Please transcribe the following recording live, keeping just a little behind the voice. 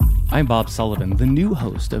I'm Bob Sullivan, the new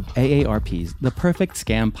host of AARP's The Perfect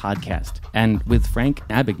Scam podcast. And with Frank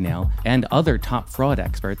Abagnale and other top fraud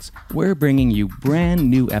experts, we're bringing you brand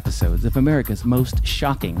new episodes of America's most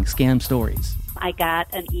shocking scam stories. I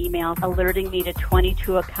got an email alerting me to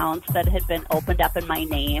 22 accounts that had been opened up in my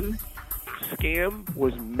name. Scam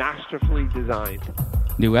was masterfully designed.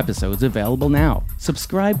 New episodes available now.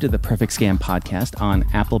 Subscribe to the Perfect Scam podcast on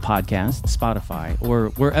Apple Podcasts, Spotify, or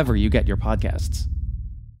wherever you get your podcasts.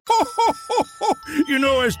 Ho, ho, ho, ho. You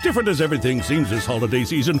know, as different as everything seems this holiday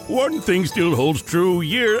season, one thing still holds true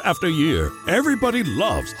year after year. Everybody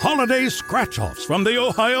loves holiday scratch-offs from the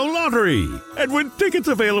Ohio Lottery. And with tickets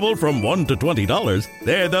available from $1 to $20,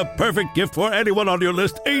 they're the perfect gift for anyone on your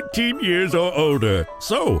list 18 years or older.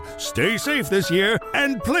 So, stay safe this year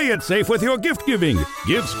and play it safe with your gift giving.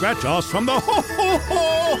 Give scratch-offs from the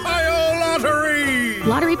Ohio Lottery!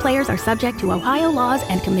 Lottery players are subject to Ohio laws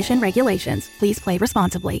and commission regulations. Please play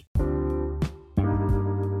responsibly.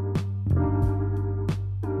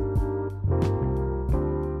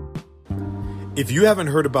 If you haven't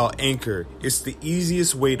heard about Anchor, it's the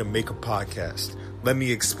easiest way to make a podcast. Let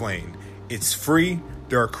me explain. It's free.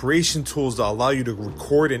 There are creation tools that allow you to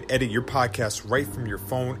record and edit your podcast right from your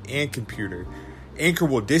phone and computer. Anchor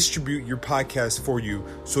will distribute your podcast for you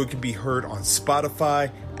so it can be heard on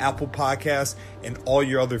Spotify, Apple Podcasts, and all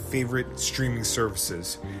your other favorite streaming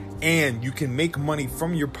services. And you can make money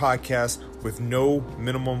from your podcast with no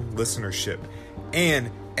minimum listenership.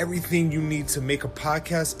 And everything you need to make a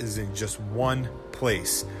podcast is in just one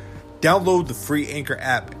place. Download the free Anchor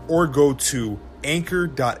app or go to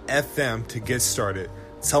anchor.fm to get started.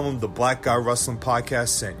 Tell them the Black Guy Wrestling Podcast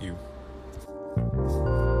sent you.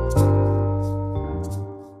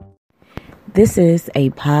 This is a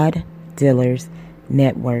Pod Dealers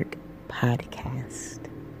Network podcast.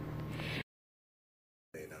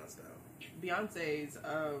 Beyonce's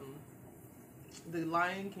The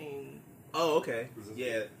Lion King. Oh, okay.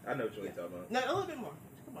 Yeah, I know what you're talking about. No, a little bit more.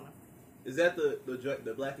 Come on now. Is that the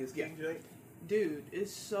Blackest King joint? Dude,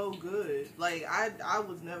 it's so good. Like I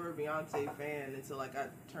was never a Beyonce fan until like I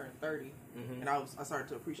turned 30, and I started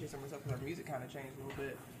to appreciate some of her stuff because her music kind of changed a little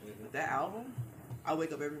bit. But that album, I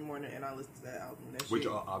wake up every morning and I listen to that album. That Which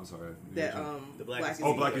shit, I'm sorry. that The Blackest King.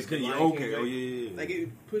 King. Blackest King. Lion Okay. King, Oh yeah. Like it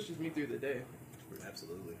pushes me through the day.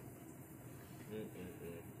 Absolutely.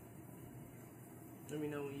 Let me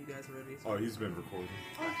know when you guys are ready. Oh, he's been recording.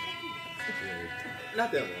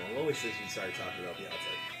 Not that long. Only since you started talking about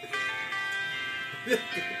Beyonce. It's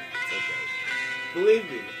okay. Believe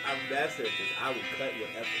me, I'm master at this. I will cut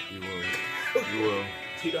whatever. You will. You will.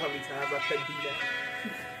 Do you know how many times I cut D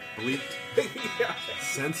Bleeped. yeah.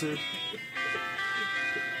 Censored.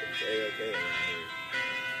 It's A-okay around here.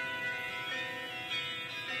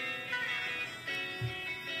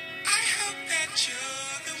 I hope that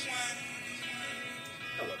you're the one.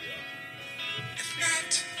 I love y'all. If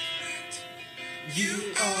not, you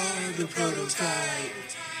are the prototype.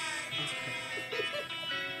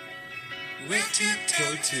 We're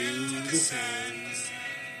tiptoe to the sun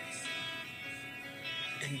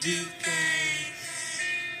and do things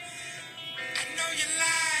I know you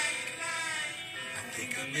like. I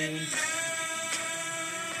think I'm in love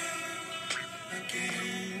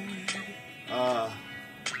again.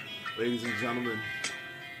 Ladies and gentlemen,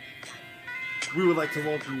 we would like to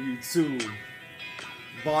welcome you to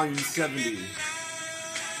Volume 70. Of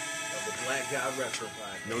the Black Guy Wrestling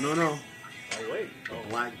Podcast. No. Oh, wait. The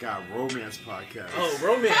Black Guy Romance Podcast. Oh,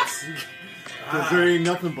 romance. Because there ain't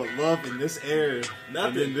nothing but love in this air.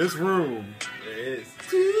 Nothing. And in this room. There is.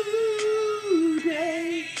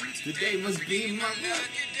 Today must be my luck.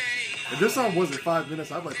 If this song wasn't 5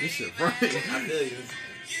 minutes, I'd like this shit right. I feel you.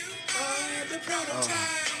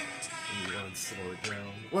 Let me slow it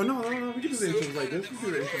down. Well, no. We can do the intros like this.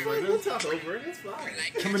 We'll talk over it. It's fine.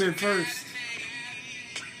 Coming in first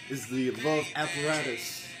is the Love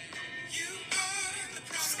Apparatus.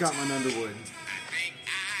 Scotland Underwood.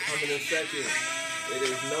 Coming in second, it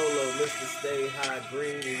is Nolo, Mr. Stay High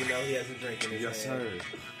Green, even though he has a drink in his Yes, hand.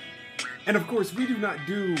 sir. And of course, we do not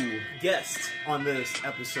do Guest on this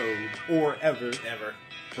episode or ever,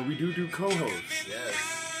 but we do co-hosts. Yes.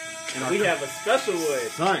 And we have a special one.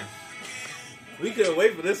 Son, we couldn't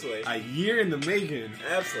wait for this one. A year in the making.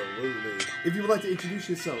 Absolutely. If you would like to introduce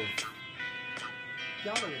yourself.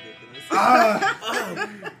 Y'all are ridiculous.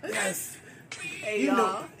 Yes. Hey,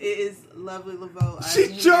 y'all. It is lovely Laveau. She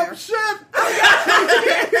jumped ship!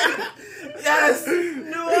 Yes!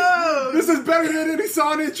 No! This is better than any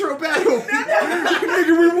song intro battle!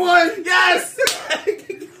 Nigga, we won! Yes!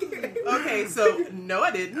 Okay, so, no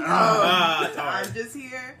I didn't. I'm just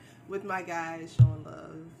here with my guys showing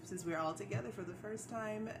love, since we're all together for the first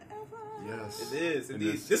time ever. Yes. It is,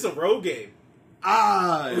 indeed. This is a road game.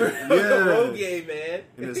 Yeah. A road game, man.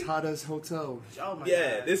 In this hot ass hotel. Oh my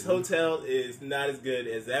God. This hotel Mm-hmm. is not as good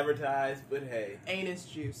as advertised, but hey. Anus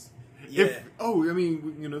juice. Yeah.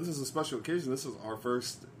 This is a special occasion. This is our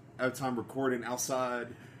first time recording outside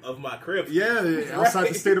of my crib. Yeah, outside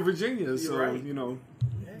the state of Virginia. You're So, right.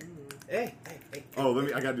 Hey. Oh,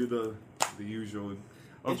 I gotta do the usual.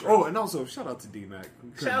 Oh, and also shout out to D-Mac.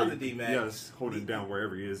 Shout out to D-Mac. Yes, holding down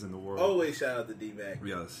wherever he is in the world. Always shout out to D-Mac.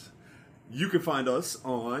 Yes. You can find us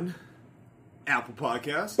on Apple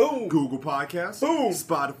Podcasts, Boom. Google Podcasts, Boom.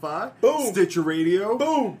 Spotify, Boom. Stitcher Radio.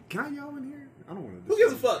 Boom. Can I yell in here? I don't want to. Who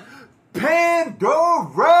gives a fuck?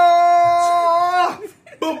 Pandora!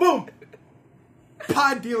 Boom, boom.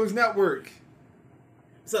 Pod Dealers Network.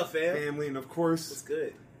 What's up, fam? Family, and of course, What's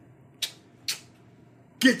good?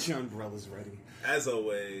 Get your umbrellas ready. As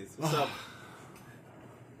always. What's up,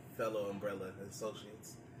 fellow Umbrella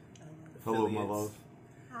Associates? Hello, my Affiliates. love.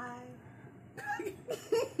 Hi.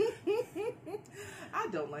 I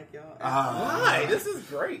don't like y'all. Why? This is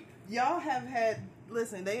great. Y'all have had,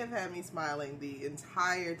 listen, they have had me smiling the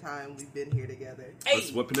entire time we've been here together.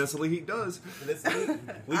 That's what Peninsula Heat does.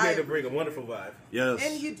 We had to bring a wonderful vibe. Yes.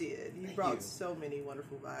 And you did. You brought so many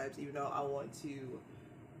wonderful vibes, even though I want to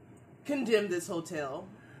condemn this hotel.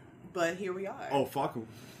 But here we are. Oh, fuck them.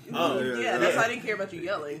 Oh, yeah, that's why I didn't care about you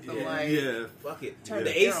yelling. So Yeah. Fuck it. Turn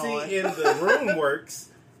the the air AC on. in the room works.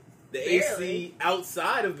 The AC Barely.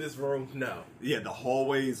 outside of this room, no. Yeah, the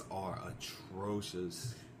hallways are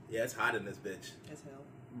atrocious. Yeah, it's hot in this bitch. As hell.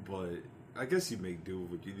 But I guess you make do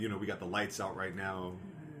with you. You know, we got the lights out right now.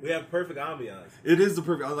 We have perfect ambiance. It is the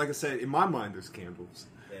perfect. Like I said, in my mind, there's candles.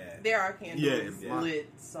 Yeah. There are candles Yeah, lit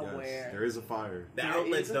somewhere. Yes, there is a fire. The There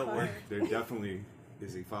outlets is a don't fire. work. There definitely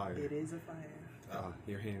is a fire. It is a fire.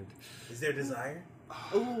 Your hand. Is there desire?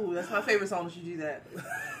 Ooh, that's my favorite song. Don't you do that?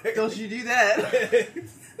 Don't you do that?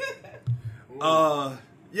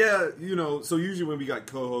 Yeah, you know, so usually when we got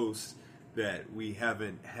co-hosts that we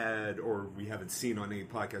haven't had or we haven't seen on any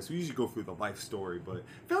podcast, we usually go through the life story, but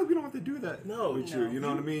I feel like we don't have to do that with you. You know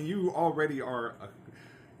what I mean? You already are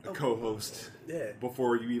a co-host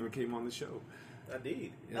before you even came on the show.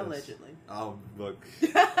 Indeed. Yes. Allegedly.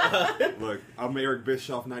 Look, I'm Eric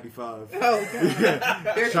Bischoff, 95. Oh,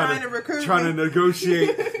 God. They're trying to recruit Trying me. to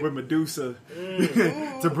negotiate with Medusa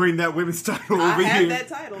to bring that women's title over I have here. that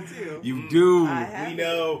title, too. You do. I have We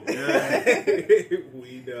know. Yeah.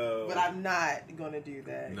 We know. But I'm not going to do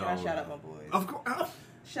that. No. Can I shout out my boys? Of course.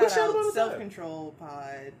 Shout shout out all out the Self Control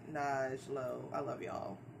Pod, Naj, Low. I love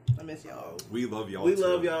y'all. I miss y'all. We love y'all We too.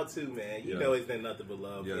 love y'all too, man. You Yeah. know it's been nothing but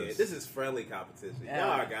love. Yes. Yeah. This is friendly competition. Yeah.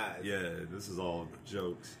 Y'all are guys. Yeah, this is all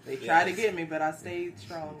jokes. They tried to get me, but I stayed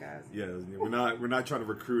strong, guys. Yeah, we're not trying to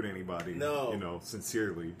recruit anybody. No. You know,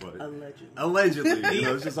 sincerely, but Allegedly. you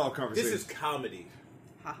know, it's just all conversation. This is comedy.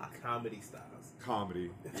 Haha. Comedy styles.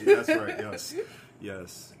 Comedy. Yeah, that's right.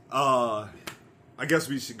 Yes. I guess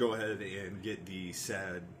we should go ahead and get the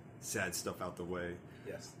sad stuff out the way.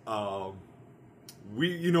 Yes.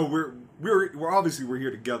 We're obviously we're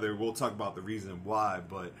here together. We'll talk about the reason why,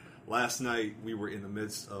 but last night we were in the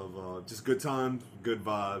midst of just good times, good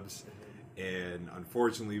vibes, and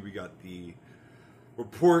unfortunately we got the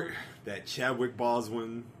report that Chadwick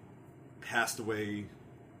Boseman passed away,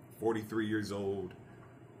 43 years old.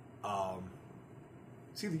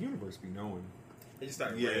 See, the universe be knowing. It just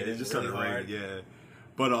started Yeah, raining. it just really started hard. raining. Yeah,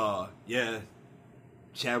 but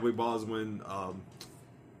Chadwick Boseman.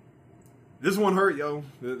 This one hurt, yo.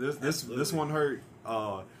 This one hurt.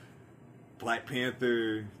 Black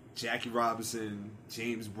Panther, Jackie Robinson,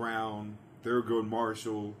 James Brown, Thurgood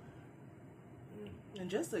Marshall. And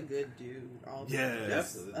just a good dude. Yeah.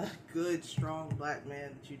 Just a good, strong black man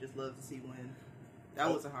that you just love to see win.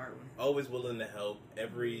 That was a hard one. Always willing to help.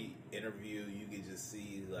 Every interview, you could just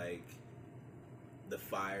see like the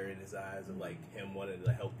fire in his eyes of like him wanting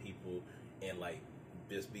to help people and like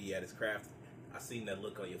just be at his craft. I seen that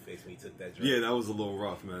look on your face when you took that drink. Yeah, that was a little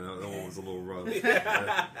rough, man. That one was a little rough.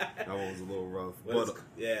 That one was a little rough. But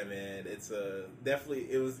yeah, man, it's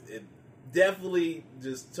it definitely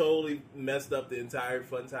just totally messed up the entire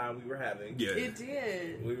fun time we were having. Yeah, it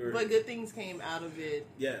did. But good things came out of it.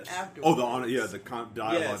 Yes. Afterwards. the honor, the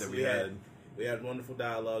dialogue that we had. We had wonderful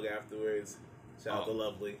dialogue afterwards. Shout out to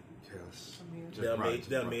Lovely. Yes.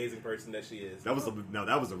 The amazing person that she is. That was a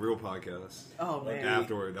real podcast. Oh man!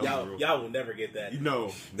 Afterward, y'all will never get that.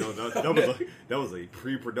 No, that was a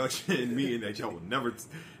pre-production meeting that y'all will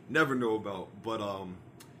never know about. But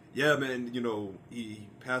yeah, man, you know he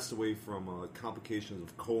passed away from complications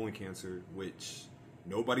of colon cancer, which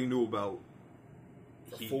nobody knew about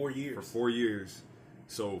for 4 years. For 4 years,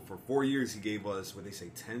 So for 4 years, he gave us, what they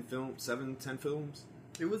say, 10 films? 10 films?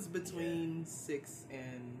 It was between 6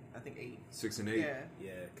 and, I think, 8. 6 and 8? Yeah,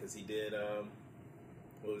 because he did,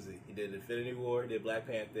 what was it? He did Infinity War, he did Black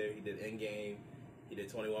Panther, he did Endgame, he did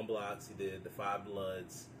 21 Blocks, he did The Five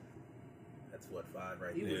Bloods. That's what, 5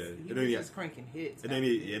 right there. He was just cranking hits. And then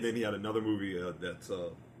he had another movie that's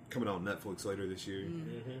coming out on Netflix later this year.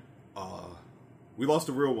 We lost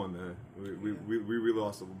a real one, man. We really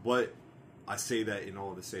lost a one. But I say that in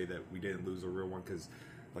order to say that we didn't lose a real one because,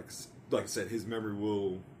 like I said, his memory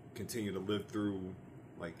will continue to live through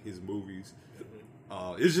like his movies.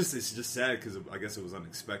 It's just sad because I guess it was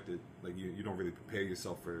unexpected. Like you don't really prepare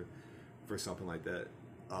yourself for something like that.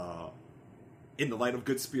 In the light of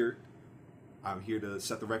good spirit, I'm here to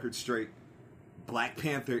set the record straight. Black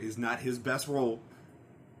Panther is not his best role.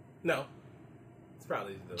 No. It's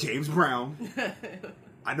probably James Brown.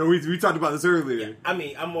 I know we talked about this earlier. Yeah, I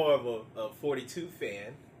mean, I'm more of a 42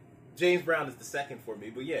 fan. James Brown is the second for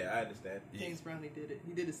me, but yeah, I understand. James Brown, he did it.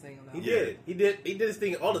 He did his thing on that. He did his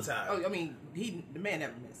thing all the time. Oh, I mean, the man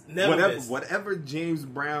never missed. Whatever James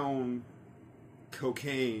Brown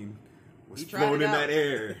cocaine was floating in that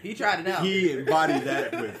air. He tried it out. He embodied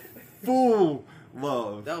that with full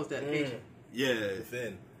love. That was dedication. Yeah.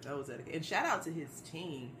 That was dedication. And shout out to his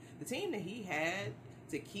team. The team that he had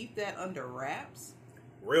to keep that under wraps.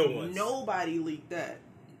 Real ones. Nobody leaked that.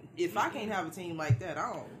 If I can't have a team like that,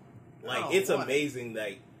 I don't. It's amazing.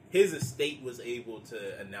 Like his estate was able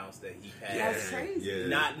to announce that he passed. That's crazy. Yeah.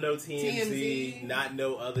 Not no TMZ, not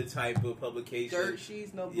no other type of publication. Dirt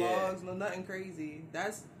sheets, no blogs, no nothing crazy.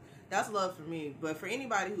 That's love for me. But for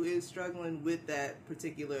anybody who is struggling with that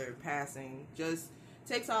particular passing, just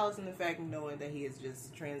take solace in the fact of knowing that he has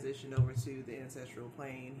just transitioned over to the ancestral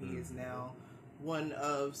plane. He is now one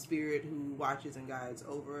of spirit who watches and guides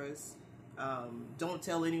over us. Don't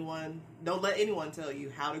tell anyone. Don't let anyone tell you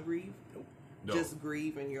how to grieve. No. Just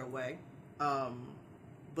grieve in your way.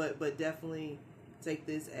 But definitely take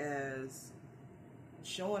this as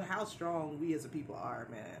showing how strong we as a people are,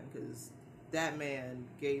 man. Because that man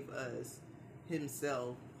gave us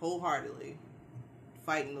himself wholeheartedly,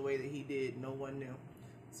 fighting the way that he did. No one knew.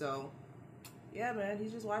 So, yeah, man,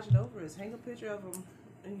 he's just watching over us. Hang a picture of him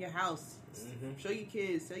in your house. Show your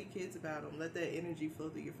kids. Tell your kids about him. Let that energy flow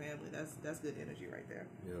through your family. That's good energy right there.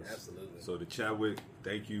 Yes. Absolutely. So to Chadwick,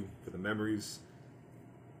 thank you for the memories.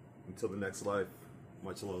 Until the next life,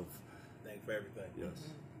 much love. Thank you for everything. Yes.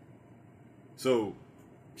 So,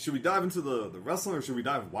 should we dive into the wrestling, or should we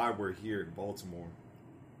dive why we're here in Baltimore?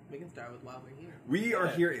 We can start with why we're here. We are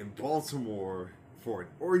here in Baltimore for an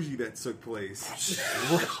orgy that took place.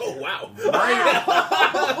 Oh, wow.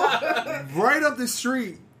 Right up the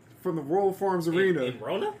street from the Royal Farms Arena. In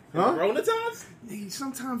Rona? Huh? In Rona times?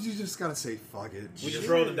 Sometimes you just gotta say, fuck it. We just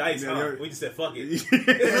rolled the dice, huh? We just said, fuck it.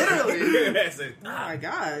 Literally. Oh, my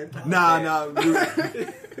God. Nah.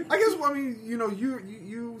 I guess, I mean,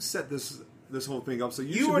 you set this whole thing up, so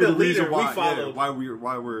you were the leader. Why, we followed. why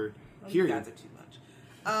we're here. You guys are too much.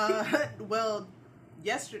 Well,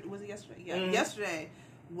 yesterday, was it yesterday? Yeah. Yesterday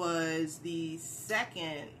was the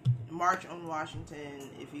second March on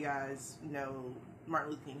Washington. If you guys know,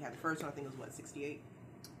 Martin Luther King had the first one. I think it was 68?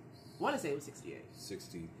 I want to say it was 68.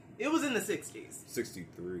 60. It was in the 60s.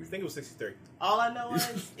 63. I think it was 63. All I know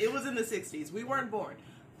is it was in the 60s. We weren't born.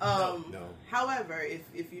 No. However,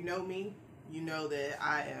 if you know me, you know that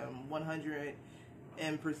I am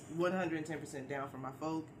 110% down for my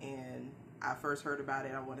folk, and I first heard about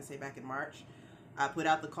it, I want to say back in March. I put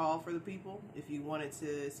out the call for the people if you wanted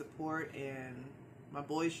to support, and my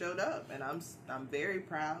boys showed up, and I'm very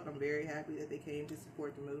proud. I'm very happy that they came to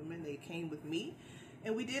support the movement. They came with me,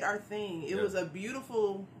 and we did our thing. It was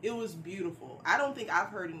beautiful. I don't think I've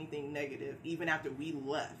heard anything negative even after we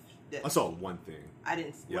left. I saw one thing. I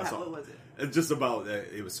didn't. Yeah, what was it? It's just about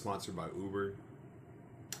that it was sponsored by Uber.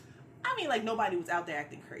 I mean, like, nobody was out there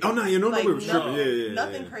acting crazy. Oh, no, nobody was tripping. Yeah.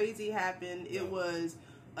 Nothing crazy happened. No. It was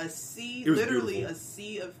a sea, a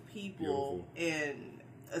sea of people and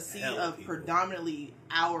a sea of predominantly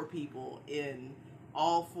our people in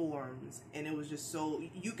all forms. And it was just so,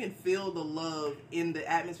 you can feel the love in the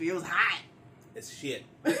atmosphere. It was hot. It's shit.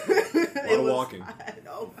 A lot of walking.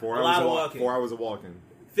 4 hours of walking.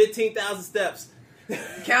 15,000 steps.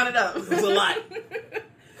 Count it up. It was a lot.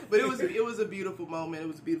 But it was a beautiful moment. It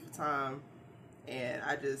was a beautiful time. And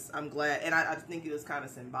I'm glad. And I think it was kind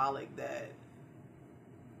of symbolic that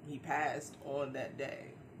he passed on that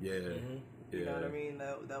day. Yeah. Mm-hmm. Yeah. You know what I mean?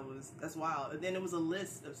 That's wild. And then it was a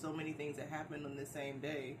list of so many things that happened on this same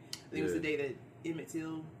day. I think it was the day that Emmett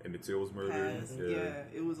Till was murdered. Passed. Yeah,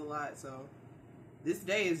 it was a lot. So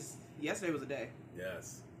yesterday was a day.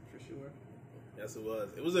 Yes. For sure. Yes, it was.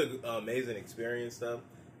 It was an amazing experience, though.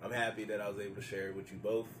 I'm happy that I was able to share it with you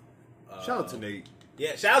both. Shout out to Nate.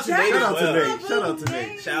 Yeah, shout out to Nate as well. Shout out to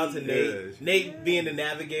Nate. Shout out to Nate. Nate being the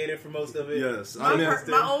navigator for most of it. Yes.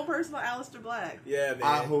 My own personal Alistair Black. Yeah, man.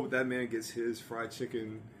 I hope that man gets his fried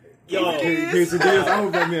chicken. Yo, quesadillas. I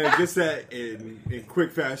hope that man gets that in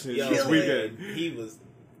quick fashion this weekend. He was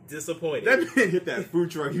disappointed. That man hit that food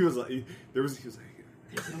truck. He was like, there's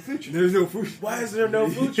no food. Why is there no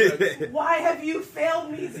food truck? Why have you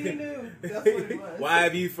failed me, Zenu? That's what it was. Why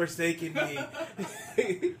have you forsaken me?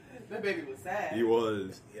 That baby was sad. He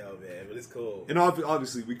was. Yo, man, but it's cool. And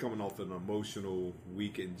obviously, we coming off an emotional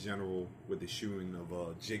week in general with the shooting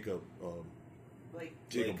of Jacob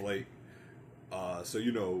Blake. So,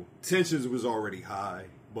 you know, tensions was already high,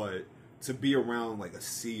 but to be around like a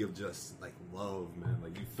sea of just like love, man,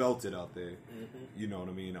 like you felt it out there. Mm-hmm. You know what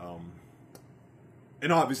I mean?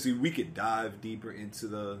 And obviously, we could dive deeper into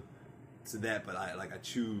that, but I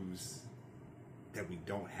choose that we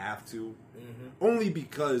don't have to, only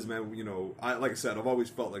because, man, you know, like I said, I've always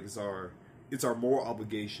felt like it's our moral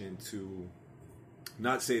obligation to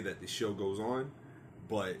not say that the show goes on,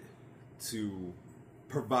 but to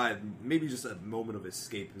provide maybe just a moment of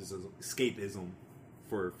escapism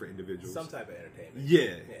for individuals. Some type of entertainment.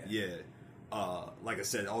 Yeah. Like I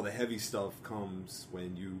said, all the heavy stuff comes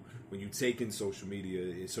when you take in social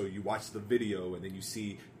media. So you watch the video, and then you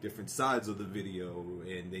see different sides of the video,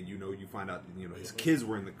 and then you find out his kids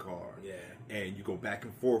were in the car. Yeah, and you go back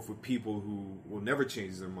and forth with people who will never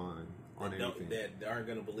change their mind on anything. That aren't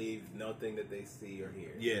going to believe nothing that they see or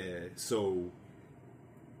hear. Yeah, so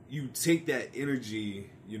you take that energy.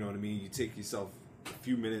 You know what I mean? You take yourself a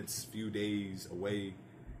few minutes, few days away,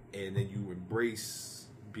 and then you embrace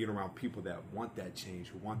being around people that want that change,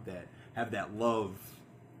 who want that, have that love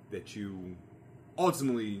that you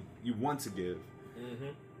ultimately you want to give. Mm-hmm.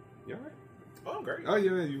 You all right? Oh, I'm great. Oh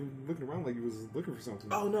yeah, you were looking around like you was looking for something.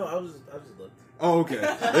 Oh no, I just looked. Oh okay.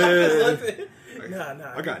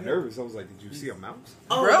 Nah. I got nervous. I was like, did you see a mouse?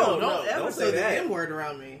 Oh, bro, don't ever say the N word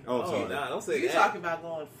around me. Oh, sorry. Nah, don't say that. You're talking about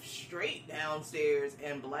going straight downstairs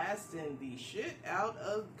and blasting the shit out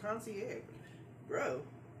of concierge, bro.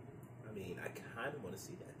 I mean, I kind of want to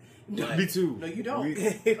see that. But me too. No, you don't.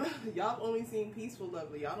 Y'all only seen Peaceful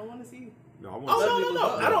Lovely. Y'all don't want to see. No, I want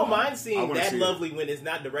no. I don't mind seeing that lovely when it's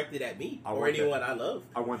not directed at me or anyone I love.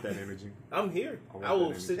 I want that energy. I'm here. I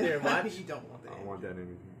will sit there and watch. You don't want that. I want that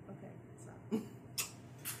energy. Okay,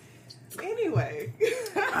 stop. Anyway.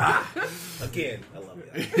 Again, I love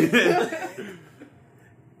it.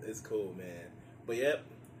 It's cool, man. But yep,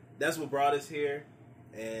 that's what brought us here,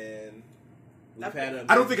 and we've had a.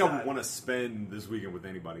 I don't think I would want to spend this weekend with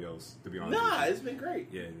anybody else, to be honest. Nah, it's been great.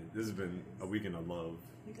 Yeah, this has been a weekend of love.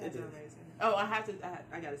 You guys are amazing. Oh, I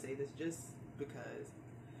gotta say this just because.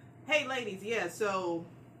 Hey, ladies, yeah. So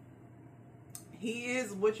he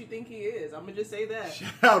is what you think he is. I'm gonna just say that.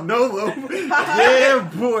 Shout out Nolo. Yeah,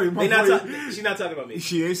 boy. She's not talking about me.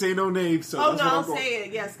 She ain't saying no names. So oh no, I'll say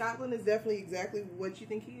it. Yeah, Scotland is definitely exactly what you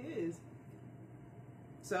think he is.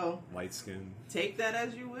 So light skin. Take that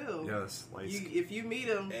as you will. Yes, light skin. If you meet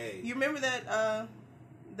him, you remember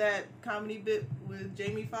that comedy bit with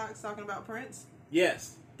Jamie Foxx talking about Prince?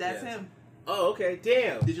 Yes, that's him. Oh, okay.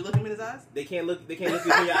 Damn. Did you look him in his eyes? They can't look at you in your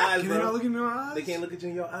eyes, bro. Can they not look in your eyes? They can't look at you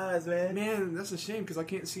in your eyes, man. Man, that's a shame because I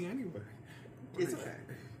can't see anywhere. It's okay.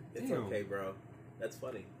 It's okay, bro. That's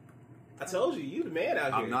funny. I told you, you the man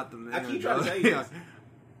out here. I'm not the man. I keep trying to tell you this.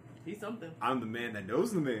 He's something. I'm the man that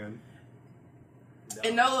knows the man. No.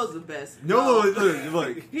 And Nolo's the best. Nolo,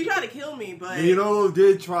 look. He tried to kill me, but Nolo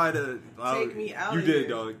did try to take me out. You of did, here.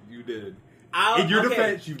 dog. You did. In your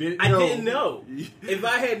defense, you didn't know. I didn't know. If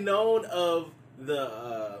I had known of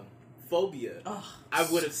the phobia, I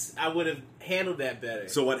would have handled that better.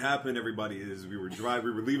 So what happened, everybody, is we were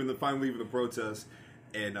finally leaving the protest,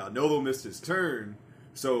 and Nolo missed his turn.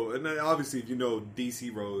 So, and then obviously, if you know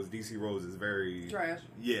DC Rose is very trash.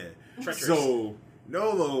 Yeah. Treacherous. So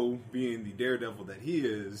Nolo, being the daredevil that he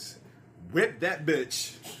is, whipped that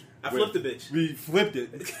bitch. I flipped the bitch. We flipped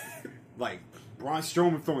it. Like Braun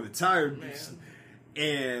Strowman throwing the tire.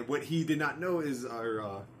 And what he did not know is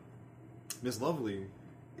our Miss Lovely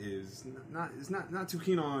is not too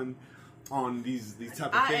keen on these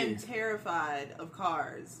type of things. I am terrified of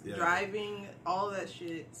cars. Yeah. Driving, all that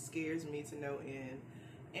shit scares me to no end.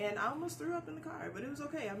 And I almost threw up in the car, but it was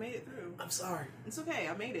okay. I made it through. I'm sorry. It's okay.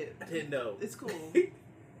 I made it. I didn't know. It's cool.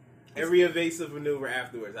 Every evasive maneuver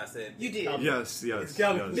afterwards, I said, you did. Yes. It's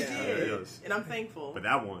coming. You did. And I'm thankful. But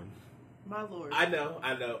that one. My Lord. I know.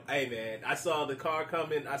 Hey, man, I saw the car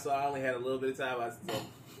coming. I only had a little bit of time.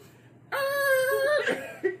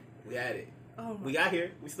 We had it. Oh we got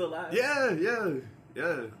here. We still alive. Yeah.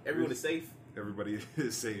 Everyone is safe. Everybody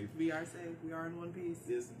is safe. We are safe. We are in one piece.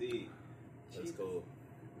 Yes, indeed. That's cool.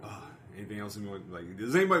 Anything else you want? Like,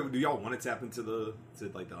 do y'all want to tap into the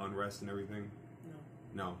unrest and everything?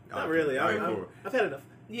 No, not really. I've had enough.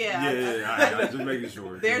 Yeah, just making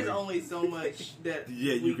sure. There's only so much that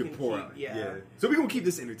you can pour out. Yeah. So we're gonna keep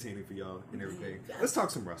this entertaining for y'all and everything. Let's talk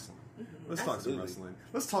some wrestling. Let's talk some wrestling.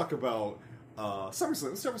 Let's talk about SummerSlam.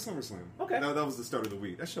 Let's start with SummerSlam. Okay. That was the start of the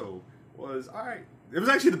week. That show was all right. It was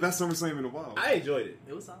actually the best SummerSlam in a while. I enjoyed it.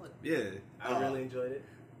 It was solid. Yeah, I really enjoyed it.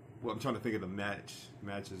 Well, I'm trying to think of the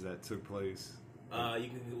matches that took place.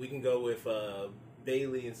 We can go with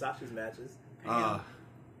Bailey and Sasha's matches.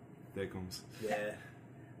 There it comes. Yeah.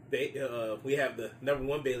 We have the number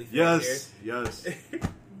one Bailey fan here. Yes.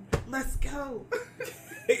 Let's go.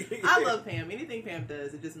 I love Pam. Anything Pam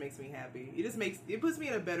does, it just makes me happy. It puts me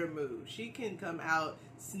in a better mood. She can come out,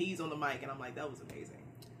 sneeze on the mic, and I'm like, that was amazing.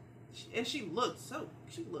 And she looked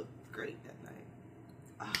great that night.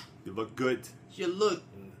 You look good. You look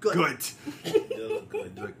good. You look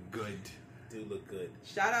good. You look good. Do look good.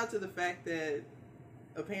 Shout out to the fact that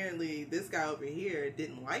apparently this guy over here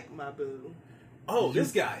didn't like my boo. Oh,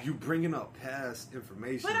 this guy. You bringing up past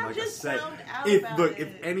information. But like I just said, found out about it.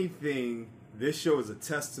 If anything, this show is a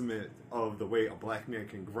testament of the way a black man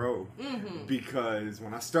can grow. Mm-hmm. Because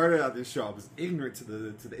when I started out this show, I was ignorant to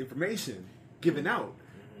the information given out.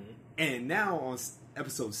 Mm-hmm. And now on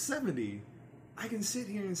episode 70, I can sit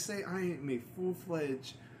here and say I am a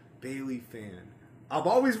full-fledged Bailey fan. I've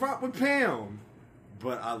always rocked with Pam,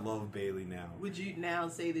 but I love Bailey now. Would you now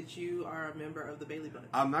say that you are a member of the Bailey Bunch?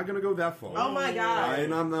 I'm not gonna go that far. Oh my God! I'm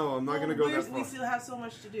not gonna go that far. We still have so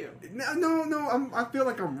much to do. No. I feel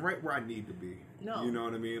like I'm right where I need to be. No, you know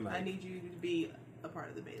what I mean. I need you to be a part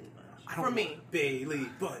of the Bailey Bunch. For me, Bailey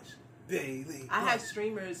Bunch. Bailey. I have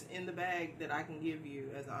streamers in the bag that I can give you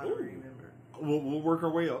as an honorary member. We'll work our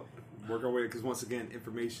way up. Because once again,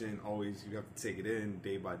 information always you have to take it in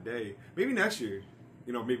day by day. Maybe next year,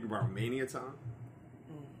 maybe around Mania time.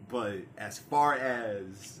 But as far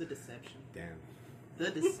as the deception, the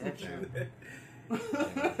deception.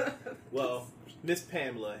 Well, Miss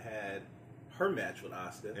Pamela had her match with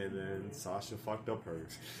Asuka, and then Sasha fucked up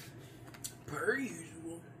hers. Per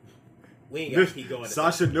usual. We ain't got to keep going.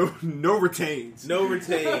 Sasha, no retains. No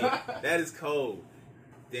retain. That is cold.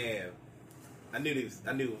 Damn. I knew it was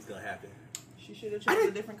gonna happen. She should have chosen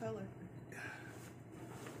a different color.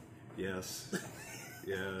 Yes.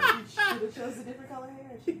 Yeah. She should have chosen a different color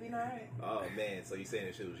hair. She'd been alright. Oh man, so you saying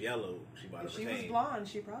if she was yellow, she might have retained. If she was blonde,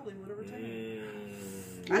 she probably would have retained.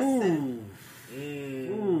 Ooh,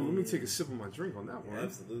 let me take a sip of my drink on that one.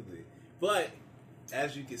 Absolutely. But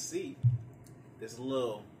as you can see, there's a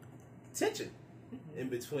little tension in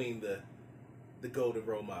between the golden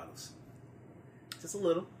role models. Just a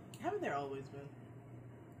little. Haven't there always been?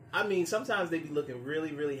 I mean, sometimes they be looking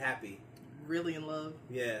really, really happy. Really in love?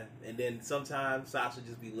 Yeah. And then sometimes Sasha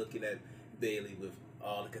just be looking at Bailey with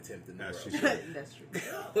all the contempt in the world. That's true.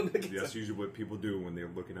 That's usually what people do when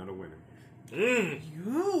they're looking at a winner. If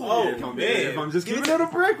I'm just giving it a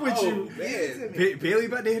break with you. Man. Bailey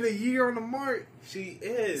about to hit a year on the mark. She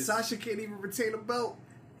is. Sasha can't even retain a belt.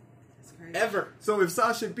 That's crazy. Ever. So if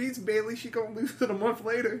Sasha beats Bailey, she gonna lose it a month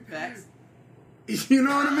later. Facts. You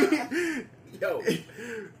know what I mean? Yo.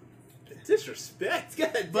 Disrespect.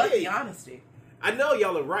 But the honesty. I know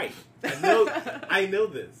y'all are right. I know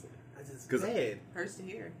this. I just mad. Hurts to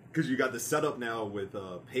hear. Because you got the setup now with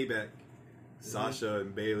Payback. Sasha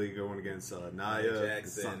and Bailey going against Nia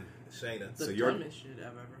Jackson, Shayna. The dumbest shit I've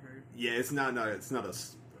ever heard. Yeah, it's not a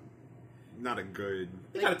good.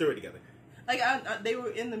 They kind of threw it together. Like they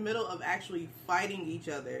were in the middle of actually fighting each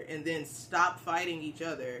other, and then stopped fighting each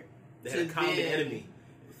other. They had a common enemy.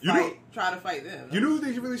 Try to fight them. You know who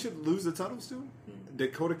they really should lose the titles to?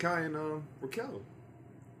 Dakota Kai and Raquel.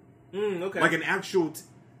 Okay. Like an actual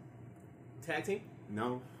tag team?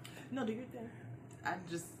 No, do your thing. I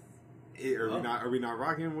just. Are we not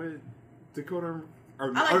rocking with Dakota? I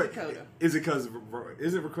like Dakota. Is it because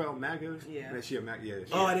Raquel MAGA? Yeah. Is she a MAGA? Yeah.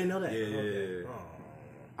 Oh, I didn't know that. Yeah.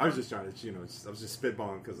 I was just trying to, I was just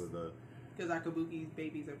spitballing because of the. Because our Kabuki's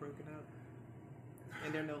babies are broken up,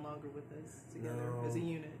 and they're no longer with us together as a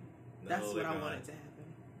unit. That's what I wanted to happen.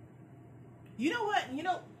 You know what?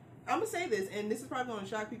 I'm gonna say this, and this is probably gonna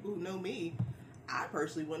shock people who know me. I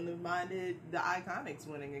personally wouldn't have minded the Iconics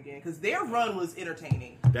winning again because their run was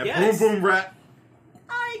entertaining. That boom boom rap.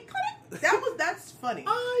 I cut it. That's funny.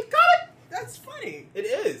 I got it. That's funny. It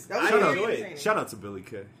is. That was very entertaining. Shout out to Billy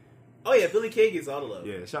Kay. Oh yeah, Billy Kay gets all the love.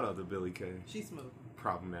 Yeah, shout out to Billy Kay. She's smooth.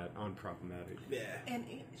 Unproblematic. Yeah. And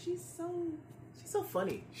she's so She's so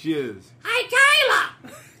funny. She is. Hi,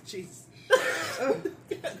 Kayla! Jeez.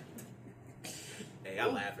 Hey, I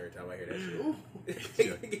laugh every time I hear that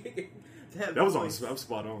shit. That was on. That was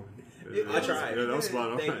spot on. I tried. Yeah, that was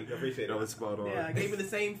spot on. Thank you. I appreciate it. That was spot on. Yeah, I gave her the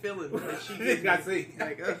same feeling that she did. I see.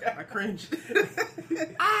 Like, I cringe.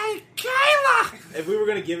 Hi, Kayla! If we were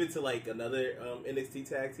gonna give it to like another NXT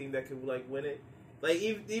tag team that could like win it, like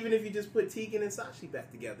even if you just put Tegan and Sashi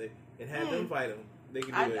back together and have them fight them, they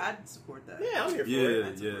could do it. I'd support that. Yeah, I'm here for it.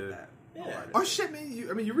 I'd support that. Yeah. Oh shit, man!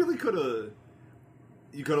 You really could have.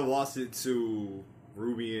 You could have lost it to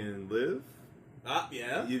Ruby and Liv.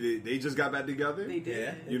 Yeah. They just got back together. They did.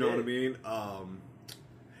 Yeah, You know what I mean?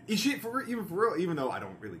 Even for real, even though I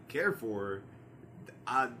don't really care for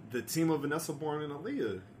her, the team of Vanessa Bourne and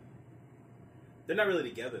Aaliyah. They're not really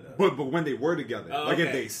together though. But when they were together, Oh, if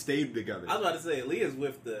okay. they stayed together. I was about to say Aaliyah's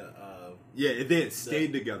with the if they had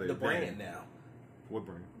stayed together. The brand then- now. What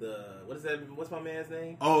brand? What is that? What's my man's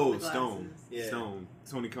name? Oh, The Stone. glasses. Yeah. Stone.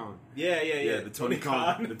 Tony Khan. Yeah. The Tony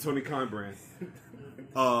Khan. The Tony Khan brand.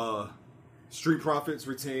 Street Profits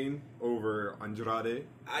retain over Andrade.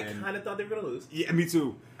 I kind of thought they were gonna lose. Yeah, me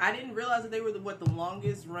too. I didn't realize that they were the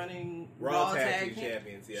longest running Raw tag Tag Team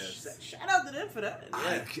Champions. Yes. Shout out to them for that.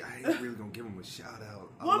 I ain't really gonna give them a shout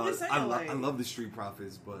out. Well, I'm just saying, I love the Street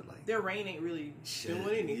Profits, but like their reign ain't really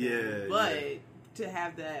doing anything. Yeah, but to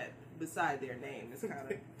have that beside their name is kind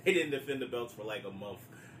of. They didn't defend the belts for like a month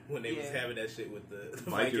when they was having that shit with the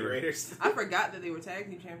Viking Raiders. I forgot that they were tag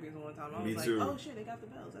team champions one time. I was like, too. oh shit, they got the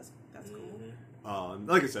belts. That's cool.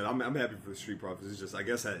 Like I said, I'm happy for the Street Profits. It's just I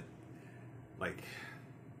guess that like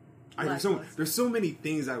there's so many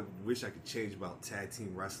things I wish I could change about tag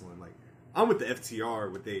team wrestling. Like I'm with the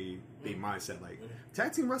FTR with they mindset. Like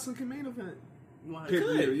tag team wrestling can main event.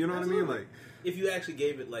 You know what I mean? Like if you actually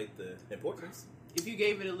gave it like the importance. If you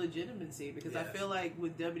gave it a legitimacy, because I Yes. feel like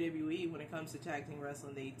with WWE, when it comes to tag team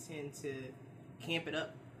wrestling, they tend to camp it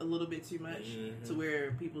up a little bit too much to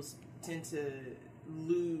where people tend to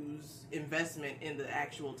lose investment in the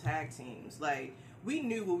actual tag teams. Like, we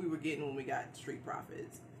knew what we were getting when we got Street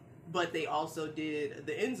Profits, but they also did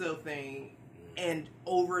the Enzo thing and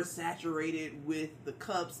oversaturated with the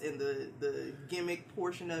cups and the gimmick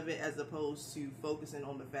portion of it as opposed to focusing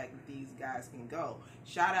on the fact that these guys can go.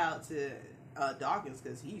 Shout out to Dawkins,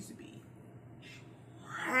 because he used to be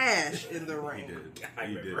trash in the ring.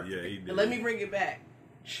 He did. And let me bring it back.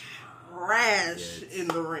 Trash in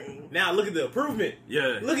the ring. Now look at the improvement.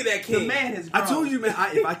 Yeah. Look at that king. The man has grown. I told you, man.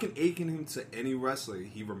 If I can akin him to any wrestler,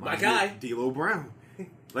 he reminds me of D'Lo Brown.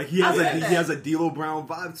 Like he has a D'Lo Brown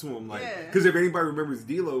vibe to him. Like because if anybody remembers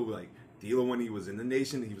D'Lo, like D'Lo when he was in the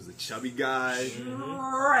Nation, he was a chubby guy,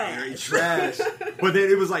 trash. But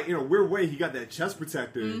then it was like in a weird way, he got that chest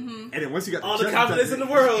protector, and then once he got all the the chest confidence protector, in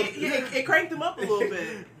the world, it cranked him up a little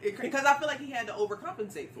bit because I feel like he had to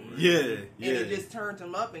overcompensate for it. And it just turned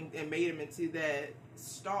him up and made him into that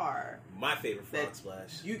star. My favorite frog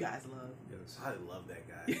splash. You guys love. Yes, I love that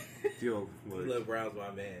guy. D'Lo Brown's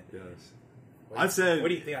my man. Yes. Where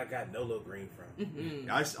do you think I got Nolo Green from?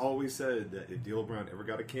 I always said that if D'Lo Brown ever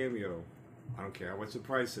got a cameo, I don't care how much the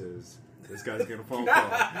price is, this guy's getting a phone call.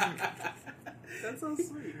 That's so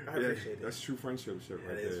sweet. I appreciate it. That's true friendship shit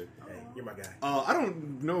right there. Hey, you're my guy. I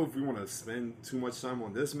don't know if we want to spend too much time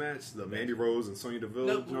on this match, the Mandy Rose and Sonya Deville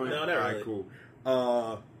Nope. joint. No, not All right, really.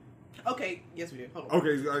 cool. Okay, yes we did. Hold on.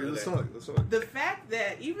 Okay, let's talk. The fact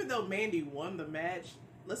that even though Mandy won the match,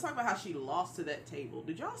 let's talk about how she lost to that table.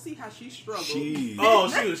 Did y'all see how she struggled? She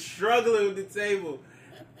was struggling with the table.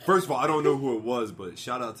 First of all, I don't know who it was, but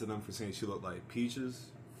shout out to them for saying she looked like Peaches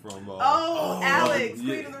from. Alex,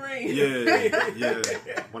 Queen of the Ring.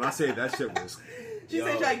 Yeah. When I say that shit was. She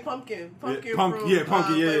said she like pumpkin from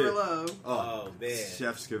Flavor Love. Oh man,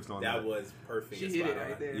 chef skipped on that. That was perfect. She hit it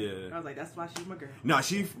right there. Yeah, I was like, that's why she's my girl. No,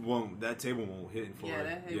 she won't. That table won't hit for her. Yeah,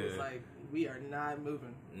 that head was like, we are not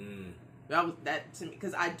moving. That was that to me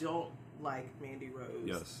because I don't like Mandy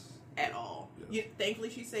Rose. At all. Yes. Thankfully,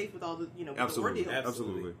 she's safe with all the absolutely. the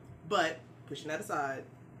ordeal. But pushing that aside,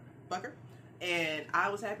 fuck her. And I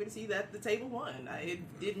was happy to see that the table won. It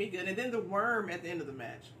did me good. And then the worm at the end of the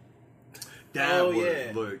match.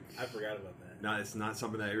 Look, I forgot about that. No, it's not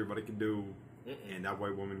something that everybody can do, and that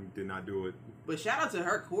white woman did not do it. But shout out to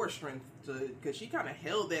her core strength, because she kind of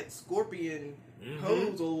held that scorpion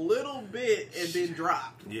pose a little bit and then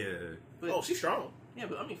dropped. Yeah. But, she's strong. Yeah,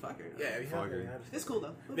 but I mean, fuck her. Yeah, fuck her. It's cool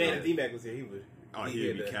though. Man, if D-Mac was here, he would. Oh,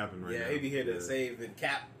 he'd be capping right now. Yeah, he'd be here to save and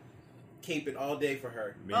cape it all day for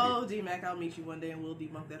her. Maybe. Oh, D-Mac, I'll meet you one day and we'll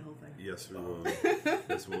debunk that whole thing. Yes, we will.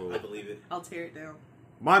 Yes, we will. I believe it. I'll tear it down.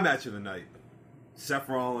 My match of the night: Seth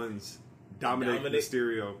Rollins, Dominic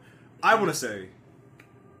Mysterio. I want to say,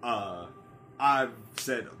 I I've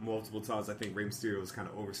said multiple times, I think Rey Mysterio has kind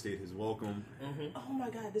of overstayed his welcome. Oh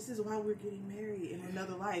my God, this is why we're getting married in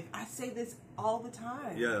another life. I say this all the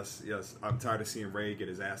time. Yes. I'm tired of seeing Rey get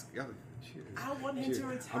his ass. I want him to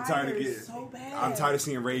retire so bad. I'm tired of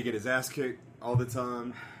seeing Rey get his ass kicked all the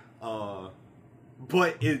time.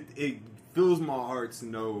 But it fills my heart to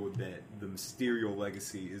know that the Mysterio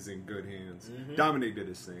legacy is in good hands. Dominic did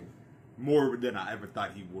his thing more than I ever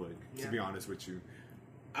thought he would. To be honest with you.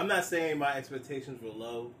 I'm not saying my expectations were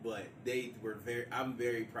low, but they were I'm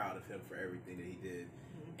very proud of him for everything that he did.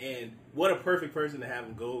 And what a perfect person to have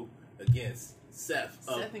him go against Seth.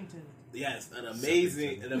 Sethington. Yes, an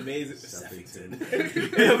amazing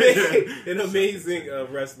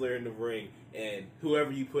wrestler in the ring, and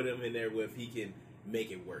whoever you put him in there with, he can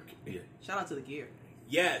make it work. Yeah. Shout out to the gear.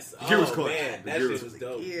 Yes, the gear was cool. Man, that shit was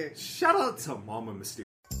dope. Shout out to Mama Mysterio.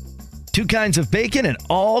 2 kinds of bacon and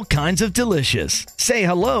all kinds of delicious. Say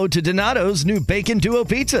hello to Donato's new Bacon Duo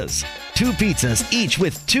pizzas. 2 pizzas, each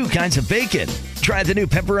with 2 kinds of bacon. Try the new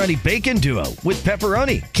Pepperoni Bacon Duo with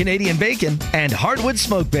pepperoni, Canadian bacon, and hardwood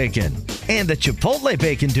smoked bacon. And the Chipotle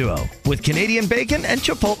Bacon Duo with Canadian bacon and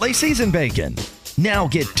Chipotle seasoned bacon. Now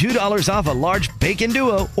get $2 off a large Bacon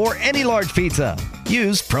Duo or any large pizza.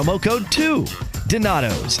 Use promo code 2.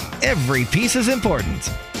 Donato's. Every piece is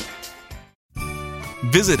important.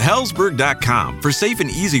 Visit Hellsberg.com for safe and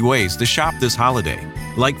easy ways to shop this holiday,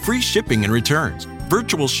 like free shipping and returns,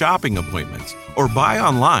 virtual shopping appointments, or buy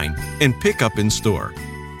online and pick up in store.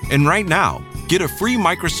 And right now, get a free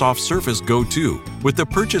Microsoft Surface Go 2 with the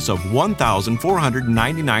purchase of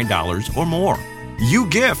 $1,499 or more. You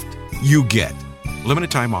gift, you get.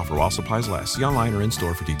 Limited time offer while supplies last. See online or in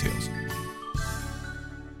store for details.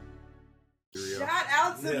 Shout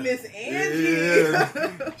out to Miss Angie.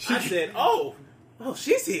 I said, oh,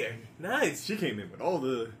 she's here. Nice. She came in with all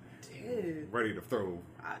the ready to throw.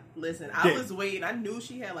 I was waiting. I knew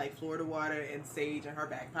she had like Florida water and sage in her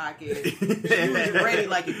back pocket. She was ready.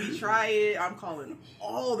 Like, if we try it, I'm calling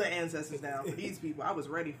all the ancestors down for these people. I was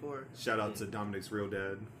ready for it. Shout out to Dominic's real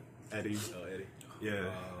dad, Eddie. Oh, Eddie.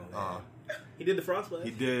 Yeah. He did the frog splash.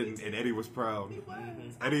 He did, and Eddie was proud. He was.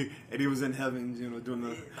 Eddie was in heaven,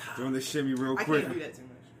 doing the shimmy real quick. I can't do that too much.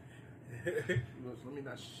 Let me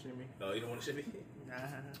not shimmy. Oh, you don't want to shimmy? Nah.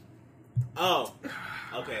 Oh,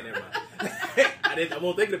 okay, never mind. I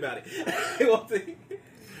won't think about it.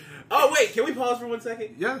 Oh, wait, can we pause for 1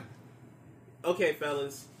 second? Yeah. Okay,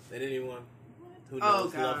 fellas, and anyone who Oh,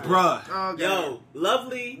 knows God. Lovely. Bruh. Oh, God. Yo,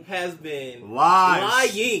 Lovely has been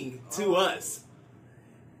Lies. lying to us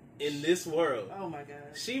in this world. Oh, my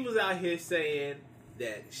God. She was out here saying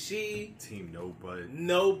that she... Team No Butt.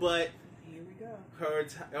 No Butt. Here we go.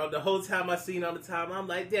 The whole time I seen all the time, I'm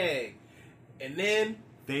like, dang. And then...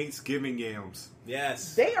 Thanksgiving yams.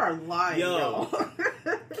 Yes. They are lying, Yo. y'all.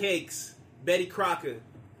 Cakes. Betty Crocker.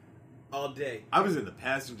 All day. I was in the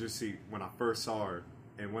passenger seat when I first saw her.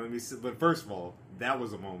 And but first of all, that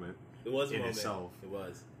was a moment. It was a in moment. itself. It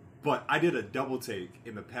was. But I did a double take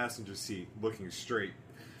in the passenger seat looking straight.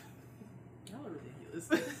 Y'all are ridiculous.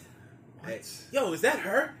 Hey, yo, is that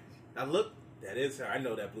her? I look. That is her. I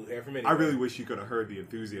know that blue hair from anywhere. I really wish you could have heard the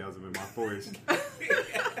enthusiasm in my voice.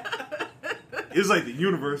 It was like the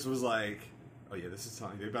universe was like, oh yeah, this is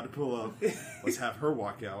time. They're about to pull up. Let's have her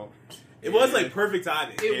walk out. It was like perfect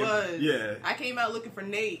timing. It was. Yeah. I came out looking for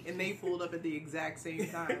Nate, and Nate pulled up at the exact same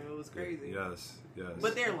time. It was crazy. Yes.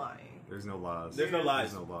 But they're lying. There's no lies. There's no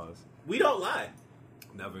lies. There's no lies. We don't lie.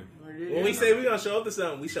 Never. When we say we're going to show up to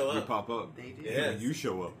something, we show up. We pop up. They do. Yeah. You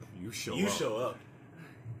show up. You show You up. show up.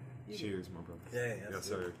 Cheers, my brother. Yeah, yes,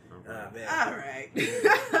 sir. Man. All right.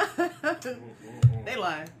 They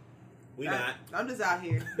lying. We not. I'm just out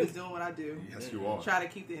here, just doing what I do. Yes, you are. Try to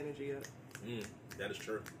keep the energy up. That is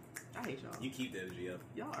true. I hate y'all. You keep the energy up.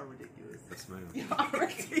 Y'all are ridiculous. Yes, ma'am. Y'all are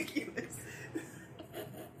ridiculous.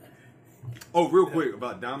 Oh, real quick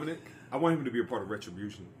about Dominic. I want him to be a part of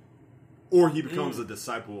Retribution. Or he becomes a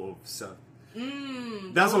disciple of Seth.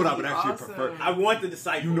 That's what I would actually prefer. I want the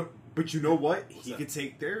disciple. But you know what? He could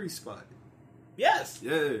take Theory's spot. Yes.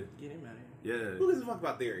 Yeah. Get him out of here. Yeah. Who gives a fuck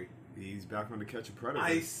about Theory? He's back on the Catch a Predator.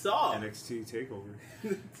 I saw. NXT TakeOver.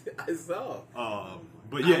 I saw.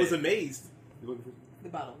 But yeah. I was amazed. The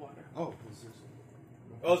bottle of water. Oh.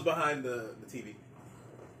 I was behind the TV.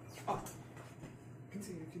 Oh.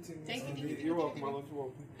 Continue. Thank you. You're welcome, my love. You're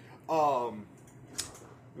welcome.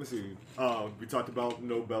 Let's see. We talked about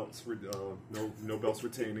no belts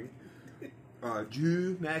retaining.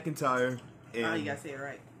 Drew McIntyre and you gotta say it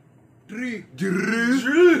right. Drew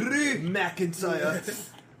McIntyre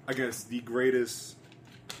against the greatest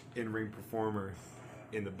in-ring performer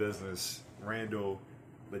in the business, Randall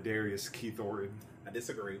Ladarius Keith Orton. I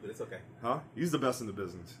disagree, but it's okay. Huh? He's the best in the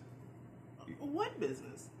business. What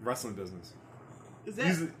business? Wrestling business. Is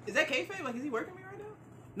that kayfabe? Like, is he working me right now?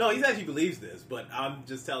 No, he actually believes this, but I'm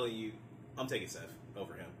just telling you, I'm taking Seth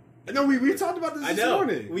over him. No, we talked about this this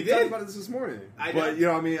morning. We talked did. about this morning. But you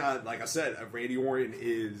know what I mean? Like I said, Randy Orton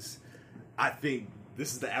is, I think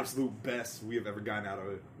this is the absolute best we have ever gotten out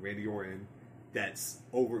of Randy Orton. That's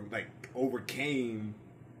overcame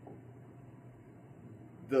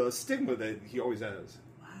the stigma that he always has.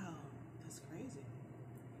 Wow, that's crazy.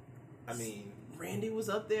 I mean, Randy was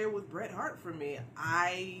up there with Bret Hart for me.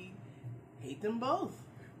 I hate them both.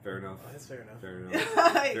 Fair enough. Oh, that's fair enough. Fair enough.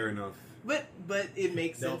 Fair enough. But it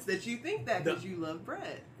makes sense that you think that because you love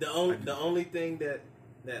Bret. The only thing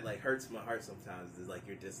that like hurts my heart sometimes is like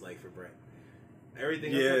your dislike for Bret.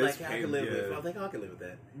 Everything else, like, I can live with. I'm like, I can live with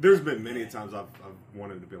that. There's been many times I've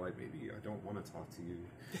wanted to be like, maybe I don't want to talk to you.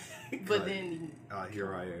 but then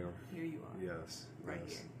here I am. Here you are. Yes. Right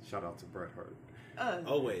yes. here. Shout out to Bret Hart.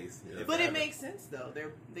 Always. Yeah. But it makes sense though.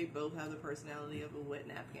 They both have the personality of a wet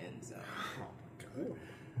napkin. So. Oh my god.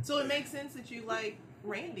 So it makes sense that you like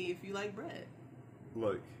Randy if you like Bret.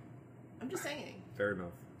 Look. I'm just saying. Fair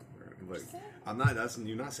enough. Look, I'm not.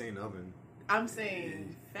 You're not saying nothing. I'm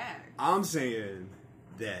saying fact. I'm saying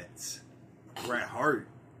that Bret Hart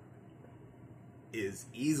is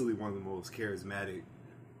easily one of the most charismatic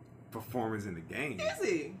performers in the game. Is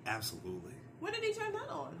he? Absolutely. When did he turn that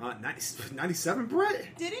on? 97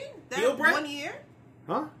 Bret? Did he? That 1 year?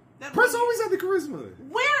 Huh? Bret's always had the charisma.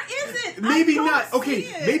 Where is it? Maybe not.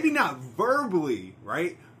 Okay, maybe not verbally,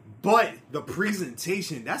 right? But the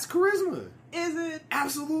presentation, that's charisma. Is it?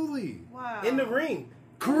 Absolutely. Wow. In the ring.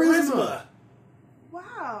 Charisma.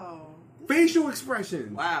 Wow. Facial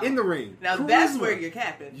expression. Wow. In the ring. Now charisma. that's where you're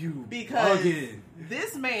capping. You because bugging.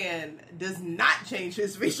 This man does not change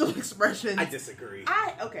his facial expressions. I disagree.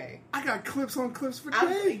 I got clips on clips for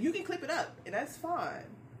days. You can clip it up, and that's fine.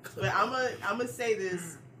 But I'm gonna say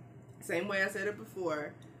this same way I said it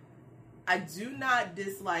before. I do not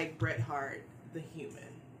dislike Bret Hart, the human.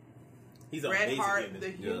 He's Bret amazing Hart, human. the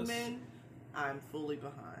human. Yes. I'm fully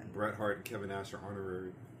behind. Bret Hart and Kevin Nash are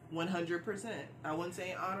honorary. 100%. I wouldn't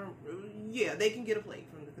say honor. Yeah, they can get a plate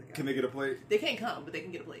from the cookout. Can they get a plate? They can't come, but they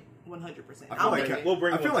can get a plate. 100%.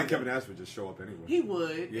 I feel like Kevin Nash would just show up anyway. He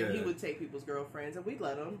would, yeah. and he would take people's girlfriends, and we'd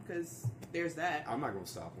let him because there's that. I'm not gonna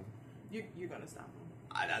stop him. You're gonna stop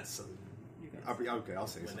him. That's. Okay, I'll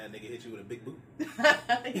say when something. that nigga hit you with a big boot. You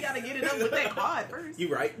gotta get it up with that quad first.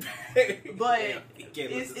 You right. But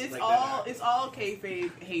it's all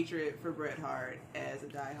kayfabe hatred for Bret Hart as a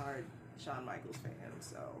diehard Shawn Michaels fan.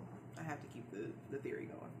 So I have to keep the theory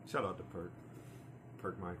going. Shout out to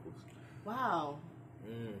Perk Michaels. Wow.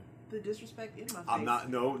 The disrespect in my face. I'm not.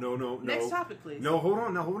 No. Next topic, please. No, hold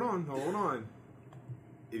on.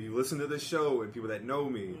 If you listen to this show and people that know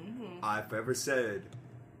me, I've ever said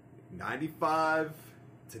 95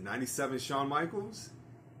 to 97 Shawn Michaels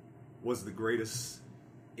was the greatest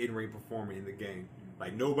in-ring performer in the game.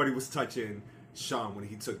 Like, nobody was touching Shawn when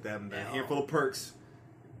he took them that handful of perks.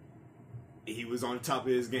 He was on the top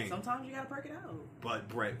of his game. Sometimes you gotta perk it out. But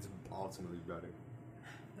Bret's ultimately better.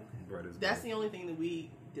 Bret is That's better. the only thing that we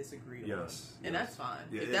disagree on. Yes. And that's fine.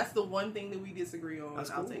 Yeah, if that's the one thing that we disagree on, That's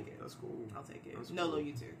I'll cool. take it. That's cool. I'll take it. That's Nolo, cool.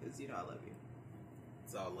 you too, because you know I love you.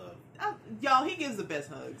 It's all love. Y'all, he gives the best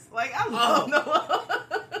hugs. Like, I love Noah.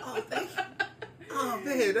 Oh, thank you. Oh,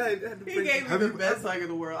 man. He gave me the best hug in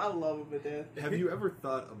the world. I love him to death. Have you ever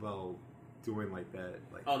thought about doing like that?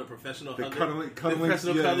 Like, the professional the cuddler? cuddling, the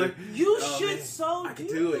professional cuddler? You Oh, should man. so I could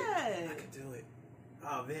do do that. it. I could do it.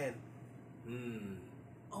 Oh, man.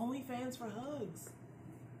 OnlyFans for hugs.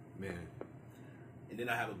 Man. And then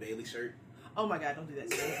I have a Bailey shirt. Oh my God, don't do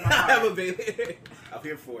that. I have a Bailey. I'm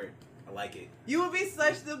here for it. I like it. You would be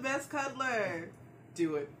such the best cuddler.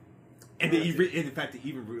 Do it. And in fact, to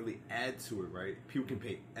even really add to it, right? People can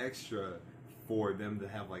pay extra for them to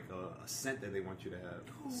have like a scent that they want you to have.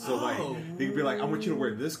 So like, they can be like, I want you to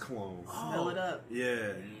wear this cologne. Smell it up.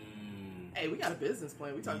 Yeah. Hey, we got a business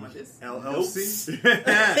plan. We talking about this. LLC.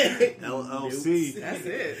 LLC. That's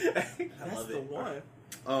it. I love the it. one.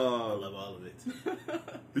 I love all of it.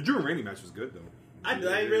 The Drew and Randy match was good though. I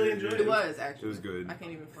really enjoyed it. It was actually. It was good. I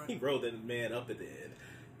can't even front. He rolled that man up at the end.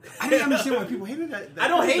 I didn't understand why people hated that. I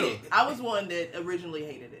don't hate it. I was one that originally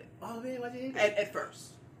hated it. Oh man, why'd you hate it? At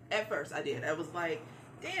first. At first, I did. I was like,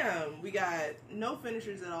 damn, we got no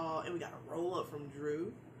finishers at all, and we got a roll up from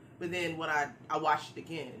Drew. But then when I watched it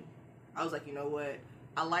again, I was like, you know what?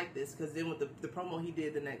 I like this, because then with the promo he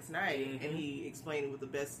did the next night, and he explained it with the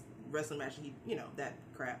best wrestling match, that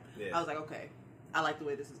crap. Yeah. I was like, okay, I like the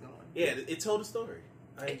way this is going. Yeah, it told a story.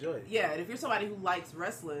 I enjoyed it. Yeah, and if you're somebody who likes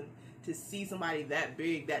wrestling, to see somebody that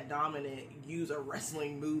big, that dominant, use a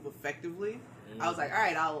wrestling move effectively, I was like, all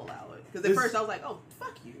right, I'll allow it. Because at first I was like, oh,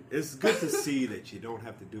 fuck you. It's good to see that you don't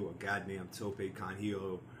have to do a goddamn tope con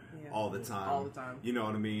hilo all the time. All the time. You know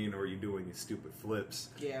what I mean? Or you're doing your stupid flips.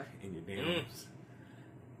 Yeah. And your damn...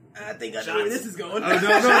 I think I know where this is going.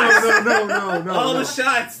 No. All the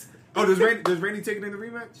shots. Oh, does Randy take it in the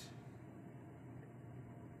rematch?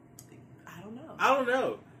 I don't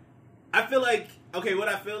know. I feel like, okay, what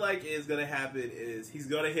I feel like is going to happen is he's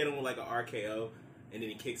going to hit him with like an RKO, and then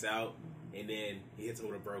he kicks out, and then he hits him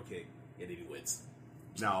with a bro kick, and then he wins.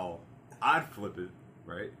 Now, I'd flip it,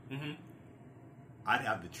 right? Mm-hmm. I'd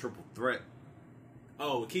have the triple threat.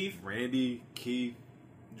 Oh, Keith? Randy, Keith,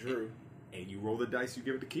 Drew. And you roll the dice, you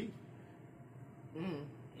give it to Keith. Mm.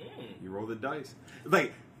 You roll the dice.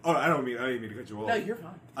 Like, oh, I didn't mean to cut you off. No, you're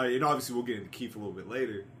fine. And obviously we'll get into Keith a little bit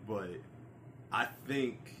later, but I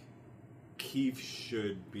think Keith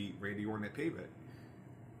should beat Randy Orton at Payback.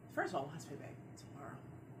 First of all, watch Payback tomorrow.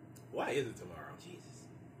 Why is it tomorrow? Jesus.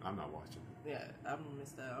 I'm not watching it. Yeah, I'm gonna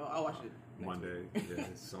miss that. I'll watch it Monday. Yeah,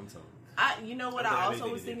 sometime. You know what I also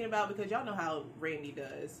was thinking about, because y'all know how Randy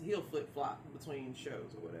does. He'll flip-flop between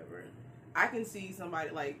shows or whatever. I can see somebody,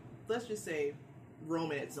 like, let's just say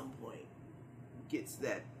Roman at some point gets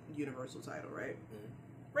that Universal title, right? Mm-hmm.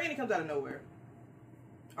 Randy comes out of nowhere.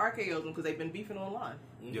 RKO's him because they've been beefing online.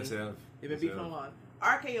 Mm-hmm. Yes, they have. They've been beefing online.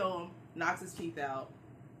 RKO him, knocks his teeth out,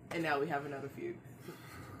 and now we have another feud.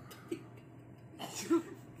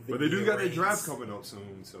 But they do got their draft coming up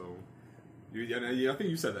soon, so... I think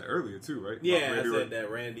you said that earlier too, right? Yeah, I said that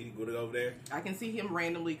Randy would go over there. I can see him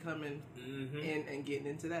randomly coming in and getting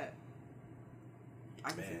into that.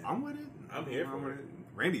 I'm with it. I'm here for it.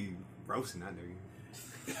 Randy roasting that nigga.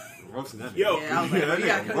 Roasting that nigga. Yo, yeah, I was like, you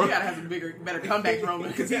gotta have some better comebacks, Roman,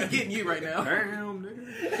 because he's getting you right now. Damn,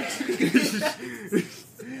 nigga.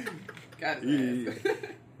 Got it. Yeah.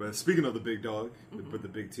 But speaking of the big dog with the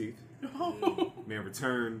big teeth, man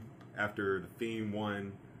returned after the Fiend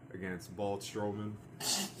won against Bald Strowman.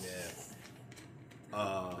 Yeah.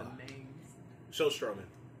 The names. Show Strowman.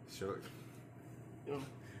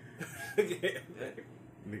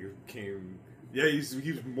 Nigga came. Yeah, he was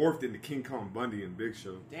morphed into King Kong Bundy and Big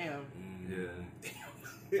Show. Damn. Yeah.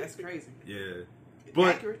 That's crazy. Yeah.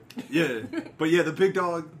 But accurate. Yeah, the big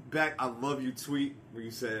dog back. I love you tweet where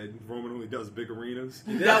you said Roman only does big arenas.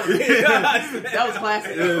 That was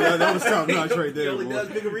classic. Yeah, that was top notch right there. He only does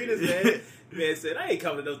big arenas, man. Man said, I ain't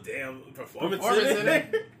coming to those damn performances.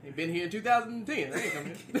 Ain't been here in 2010. I ain't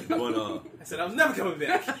coming. But I said I was never coming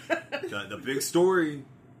back. The big story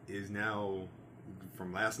is now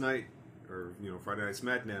from last night, or Friday Night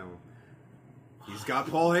SmackDown. He's got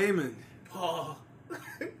Paul Heyman. Paul.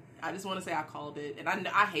 I just want to say I called it, and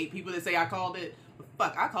I hate people that say I called it. But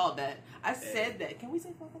fuck, I called that. I said that. Can we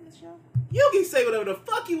say fuck on this show? You can say whatever the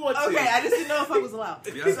fuck you want to. Okay, I just didn't know if I was allowed.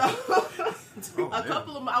 Yeah. So,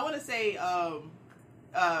 couple of I want to say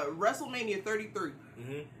WrestleMania 33.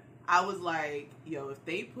 Mm-hmm. I was like, yo, if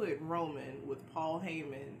they put Roman with Paul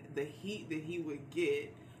Heyman, the heat that he would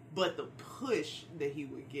get, but the push that he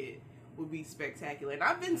would get would be spectacular. And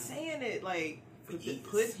I've been saying it, like, if they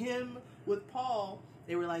put him with Paul,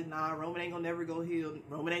 they were like, nah, Roman ain't gonna never go heel.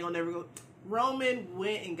 Roman ain't gonna never go. Roman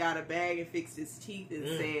went and got a bag and fixed his teeth and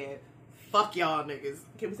said, fuck y'all niggas.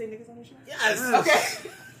 Can we say niggas on the show? Yes. Okay.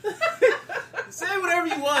 Say whatever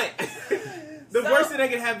you want. The worst thing that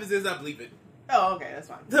can happen is I bleep it. Oh, okay, that's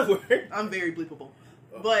fine. The word. I'm very bleepable.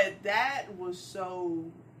 But that was so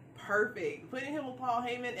perfect. Putting him with Paul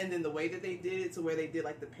Heyman, and then the way that they did it to where they did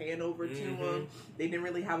like the pan over to him. They didn't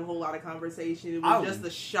really have a whole lot of conversation. It was just the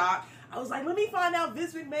shock. I was like, let me find out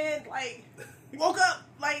Vince McMahon, like, woke up,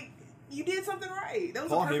 like, you did something right. That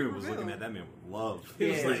was Paul a perfect Heyman was reveal. looking at that man with love.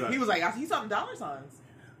 Yeah. He was like, he saw the dollar signs.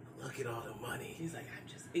 Look at all the money. He's like, I'm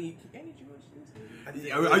just, and you Jewish.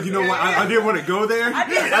 You know what? I didn't want to go there.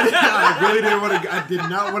 I really didn't want to. I did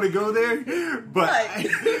not want to go there. But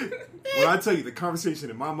when I tell you the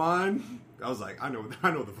conversation in my mind, I was like, I know the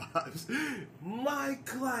vibes. My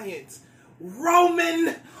client,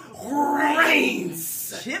 Roman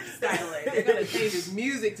Reigns. Chip styling. They're gonna change his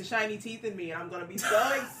music to Shiny Teeth in Me, and I'm gonna be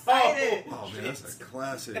so excited. Oh man, that's a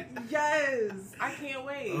classic. Yes, I can't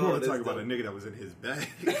wait. You want to talk about a nigga that was in his bag?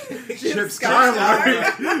 Chip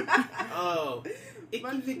Skylark. Oh.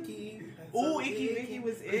 Icky Vicky. Ooh, Icky Vicky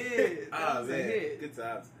was it. That was a hit. Good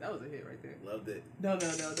times. That was a hit right there. Loved it. No,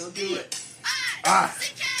 don't do it.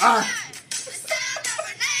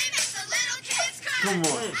 Come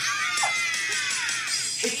on.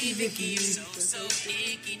 Icky Vicky, so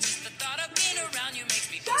icky. Just the thought of being around you makes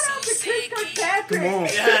me feel Shout out so to Chris Kirkpatrick. Come on.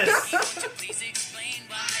 Yes. Please explain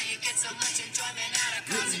why you get so much enjoyment out of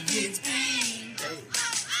consequence.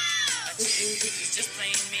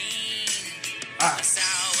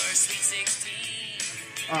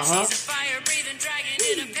 Uh-huh. She's a fire-breathing dragon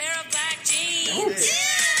in a pair of black jeans.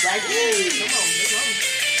 Black jeans. Come on,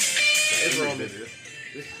 It's let's Roman.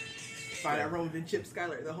 find out Roman been Chip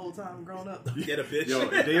Skyler the whole time growing up. Get a bitch. Yo,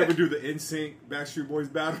 if they ever do the NSYNC Backstreet Boys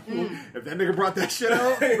battle, if that nigga brought that shit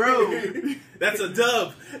out, Bro. That's a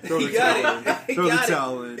dub. throw the He got towel. it. Throw the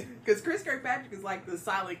towel in. Because Chris Kirkpatrick is like the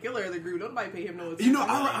silent killer of the group. Nobody pay him no attention. You know,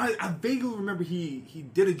 I vaguely remember he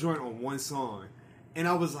did a joint on one song, and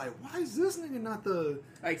I was like, why is this nigga not the...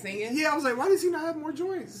 Like singing? Yeah, I was like, why does he not have more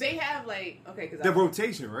joints? They have like, okay, because The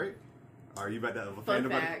rotation, right? Are you about to have a Fun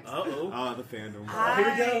fandom? fact. Oh, the fandom.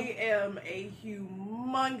 I am a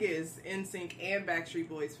humongous NSYNC and Backstreet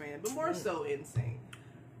Boys fan, but more so NSYNC.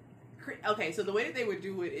 Okay, so the way that they would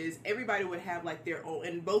do it is everybody would have like their own,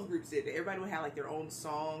 and both groups did it. Everybody would have like their own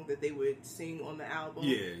song that they would sing on the album.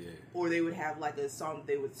 Yeah, yeah. Or they would have like a song that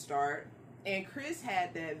they would start. And Chris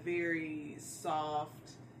had that very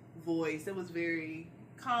soft voice that was very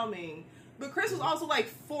calming. But Chris was also like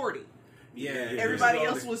 40. Yeah. Everybody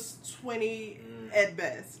else was 20 at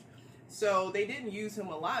best. So they didn't use him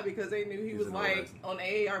a lot because they knew he was like on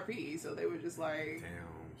AARP. So they were just like,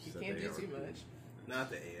 you can't do too much. Not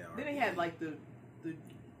the AARP. Then they had like the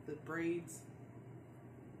braids.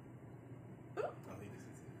 Ooh.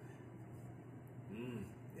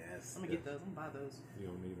 Yes. I'm gonna get those. I'm gonna buy those. You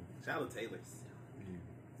don't need them. Shout out to Taylor.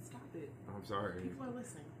 Stop it. I'm sorry. People are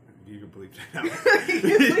listening. You can bleep that out.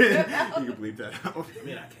 You can bleep that out. I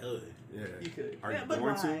mean, I could. Yeah. You could. Are Yeah, you but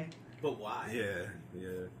going why? to? But why? Yeah,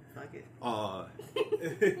 yeah. Fuck it.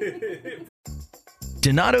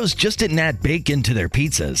 Donato's just didn't add bacon to their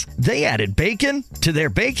pizzas. They added bacon to their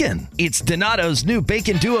bacon. It's Donato's new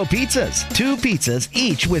Bacon Duo pizzas. 2 pizzas,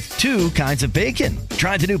 each with 2 kinds of bacon.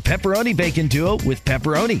 Try the new Pepperoni Bacon Duo with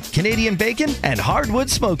pepperoni, Canadian bacon, and hardwood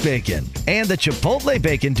smoked bacon. And the Chipotle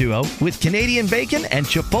Bacon Duo with Canadian bacon and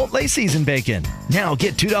Chipotle seasoned bacon. Now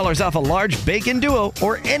get $2 off a large Bacon Duo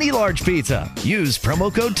or any large pizza. Use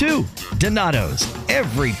promo code 2. Donato's.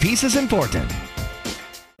 Every piece is important.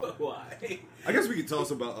 Why? I guess we could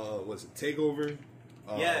talk about what's it, Takeover?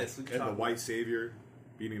 Yes, we can and talk the about white savior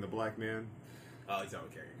beating the black man. Oh, he's talking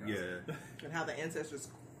about Carrie. Yeah. And how the ancestors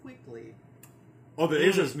quickly. Oh, the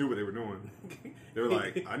ancestors knew what they were doing. They were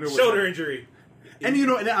like, I know what shoulder injury. And you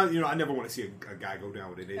know, I never want to see a guy go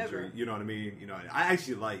down with an injury. Ever. You know what I mean? You know, I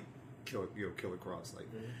actually like Killer Cross. Like,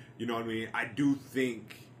 you know what I mean? I do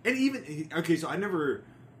think, and even okay, so I never.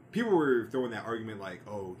 People were throwing that argument like,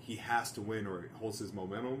 oh, he has to win or it holds his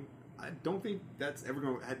momentum. I don't think that's ever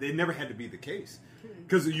going to... They never had to be the case.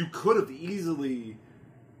 Because you could have easily...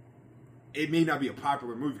 It may not be a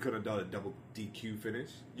popular move. You could have done a double DQ finish.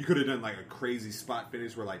 You could have done like a crazy spot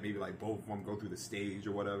finish where like maybe like both of them go through the stage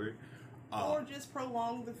or whatever. Or just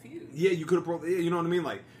prolong the feud. Yeah, you could have... you know what I mean?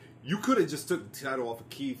 Like, you could have just took the title off of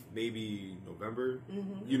Keith maybe November.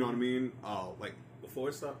 Mm-hmm. You know what I mean? Like...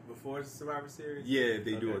 Before Survivor Series? Yeah,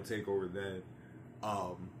 they do a takeover then.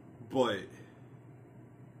 But...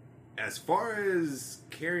 As far as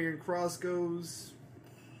Karrion Kross goes,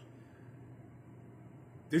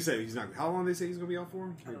 they say he's not. How long they say he's going to be out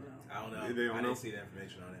for? I don't know. I don't know. They don't I know? didn't see the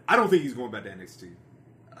information on it. I don't think he's going back to NXT.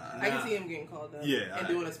 I can see him getting called up. Yeah, And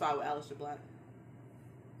doing a spot with Aleister Black.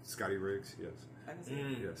 Scotty Riggs, yes. I can see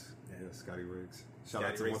it. Yes, Scotty Riggs. Shout Scotty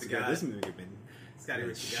out to Riggs once the again. guy. This nigga been Scotty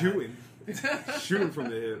Riggs the guy. shooting from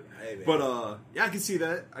the hip. Hey, man. But yeah, I can see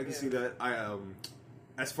that. I can see that.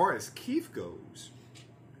 As far as Keith goes,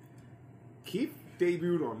 Keith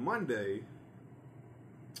debuted on Monday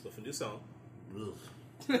with a new song.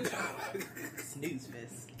 Snooze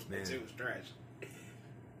fest. Man. It was trash.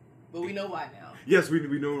 But we know why now. Yes, we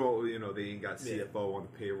know. You know, they ain't got CFO on the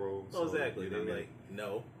payroll. So, exactly. You know They're what I like,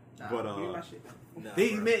 no. But give me my shit.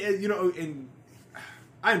 they made, you know, and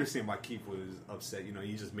I understand why Keith was upset. You know,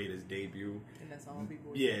 he just made his debut. And that's all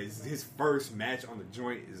people. Yeah, his first match on the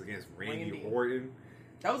joint is against Randy Orton.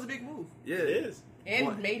 That was a big move. Yeah, it is,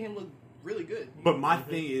 and made him look really good. But my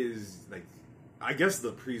thing is, like, I guess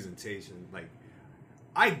the presentation, like,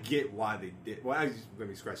 I get why they did. Well, let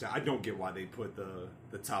me scratch that. I don't get why they put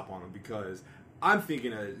the top on him, because I'm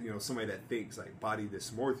thinking of, you know, somebody that thinks like body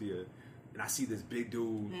dysmorphia, and I see this big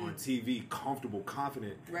dude on TV, comfortable,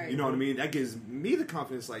 confident. Right. You know what I mean? That gives me the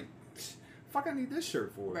confidence, like, fuck, I need this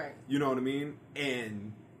shirt for. Right. You know what I mean?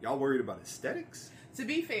 And y'all worried about aesthetics? To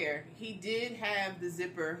be fair, he did have the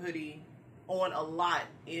zipper hoodie on a lot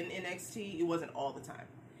in NXT. It wasn't all the time.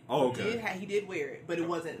 Oh, okay. He did wear it, but it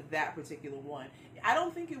wasn't that particular one. I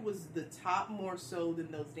don't think it was the top more so than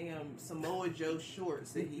those damn Samoa Joe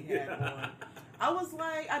shorts that he had on. I was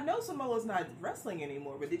like, I know Samoa's not wrestling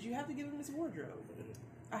anymore, but did you have to give him his wardrobe?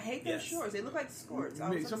 I hate those shorts. They look like skirts.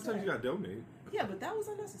 Sometimes you gotta donate. Yeah, but that was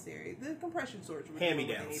unnecessary. The compression shorts were Hand doing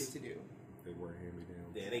me what they downs. needed to do. They were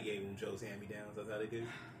hand-me-downs. Yeah, they gave him Joe's hand-me-downs. That's how they do.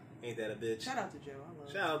 Ain't that a bitch? Shout out to Joe. I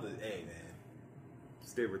love Shout out to, hey, man.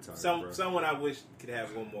 Stay retired, bro. Someone I wish could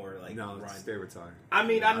have one more, like, No, run. stay retired. I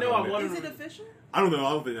mean, I know I want Is it official? I don't know. I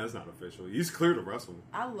don't think that's not official. He's clear to wrestle.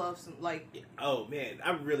 I love some, like... Oh, man.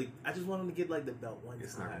 I just want him to get like the belt one time.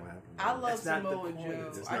 It's not going to happen. I love That's not the Samoa point. Joe.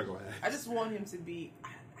 It's not gonna happen. I just want him to be... I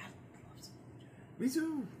love Samoa Joe. Me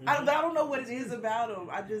too. I don't know what it is about him.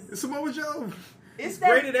 I just... It's Samoa Joe. It's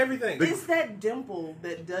great at everything. It's that dimple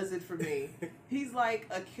that does it for me. He's like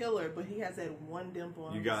a killer, but he has that one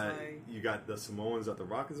dimple. You got the Samoans that The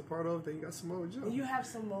Rock is a part of. Then you got Samoa Joe. And you have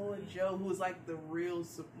Samoa Joe, who is like the real.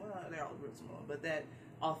 Well, they're all real Samoan, but that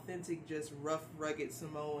authentic, just rough, rugged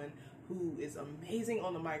Samoan who is amazing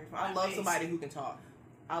on the microphone. I love somebody who can talk.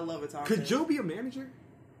 I love a talker. Could Joe be a manager?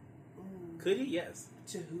 Could he? Yes.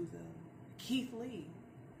 To who though? Keith Lee.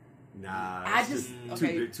 Nah, I it's just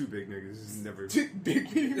two big niggas. It's never two big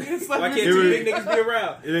niggas. Why can't two big niggas be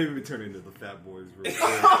around? It ain't even turn into the Fat Boys. Real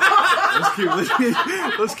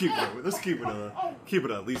let's keep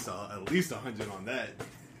it at least 100 on that.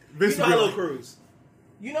 Apollo Crews.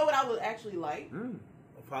 You know what I would actually like?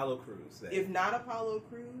 Apollo Crews. If not Apollo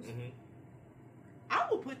Crews, I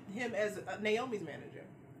would put him as Naomi's manager.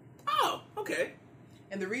 Oh, okay.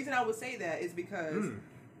 And the reason I would say that is because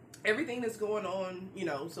everything that's going on,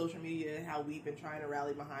 social media, and how we've been trying to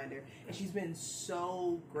rally behind her, and she's been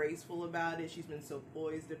so graceful about it. She's been so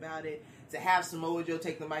poised about it. To have Samoa Joe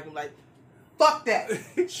take the mic and be like, fuck that.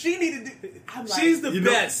 She needed to do. She's the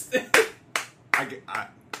best.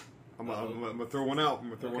 I'm gonna throw one out.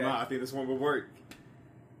 I think this one will work.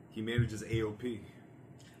 He manages AOP.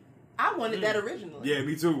 I wanted that originally. Yeah,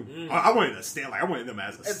 me too. I wanted to stand I wanted them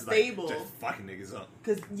as a stable, just fucking niggas up.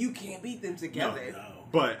 Because you can't beat them together. No.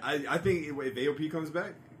 But I think if AOP comes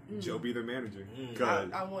back, Joe be their manager.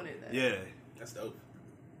 I wanted that. Yeah, that's dope.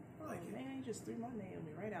 Oh man, you just threw my name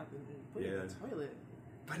right out and put it in the toilet.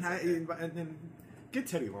 And then get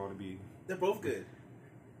Teddy Long to be. They're both good.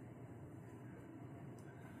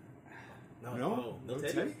 No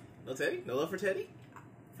Teddy. No Teddy. No love for Teddy.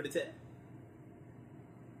 For the Ted.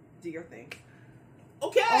 Do your thing.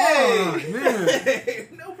 Okay. Oh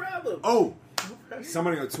man. No problem. Oh,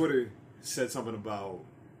 somebody on Twitter said something about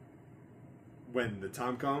when the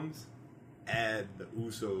time comes, add the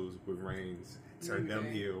Usos with Reigns, turn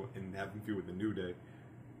them heel, and have them feud with the New Day.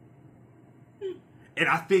 And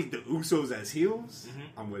I think the Usos as heels,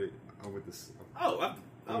 I'm with it. I'm with this. I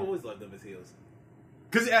always loved them as heels.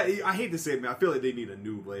 Because I hate to say it, man, I feel like they need a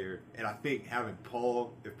new layer. And I think having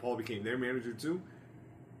Paul, if Paul became their manager too,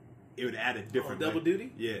 it would add a different double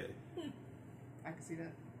duty? Yeah. I can see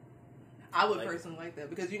that. I would personally like that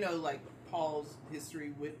because Paul's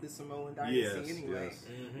history with the Samoan dynasty anyway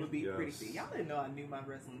would be pretty sweet. Y'all didn't know I knew my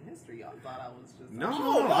wrestling history. Y'all thought I was just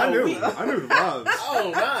I knew the vibes.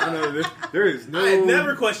 Oh no, there is no. I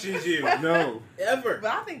never questioned you. No, ever.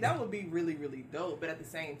 But I think that would be really, really dope. But at the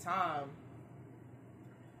same time,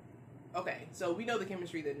 okay, so we know the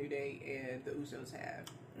chemistry that New Day and the Usos have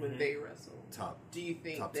when they wrestle. Do you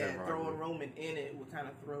think that throwing Roman in it would kind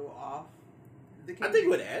of throw off the chemistry? I think it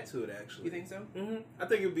would add to it, actually. You think so? I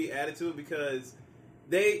think it would be added to it because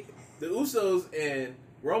the Usos and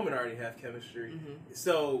Roman already have chemistry.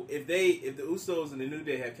 So if the Usos and the New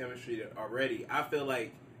Day have chemistry already, I feel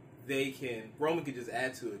like Roman could just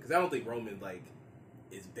add to it because I don't think Roman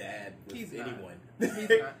is bad with anyone. He's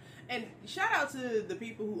not. And shout out to the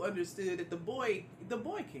people who understood that the boy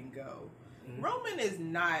can go. Roman is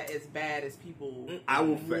not as bad as people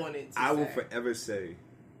wanted to I will forever say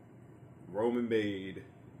Roman made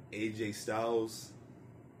AJ Styles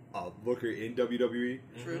a looker in WWE.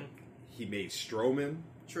 True. He made Strowman.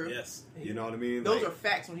 True. Yes. You know what I mean? Those are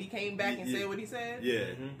facts. When he came back and said what he said. Yeah.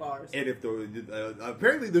 Bars. And if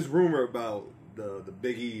apparently this rumor about the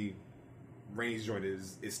Big E Reigns joint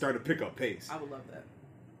is starting to pick up pace. I would love that.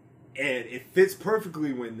 And it fits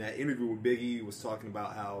perfectly when that interview with Big E was talking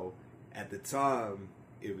about how at the time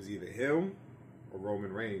it was either him or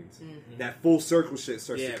Roman Reigns. That full circle shit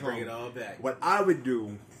starts to come. Bring it all back. What I would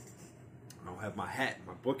do, I don't have my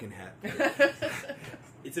booking hat.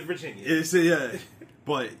 It's in Virginia.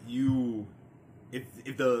 But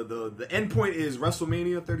if the end point is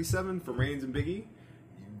WrestleMania 37 for Reigns and Big E,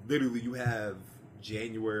 literally you have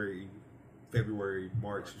January, February,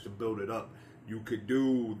 March to build it up. You could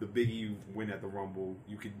do the Big E win at the Rumble.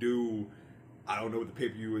 You could do, I don't know what the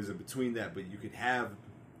pay-per-view is in between that, but you could have,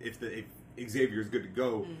 if Xavier is good to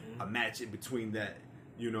go, a match in between that.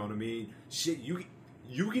 You know what I mean? Shit, you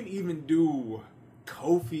can even do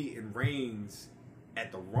Kofi and Reigns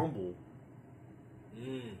at the Rumble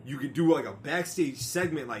You could do like a backstage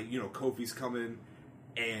segment, like, you know, Kofi's coming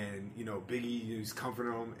and, you know, Biggie, he's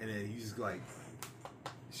comforting him, and then he's like,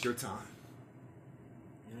 it's your time.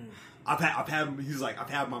 I've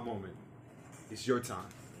had my moment. It's your time.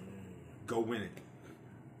 Go win it.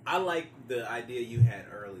 I like the idea you had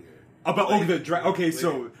earlier.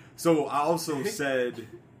 So I also said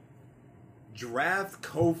draft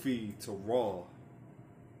Kofi to Raw.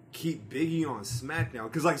 Keep Biggie on SmackDown,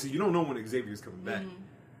 because like, so you don't know when Xavier's coming back,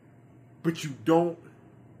 but you don't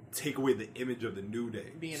take away the image of the New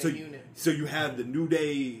Day. Being a unit. So you have the New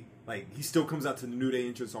Day, like, he still comes out to the New Day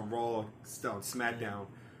entrance on Raw, still on SmackDown,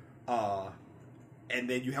 and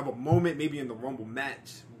then you have a moment maybe in the Rumble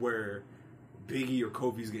match where Biggie or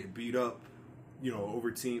Kofi's getting beat up, you know,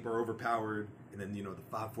 overpowered, and then, you know, the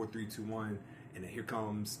 5, 4, 3, 2, 1, and then here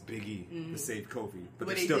comes Biggie to save Kofi. But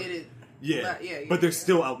they still, did it. But they're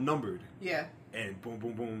still outnumbered. Yeah. And boom,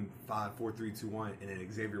 boom, boom, 5, 4, 3, 2, 1, and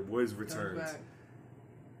then Xavier Woods returns.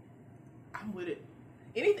 I'm with it.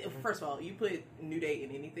 Anything. First of all, you put New Day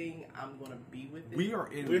in anything, I'm gonna be with it. We are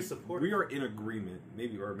in agreement,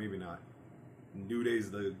 maybe or maybe not. New Day's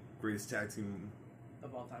the greatest tag team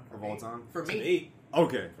of all time. All time for me.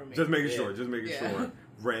 Okay, for me. just making sure.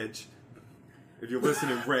 Reg, if you're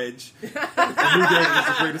listening, Reg, New Day is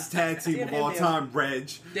the greatest tag team of all time. Reg,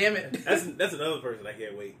 damn it. That's another person I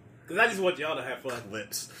can't wait, because I just want y'all to have fun.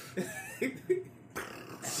 Lips.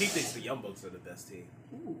 He thinks the Young Bucks are the best team.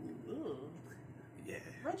 Ooh. Yeah.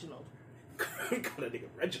 Reginald. Call that nigga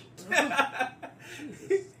Reginald.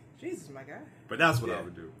 Jesus, my guy. But that's what I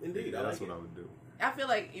would do. Indeed, that's what I would do. I feel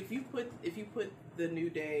like if you put the New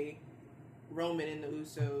Day, Roman and the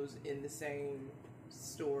Usos in the same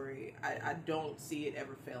story, I don't see it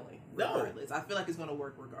ever failing. Regardless, I feel like it's going to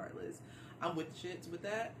work regardless. I'm with the shits with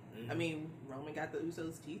that. I mean, Roman got the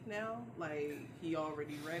Usos' teeth now. Like, he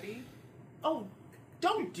already ready. Oh,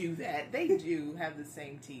 don't do that. They do have the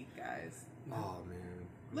same teeth, guys. Oh man,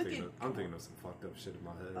 I'm thinking of some fucked up shit in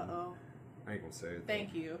my head. I ain't gonna say it.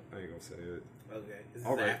 Thank you. I ain't gonna say it. Okay. Is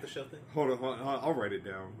this an after show thing? Hold on. I'll write it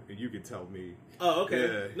down, and you can tell me. Oh, okay.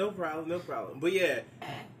 Yeah. No problem. But yeah,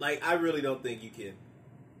 like, I really don't think you can.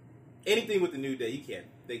 Anything with the New Day,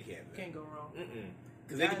 they can't go wrong.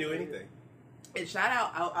 Because they can do anything. And shout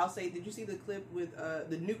out, I'll say, did you see the clip with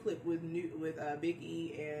the new clip with Big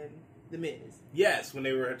E and The Miz? Yes, when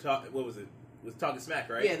they were talking. What was it? Was Talking Smack,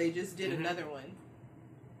 right? Yeah, they just did another one.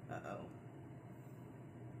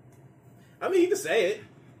 I mean, you can say it.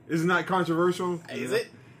 Isn't that controversial? Is it?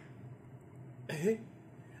 Alright,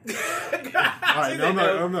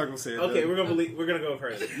 no, I'm not gonna say it. Okay, we're gonna go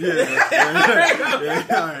further. Yeah.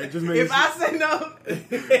 Alright, just make If I say no,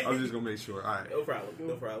 I'm just gonna make sure. Alright. No problem.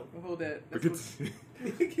 We'll hold that.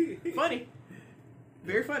 Funny.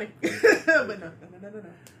 Very funny. But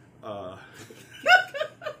no.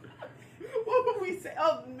 What would we say?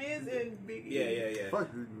 Oh, Miz and Big E. Yeah. Fuck,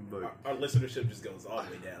 our listenership just goes all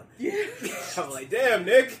the way down. Yeah. I'm like, damn,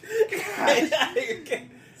 Nick.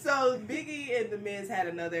 So Big E and The Miz had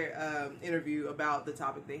another interview about the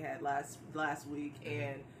topic they had last week,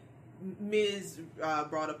 and Miz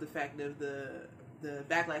brought up the fact of the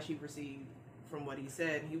backlash he received from what he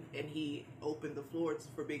said, and he opened the floor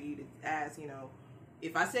for Big E to ask,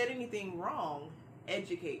 if I said anything wrong,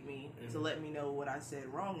 educate me to let me know what I said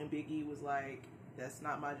wrong. And Big E was like, that's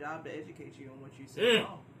not my job to educate you on what you said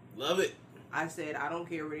wrong. Love it. I said, I don't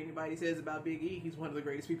care what anybody says about Big E. He's one of the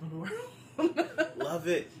greatest people in the world. Love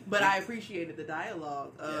it. But I appreciated the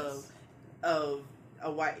dialogue of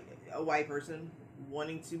a white person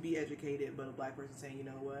wanting to be educated, but a black person saying, you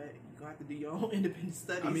know what, you're going to have to do your own independent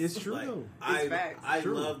studies. I mean, it's true, though. I facts.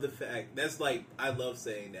 love the fact. That's like, I love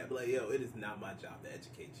saying that. But like, yo, it is not my job to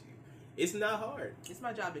educate you. It's not hard. It's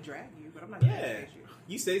my job to drag you, but I'm not going to educate you.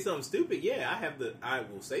 You say something stupid, I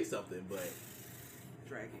will say something, but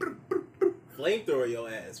drag you. Flamethrower your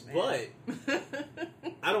ass. Man. But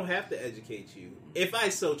I don't have to educate you. If I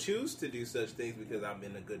so choose to do such things because I'm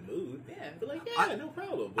in a good mood, but like, no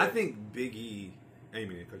problem. But I think Big E, I ain't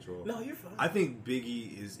mean to cut you off. No, you're fine. I think Big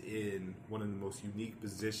E is in one of the most unique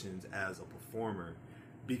positions as a performer,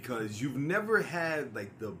 because you've never had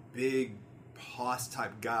like the big boss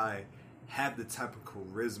type guy have the type of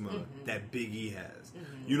charisma that Big E has.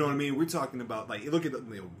 You know what I mean? We're talking about, like, look at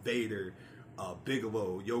Vader,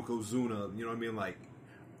 Bigelow, Yokozuna. You know what I mean? Like,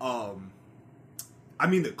 I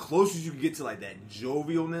mean, the closest you can get to like that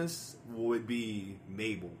jovialness would be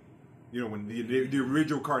Mabel. You know, when the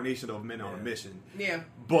original incarnation of Men on a Mission. Yeah.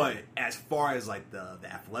 But as far as like the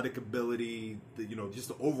athletic ability, just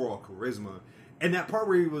the overall charisma, and that part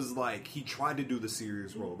where he was like, he tried to do the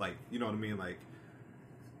serious role, like, you know what I mean, like,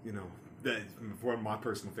 that's one of my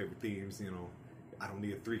personal favorite themes. I don't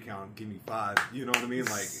need a 3 count. Give me 5. You know what I mean?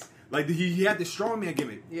 Like he had the strongman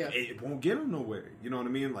gimmick. Yeah. It won't get him nowhere. You know what I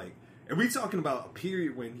mean? Like, and we talking about a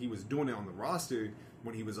period when he was doing it on the roster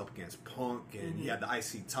when he was up against Punk and he had the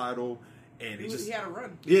IC title and he had a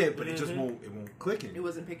run. Yeah, but it just won't click him. It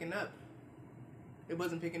wasn't picking up.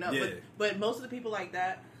 Yeah. But most of the people like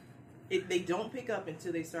that, they don't pick up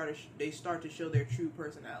until they start to show their true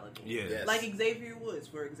personality. Yeah. Yes. Like Xavier Woods,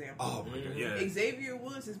 for example. Oh my god, yeah. Xavier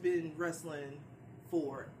Woods has been wrestling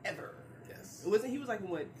forever. Yes. Wasn't he was like in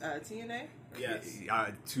what TNA? Yes.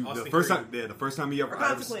 The first time he ever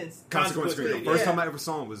Consequence. The first time I ever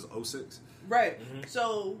saw him was 06. Right.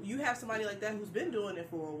 So you have somebody like that who's been doing it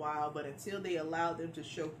for a while, but until they allow them to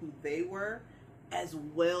show who they were, as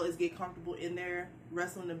well as get comfortable in their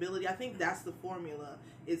wrestling ability, I think that's the formula,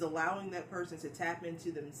 is allowing that person to tap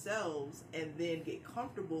into themselves and then get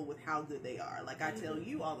comfortable with how good they are. Like I tell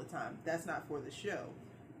you all the time, that's not for the show,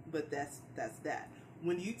 but that's that.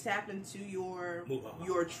 When you tap into your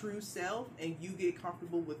true self and you get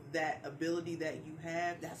comfortable with that ability that you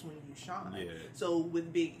have, that's when you shine. Yeah. So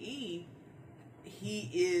with Big E,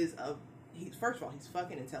 first of all, he's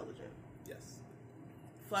fucking intelligent. Yes.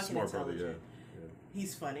 Fucking Smart intelligent. brother, yeah.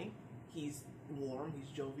 He's funny. He's warm. He's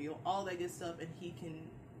jovial. All that good stuff, and he can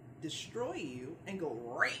destroy you and go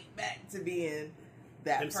right back to being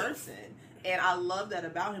that person. And I love that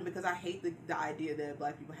about him because I hate the idea that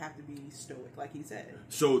black people have to be stoic, like he said.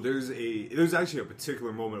 So there's actually a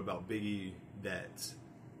particular moment about Big E that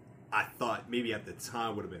I thought maybe at the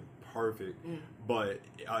time would have been perfect, but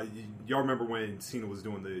y'all remember when Cena was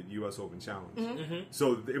doing the U.S. Open Challenge?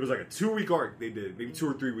 So it was like a 2-week arc they did, maybe 2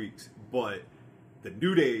 or 3 weeks, but the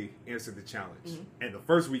New Day answered the challenge. And the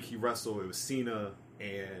first week he wrestled, it was Cena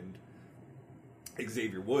and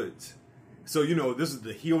Xavier Woods. So, this is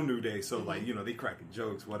the heel New Day, so, they cracking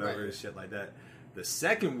jokes, whatever, Right. shit like that. The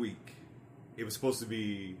second week, it was supposed to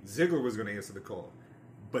be Ziggler was going to answer the call,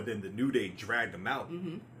 but then the New Day dragged him out.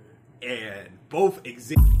 And both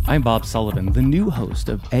I'm Bob Sullivan, the new host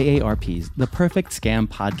of AARP's The Perfect Scam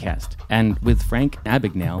podcast. And with Frank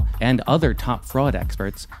Abagnale and other top fraud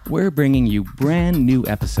experts, we're bringing you brand new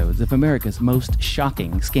episodes of America's most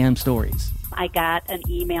shocking scam stories. I got an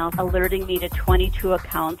email alerting me to 22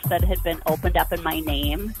 accounts that had been opened up in my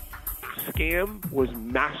name. Scam was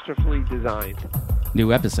masterfully designed.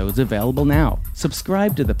 New episodes available now.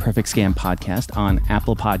 Subscribe to the Perfect Scam podcast on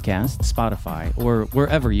Apple Podcasts, Spotify, or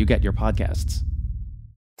wherever you get your podcasts.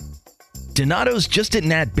 Donato's just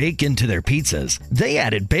didn't add bacon to their pizzas. They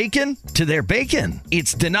added bacon to their bacon.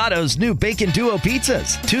 It's Donato's new Bacon Duo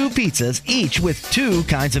pizzas. 2 pizzas, each with 2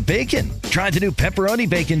 kinds of bacon. Try the new Pepperoni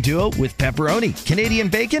Bacon Duo with pepperoni, Canadian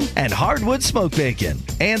bacon, and hardwood smoked bacon.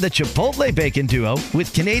 And the Chipotle Bacon Duo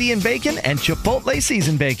with Canadian bacon and Chipotle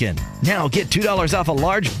seasoned bacon. Now get $2 off a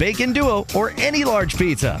large Bacon Duo or any large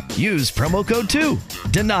pizza. Use promo code 2.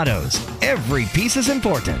 Donato's. Every piece is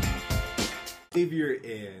important. Xavier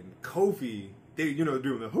and Kofi, they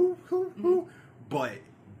doing the who, but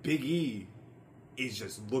Big E is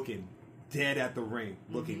just looking dead at the ring,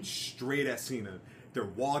 looking straight at Cena. They're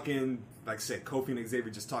walking, like I said, Kofi and Xavier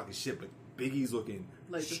just talking shit, but Big E's looking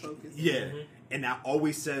laser focused. Yeah, and I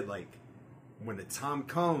always said, like, when the time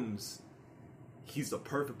comes, he's the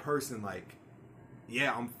perfect person. Like,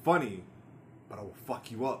 yeah, I'm funny, but I will fuck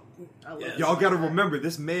you up. Y'all got to remember,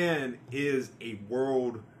 this man is a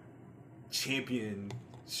world champion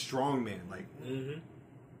strongman. Like,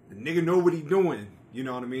 the nigga know what he doing. You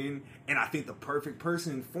know what I mean? And I think the perfect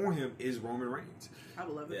person for him is Roman Reigns. I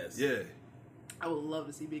would love it. Yes. Yeah. I would love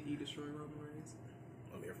to see Big E destroy Roman Reigns.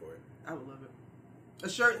 I'm here for it. I would love it. A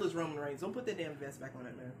shirtless Roman Reigns. Don't put that damn vest back on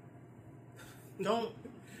that man. Don't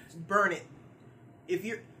burn it. If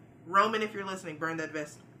you're listening, burn that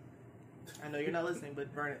vest. I know you're not listening,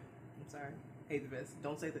 but burn it. I'm sorry. Hate the vest.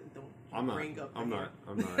 Don't say that. Don't bring up. I'm not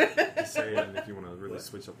saying if you want to really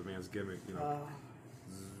switch up the man's gimmick.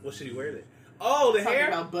 What should he wear then? Oh, the hair.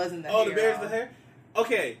 About buzzing the hair. Oh, the bear's the hair.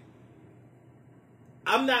 Okay,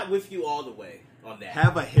 I'm not with you all the way on that.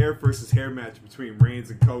 Have a hair versus hair match between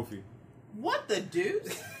Reigns and Kofi. What the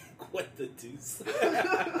deuce? What the deuce?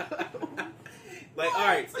 Like, all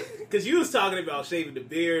right, because you was talking about shaving the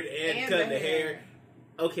beard and cutting the hair.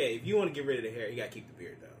 Okay, if you want to get rid of the hair, you got to keep the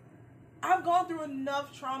beard, though. I've gone through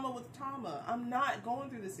enough trauma with Tama. I'm not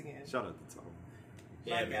going through this again. Shout out to Tama.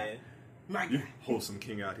 Yeah, man. My you wholesome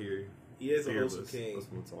king out here. He is a wholesome king. That's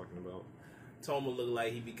what I'm talking about. Toma look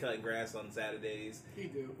like he be cutting grass on Saturdays. He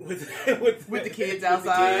do. With the kids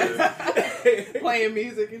outside. Playing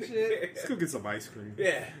music and shit. Let's go get some ice cream.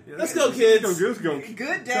 Yeah. Let's go, kids. Let's go.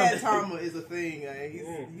 Good dad Tama is a thing.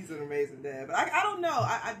 He's an amazing dad. But I don't know.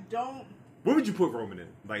 I don't... What would you put Roman in?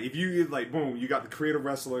 Like, if you, like, boom, you got the creative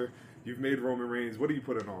wrestler, you've made Roman Reigns, what do you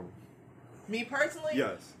put it on? Me personally?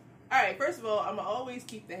 Yes. All right, first of all, I'm going to always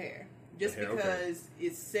keep the hair. Just The hair, because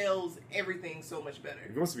it sells everything so much better.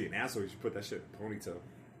 If he wants to be an asshole, you should put that shit in a ponytail.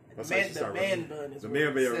 That's The how you should man start bun wrestling. is The where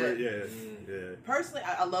man bun, it's right, at. yeah. Personally,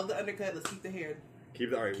 I love the undercut. Let's keep the hair. Keep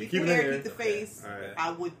the, all right, Keep we the keep hair, keep the face. All right.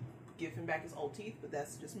 I would give him back his old teeth, but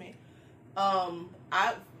that's just me.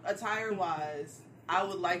 Attire wise, I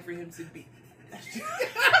would like for him to be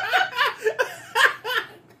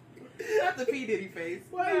not the P Diddy face.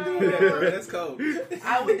 Why are you doing that, bro? That's cold.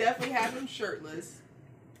 I would definitely have him shirtless.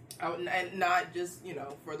 And not just,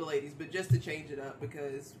 for the ladies, but just to change it up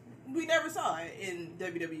because we never saw it in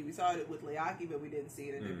WWE. We saw it with Leaki, but we didn't see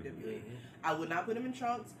it in WWE. I would not put him in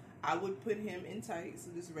trunks. I would put him in tights,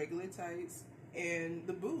 so just regular tights, and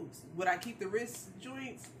the boobs. Would I keep the wrist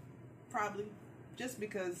joints? Probably, just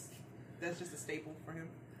because that's just a staple for him.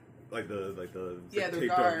 Like the the taped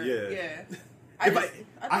guard. up, yeah.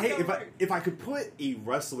 If I could put a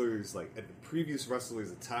wrestler's like a previous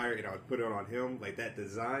wrestler's attire and I would put it on him like that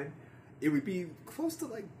design, it would be close to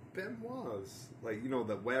like Benoit's, like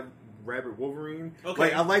the Rabbit Wolverine. Okay,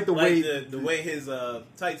 like I like the way the way his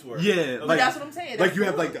tights were. Yeah, okay. like that's what I'm saying. Like you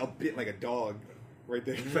have like a bit like a dog right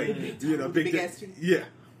there, like big ass teeth. Yeah.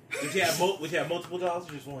 Would you have multiple dogs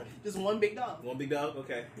or just one? Just one big dog. One big dog.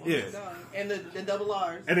 Okay. One big dog. And the double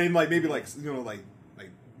R's. And then maybe something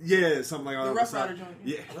like the Rough Rider joint.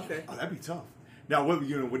 Yeah. Okay. Oh, that'd be tough. Now, what are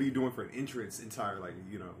you doing for an entrance entire,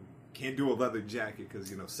 can't do a leather jacket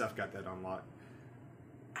because, Seth got that unlocked.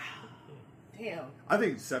 Damn. I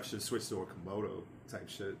think Seth should switch to a Komodo type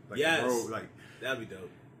shit. Yes. That'd be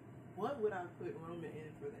dope. What would I put Roman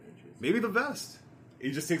in for the entrance? Maybe the vest.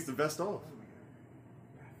 He just takes the vest off.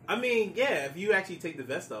 I mean, yeah, if you actually take the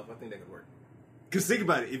vest off, I think that could work. Because think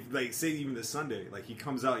about it. If, say, even this Sunday, he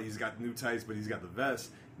comes out, he's got new tights, but he's got the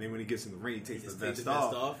vest. And then when he gets in the ring, he takes the vest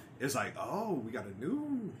off. It's like, oh, we got a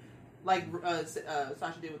new... Like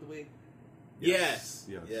Sasha did with the wig. Yes.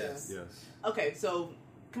 Okay, so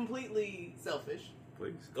completely selfish.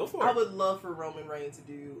 Please. Go for it. I would love for Roman Reigns to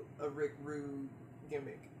do a Rick Rude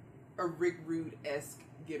gimmick. A Rick Rude-esque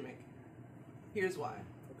gimmick. Here's why.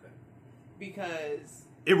 Okay. Because...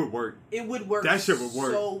 It would work. It would work. That shit would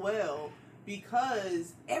work so well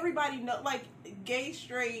because everybody know, gay,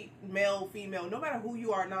 straight, male, female, no matter who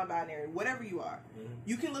you are, non-binary, whatever you are,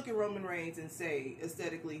 you can look at Roman Reigns and say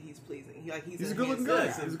aesthetically he's pleasing. He's a good-looking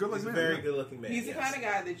guy. He's a good-looking man. Very good-looking man. He's the kind of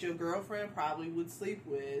guy that your girlfriend probably would sleep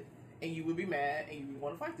with, and you would be mad, and you would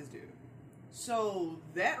want to fight this dude. So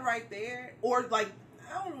that right there, or I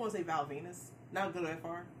don't want to say Val Venus, not go that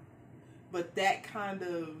far, but that kind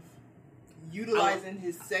of utilizing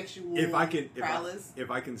his sexual prowess. If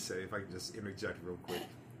I can just interject real quick,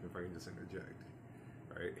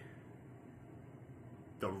 right?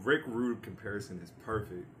 The Rick Rude comparison is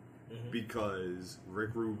perfect because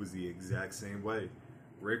Rick Rude was the exact same way.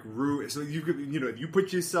 Rick Rude, so you could, if you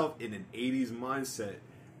put yourself in an 80s mindset,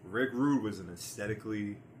 Rick Rude was an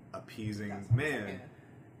aesthetically appeasing man.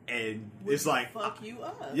 And it's like fuck you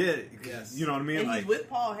up. Yeah, yes. You know what I mean? And he's with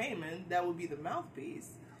Paul Heyman, that would be the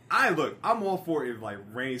mouthpiece. I'm all for it if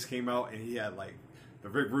Reigns came out and he had the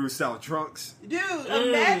Rick Rude style trunks. Dude,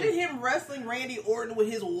 imagine him wrestling Randy Orton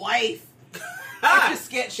with his wife. Just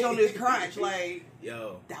sketched on his crotch.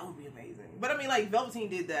 Yo, that would be amazing. But I mean, Velveteen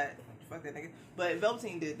did that. Fuck that nigga. But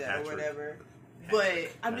Velveteen did that or whatever.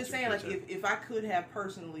 But I'm just saying, if I could have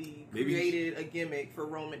personally created a gimmick for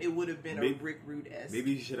Roman, it would have been a Rick Rude-esque.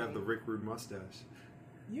 Maybe you should have the Rick Rude mustache.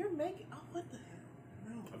 You're making... Oh, what the hell?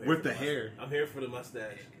 With the hair. I'm here for the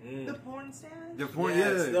mustache. The porn stash? The porn,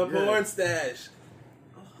 porn stash.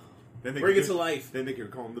 Then bring it to life. Then they could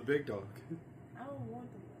call him the big dog. I don't want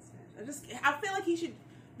the mustache. I feel like he should,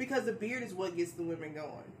 because the beard is what gets the women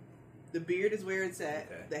going. The beard is where it's at.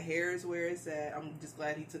 Okay. The hair is where it's at. I'm just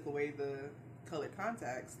glad he took away the colored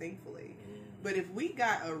contacts, thankfully. But if we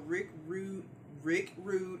got a Rick Rude,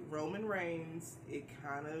 Roman Reigns, it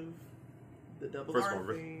kind of... The double First R of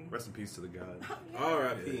all, thing. Rest in peace to the god.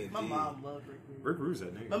 R.I.P. My mom loved Rick Rude. Rick Rude's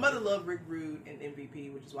that name. My mother loved Rick Rude and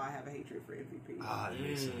MVP, which is why I have a hatred for MVP. That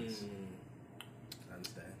makes sense. I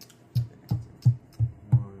understand.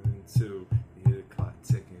 1, 2, you hear the clock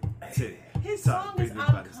ticking. Tick. His song is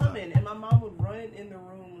I'm Coming, and my mom would run in the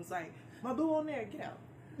room and was like, my boo on there, get out.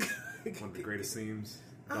 One of the greatest themes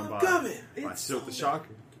done by Silk the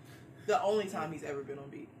Shocker. The only time he's ever been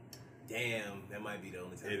on beat. Damn, that might be the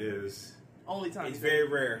only time. It is. Only time. It's very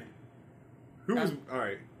rare. Who was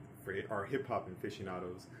alright for our hip hop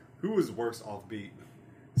aficionados? Who was worse off beat,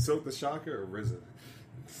 Silk the Shocker or RZA?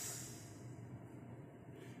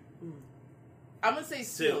 I'm gonna say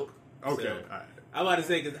Silk. Okay. So, I'm about to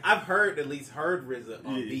say, because I've at least heard RZA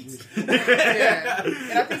on beats. Yeah.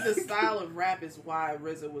 And I think the style of rap is why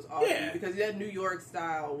RZA was off beat, because that New York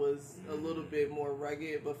style was a little bit more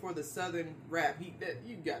rugged, but for the Southern rap,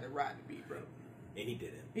 you got to ride the beat, bro. And he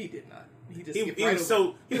didn't. He did not. He just he was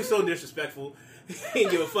so disrespectful. He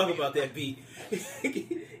didn't give a fuck about that beat. He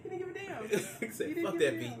didn't give a damn. He said, fuck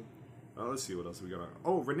that beat. Let's see what else we got.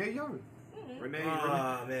 Oh, Renee Young.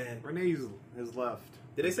 Man. Renee has left.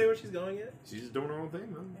 Did they say where she's going yet? She's just doing her own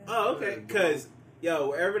thing, man. Oh, okay. Because,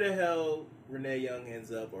 wherever the hell Renee Young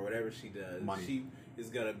ends up or whatever she does, she is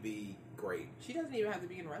going to be great. She doesn't even have to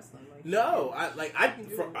be in wrestling.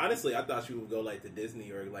 Honestly, I thought she would go like to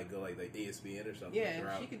Disney or like go like ESPN or something.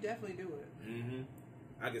 Yeah, she could definitely do it. Mm-hmm.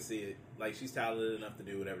 I can see it. Like, she's talented enough to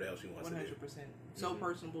do whatever the hell she wants 100%. To do. 100%. So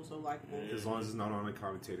personable, so likable. As long as it's not on a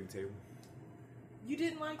commentating table. You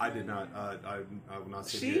didn't like her? I did not. I will not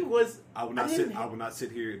sit she here. Was. I will not sit. I will not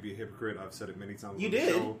sit here and be a hypocrite. I've said it many times. You on the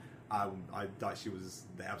did. Show. I thought she was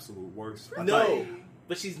the absolute worst.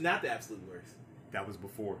 But she's not the absolute worst. That was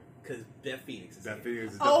before. Because Beth Phoenix is definitely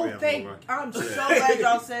I'm so glad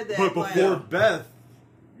y'all said that. But before Beth,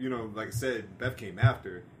 like I said, Beth came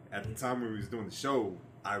after. At the time when we was doing the show,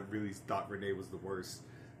 I really thought Renee was the worst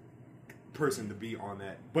person to be on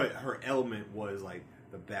that. But her element was like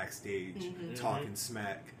the backstage talking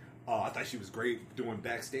smack. I thought she was great doing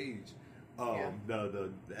backstage.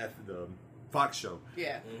 The Fox show.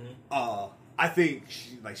 Yeah. I think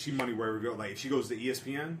she money wherever we go. Like if she goes to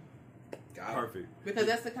ESPN, perfect. Because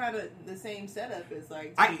that's the same setup as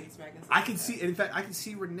like smack and stuff. I can see. In fact, I can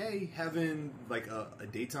see Renee having like a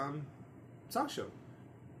daytime talk show.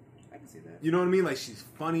 I can see that. You know what I mean? Like she's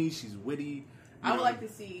funny, she's witty. I would like to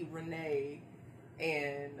see Renee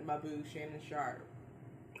and my boo Shannon Sharp.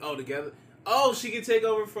 Oh, together. Oh, she can take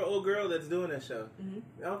over for old girl that's doing that show. Mm-hmm.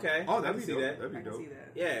 Okay. Oh, that'd be dope. That. That'd be dope. See that.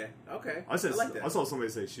 Yeah. Okay. I like that. I saw somebody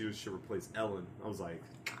say she should replace Ellen. I was like,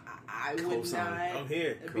 I would not. I'm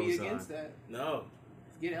here. Be against that. No.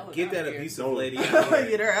 Get Ellen. Get that here. abusive lady out of here.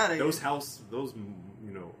 Get her out of here. Those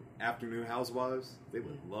afternoon housewives, they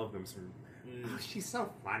would love them some. Oh, she's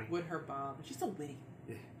so funny with her bob. She's so witty.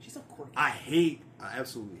 Yeah. She's so quirky. I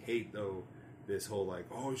absolutely hate though this whole like,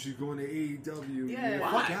 oh, she's going to AEW. Yeah,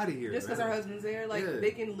 fuck out of here. Just because her husband's there,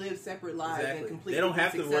 they can live separate lives and completely. They don't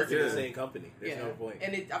have to work in the same company. There's no point.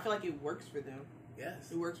 And I feel like it works for them.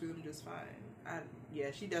 Yes, it works for them just fine.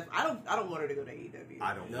 She definitely. I don't want her to go to AEW.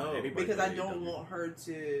 I don't know because I don't want her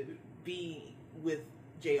to be with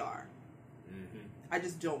JR. I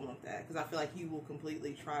just don't want that because I feel like he will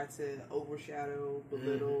completely try to overshadow,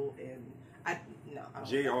 belittle, and I don't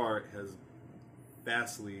JR has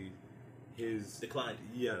vastly declined.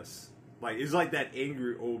 Yes, like it's like that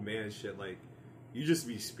angry old man shit. Like you just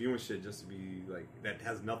be spewing shit just to be like that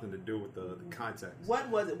has nothing to do with the context. What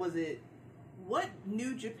was it? What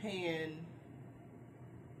New Japan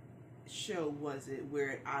show was it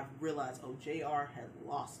where I realized JR had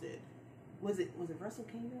lost it? Was it Wrestle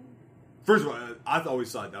Kingdom? First of all, I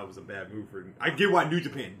always thought that was a bad move for him. I get why New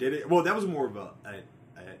Japan did it. Well, that was more of an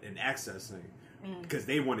access thing because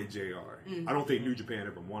they wanted JR. I don't think New Japan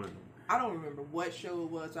ever wanted him. I don't remember what show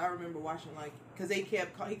it was. I remember watching because he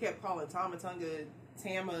kept calling Tama Tonga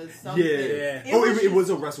Tama something. Yeah. It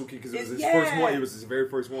was a Wrestle King because it was his first one. It was his very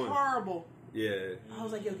first one. Horrible. Yeah. I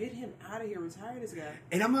was like, yo, get him out of here. Retire this guy.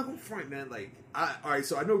 And I'm not going to front, man. Like, all right,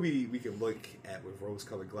 so I know we can look at with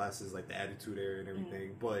rose-colored glasses, like the Attitude Era and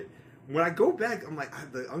everything, but when I go back, I'm like,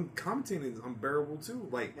 the commentating is unbearable too.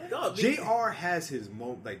 Like, JR has his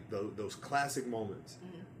those classic moments,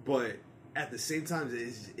 but at the same time,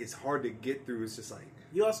 it's hard to get through. It's just like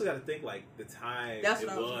you also got to think like the time That's it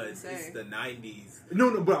what was. It's the 90s.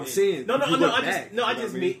 No, but I'm saying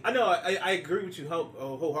I agree with you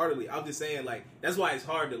wholeheartedly. I'm just saying like that's why it's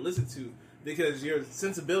hard to listen to because your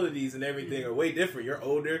sensibilities and everything are way different. You're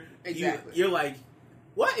older. Exactly. You're like,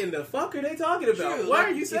 what in the fuck are they talking about? True. Why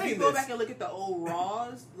are you saying this? If you go back and look at the old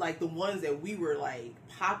Raws, like the ones that we were like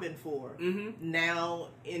popping for, now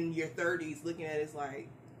in your 30s, looking at it's like,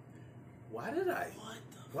 why did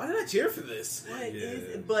I cheer for this?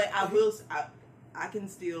 But I can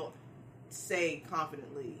still say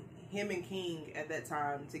confidently, him and King at that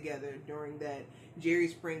time together during that Jerry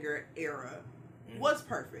Springer era was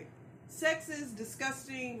perfect. Sexist,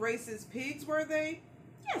 disgusting, racist pigs were they?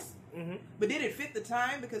 Yes. But did it fit the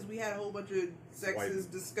time because we had a whole bunch of sexist,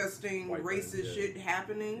 disgusting, racist shit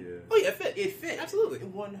happening? Yeah. Oh yeah, it fit. It fit. Absolutely.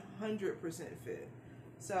 100% fit.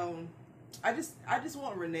 So I just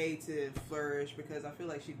want Renee to flourish because I feel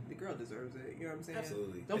like the girl deserves it. You know what I'm saying?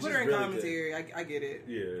 Absolutely. Don't put her in commentary. I get it.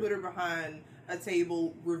 Yeah. Put her behind a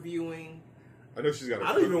table reviewing. I know she's got.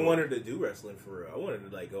 I don't even want her to do wrestling for real. I want her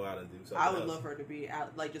to like go out and do something. I would else. love her to be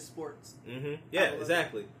out like just sports. Mm-hmm. Yeah,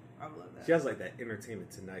 exactly. I would love that. She has like that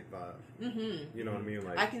Entertainment Tonight vibe. Mm-hmm. You know what I mean?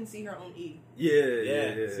 Like I can see her on E.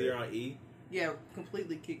 Yeah. See her on E. Yeah,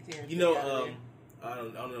 completely kicked Terrence. You know, I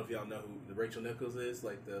don't know if y'all know who the Rachel Nichols is.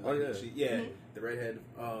 Like the the redhead.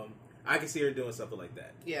 I can see her doing something like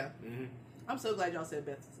that. Yeah. Mm-hmm. I'm so glad y'all said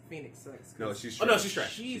Beth Phoenix sucks. No, she's trash. Oh no, she's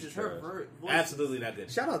trash. Jesus, her voice. Absolutely not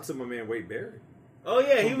good. Shout out to my man Wade Barry. Oh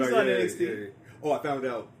yeah, he was on NXT. Yeah. Oh, I found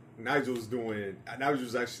out Nigel's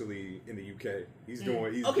actually in the UK. He's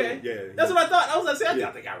doing. That's what I thought. I was like, I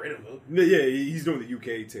thought they got rid of him. Yeah, he's doing the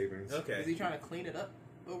UK tapings. Okay. Is he trying to clean it up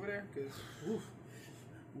over there? Because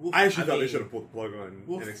I actually thought they should have pulled the plug on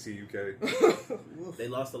NXT UK. They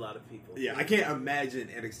lost a lot of people. Yeah, I can't imagine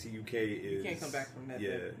NXT UK is. You can't come back from that.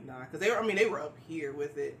 Yeah, nah, because they were up here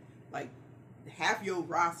with it. Like half your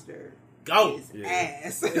roster is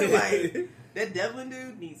ass. Like that Devlin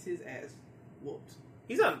dude needs his ass whooped.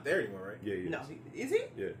 He's not there anymore, right? Yeah, no, is he?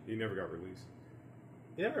 Yeah, he never got released.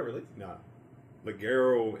 He never got released? Nah.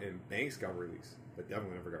 Ligero and Banks got released, but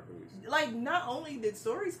Devlin never got released. Like, not only did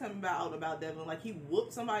stories come out about Devlin, like he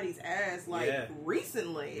whooped somebody's ass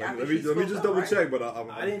recently. Let me just double check, but I'm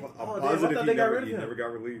positive he never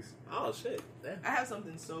got released. Oh shit! Damn. I have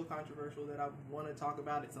something so controversial that I want to talk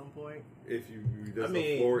about at some point. If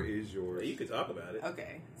the floor is yours, you could talk about it.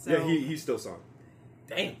 Okay, so yeah, he's still signed.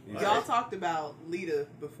 Damn, y'all talked about Lita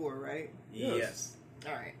before, right? Yes.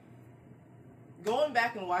 All right. Going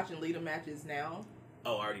back and watching Lita matches now.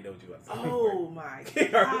 Oh, I already know what you about to say. Oh my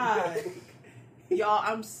god. Y'all,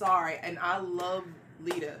 I'm sorry. And I love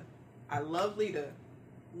Lita.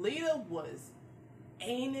 Lita was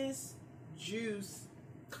anus juice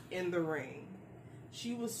in the ring.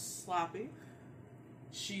 She was sloppy.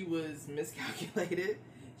 She was miscalculated.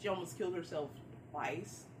 She almost killed herself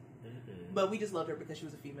twice. Mm-hmm. But we just loved her because she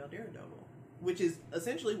was a female daredevil, which is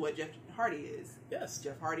essentially what Jeff Hardy is. Yes.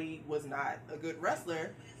 Jeff Hardy was not a good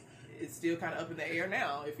wrestler. It's still kind of up in the air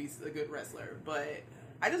now if he's a good wrestler. But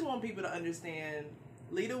I just want people to understand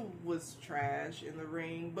Lita was trash in the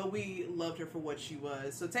ring, but we loved her for what she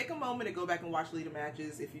was. So take a moment and go back and watch Lita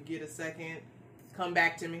matches. If you get a second, come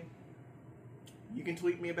back to me. You can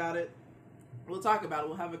tweet me about it. We'll talk about it.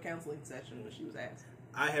 We'll have a counseling session when she was asked.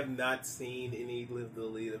 I have not seen any of the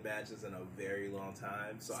Lita matches in a very long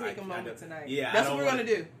time. So take a moment tonight. Yeah, that's what we're gonna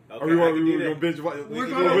do. Okay, we're gonna binge watch. We're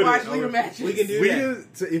gonna watch Lita matches. We can do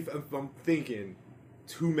that. If I'm thinking,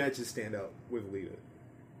 2 matches stand out with Lita: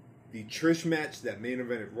 the Trish match that main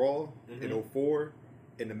evented Raw in 2004,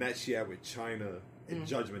 and the match she had with Chyna in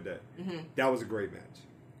Judgment Day. Mm-hmm. That was a great match,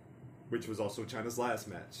 which was also Chyna's last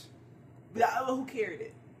match. But who carried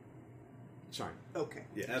it? Chyna. Okay.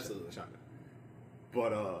 Yeah, absolutely. Chyna.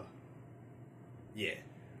 But yeah.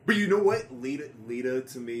 But you know what? Lita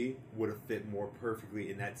to me would have fit more perfectly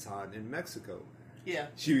in that time in Mexico. Yeah.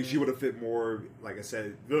 She would have fit more. Like I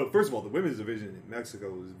said, first of all, the women's division in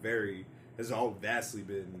Mexico has all vastly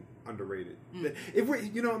been underrated. If we,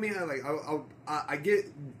 you know what I mean? I get.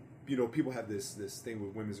 You know, people have this thing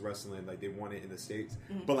with women's wrestling, like they want it in the States.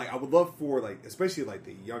 But like, I would love for like, especially like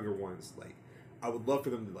the younger ones, like I would love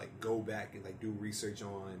for them to like go back and like do research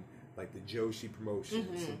on like the Joshi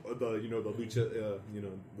promotions, the lucha,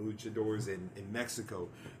 the luchadors in Mexico,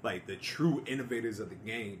 like the true innovators of the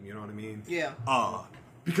game. You know what I mean? Yeah.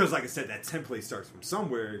 Because like I said, that template starts from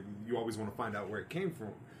somewhere. You always want to find out where it came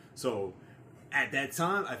from. So at that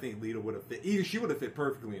time, I think Lita would have fit. Either she would have fit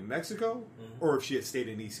perfectly in Mexico, or if she had stayed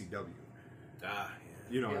in ECW. Yeah.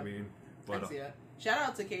 You know what I mean? But shout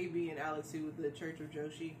out to KB and Alex too with the Church of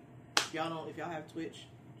Joshi. If y'all have Twitch,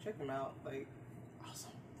 check them out. Like,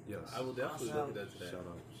 awesome. Yes, I will definitely look at that today. Shout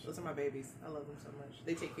out. Those are my babies. I love them so much.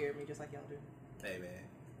 They take care of me just like y'all do. Hey man,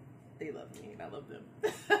 they love me and I love them.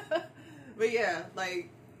 But yeah, like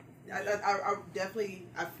I definitely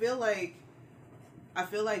I feel like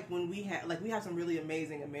when we have some really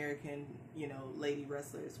amazing American lady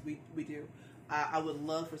wrestlers. We do. I would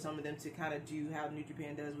love for some of them to kind of do how New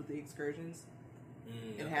Japan does with the excursions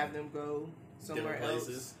and have them go somewhere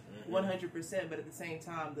else. 100%. But at the same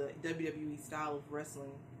time, the WWE style of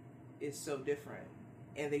wrestling is so different,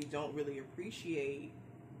 and they don't really appreciate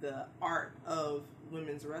the art of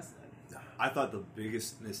women's wrestling. I thought the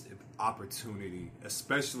biggest missed opportunity,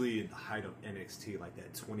 especially in the height of NXT, like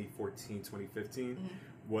that 2014, 2015,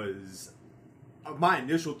 was... my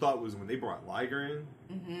initial thought was when they brought Liger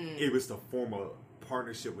in, it was to form a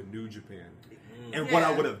partnership with New Japan. And what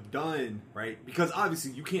I would have done, right? Because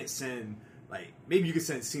obviously you can't send... like, maybe you could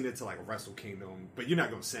send Cena to, like, a Wrestle Kingdom, but you're not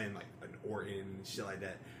going to send, like, an Orton and shit like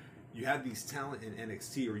that. You have these talent in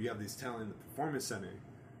NXT, or you have these talent in the Performance Center.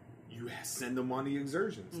 you send them on the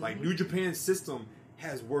exertions. Like New Japan's system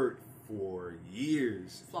has worked for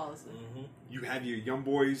years. Flawlessly. You have your young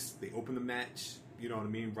boys, they open the match, you know what I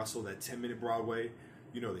mean, wrestle that 10-minute Broadway,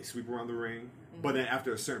 you know, they sweep around the ring. But then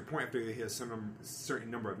after a certain point, after they hit a certain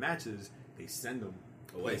number of matches, they send them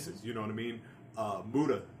places, you know what I mean?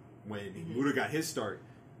 Muda, when Muda got his start,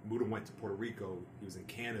 Muda went to Puerto Rico, he was in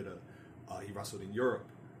Canada, he wrestled in Europe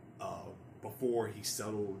before he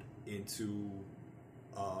settled into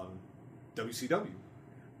WCW.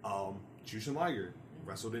 Jushin Liger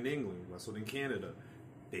wrestled in England, wrestled in Canada.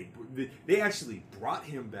 They actually brought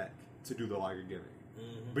him back to do the Liger gimmick.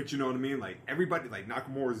 But you know what I mean? Like everybody, like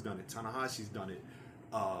Nakamura's done it, Tanahashi's done it,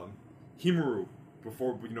 Himaru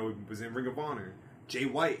before, you know, was in Ring of Honor. Jay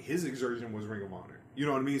White, his exertion was Ring of Honor. You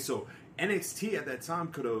know what I mean? So NXT at that time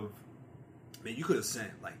could have, man, you could have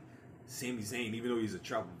sent like Sami Zayn, even though he's a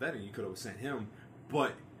travel veteran, you could have sent him.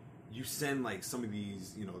 But you send like some of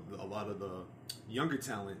these, you know, a lot of the younger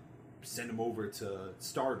talent, send them over to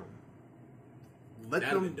Stardom.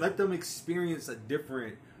 Let them experience a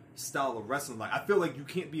different style of wrestling. Like I feel like you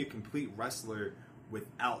can't be a complete wrestler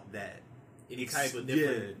without that. Any type of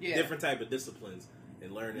different type of disciplines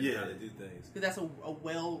and learning how to do things. Because that's a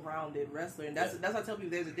well-rounded wrestler, and that's why I tell people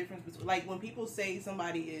there's a difference between, like, when people say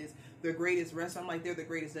somebody is the greatest wrestler, I'm like, they're the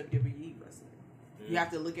greatest WWE wrestler. You have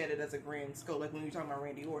to look at it as a grand scope. Like when we talking about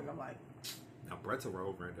Randy Orton, I'm like, now Brett's a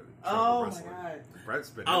over-branded wrestler. My god, Brett's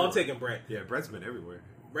been. Oh, I'm taking Brett. Yeah, Brett's been everywhere.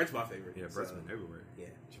 Brett's my favorite. Yeah, Brett's been everywhere. Yeah,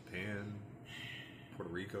 Japan,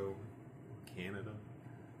 Puerto Rico, Canada,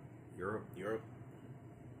 Europe.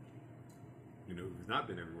 You know who's not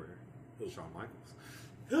been everywhere? Who? Shawn Michaels.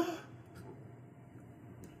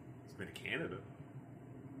 He's been to Canada.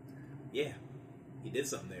 Yeah, he did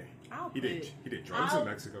something there. He did drugs in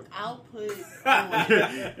Mexico. I'll put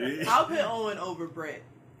Owen over Brett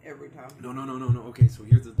every time. No. Okay, so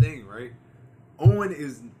here's the thing, right? Owen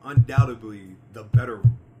is undoubtedly the better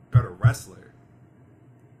wrestler,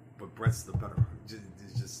 but Brett's the better.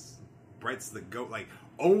 Just Brett's the GOAT. Like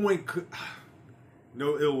Owen could.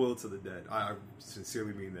 No ill will to the dead. I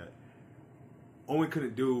sincerely mean that. Owen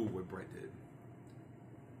couldn't do what Brett did.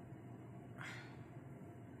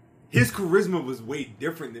 His charisma was way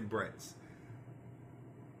different than Brett's.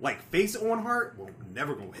 Like, face Owen Hart, well,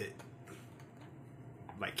 never gonna hit.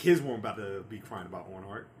 Like, kids weren't about to be crying about Owen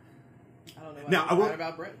Hart. I don't know why crying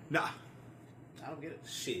about Brett. Nah. I don't get it.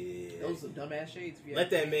 Shit. Those are dumbass shades. Let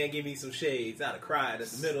that man give me some shades. I'd have cried at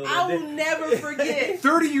the middle of the I day. will never forget.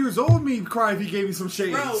 30 years old me cry if he gave me some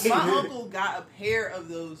shades. Bro, my uncle got a pair of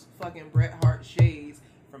those fucking Bret Hart shades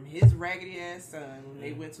from his raggedy ass son when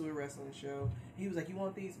they went to a wrestling show. He was like, "You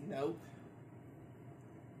want these?" No.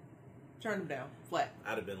 Turn them down, flat.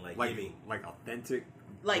 I'd have been like gimme. Like authentic.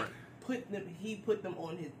 Like he put them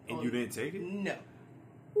on his. And you didn't take it? No.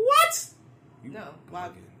 What? No. Why?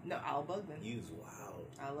 No, I'll bug them. You's wild.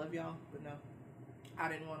 I love y'all, but no, I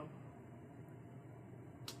didn't want them.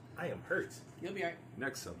 I am hurt. You'll be alright.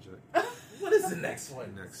 Next subject. What is the next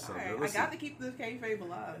one? Next All subject. right. I got to keep this kayfabe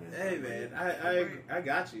alive. Hey man, I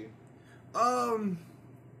got you.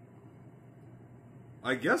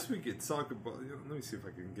 I guess we could talk about. Let me see if I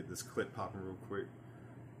can get this clip popping real quick.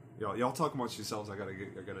 Y'all talk amongst yourselves.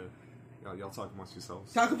 Y'all talk amongst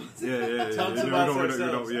yourselves. Talk about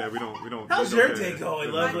ourselves. We don't. How's your day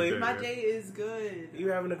going, lovely? My day is good. You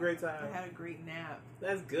having a great time? I had a great nap.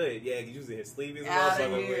 That's good. Yeah, you was in here sleepy as Out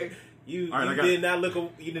well. of here. You did not look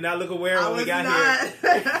aware when we got here.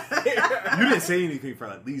 You didn't say anything for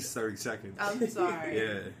at least 30 seconds. I'm sorry.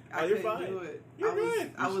 Yeah. I you're couldn't fine. do it. You're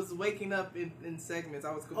good. I was waking up in segments.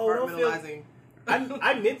 I was don't compartmentalizing.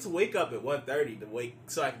 I meant to wake up at 1:30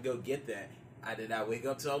 so I could go get that. I did not wake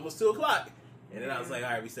up till almost 2 o'clock. And then I was like,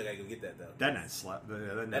 all right, we still gotta go get that, though. That night slept.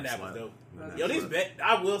 That nap was dope. Yo, these beds,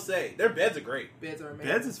 I will say, their beds are great. Beds are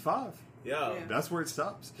amazing. Beds is 5. Yo. Yeah. That's where it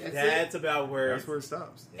stops. That's about where... That's where it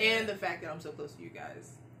stops. Yeah. And the fact that I'm so close to you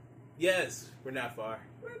guys. Yes, we're not far.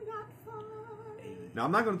 We're not far. Hey. Now,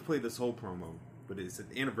 I'm not going to play this whole promo, but it's an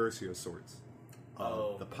anniversary of sorts.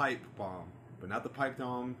 The pipe bomb. But not the pipe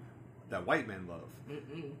bomb that white men love.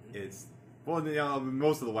 It's... Well,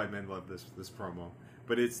 most of the white men love this promo.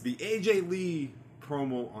 But it's the AJ Lee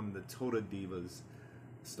promo on the Total Divas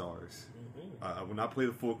stars. I will not play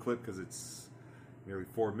the full clip because it's nearly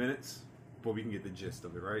 4 minutes, but we can get the gist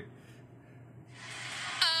of it, right?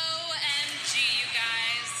 OMG, you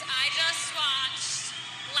guys. I just watched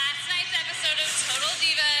last night's episode of Total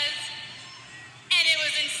Divas, and it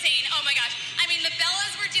was insane. Oh my gosh. I mean, the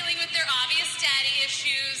Bellas were dealing with their obvious daddy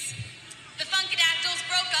issues. The Funkadactyls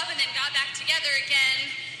broke up and then got back together again.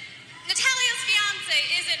 Natalia's fiance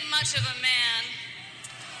isn't much of a man.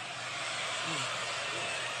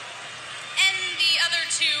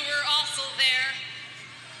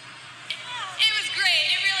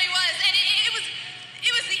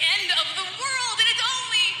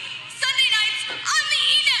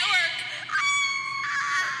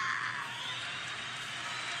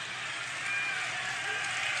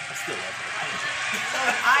 still love her.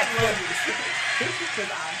 I love you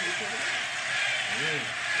because I hate Total Divas.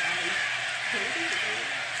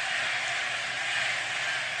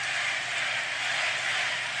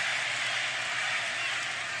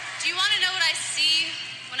 Do you want to know what I see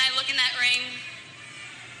when I look in that ring?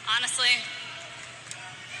 Honestly.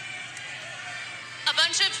 A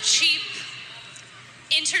bunch of cheap,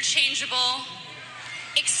 interchangeable,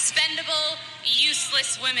 expendable,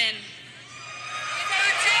 useless women.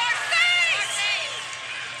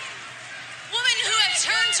 Women who have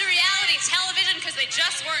turned to reality television because they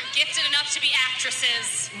just weren't gifted enough to be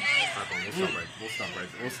actresses.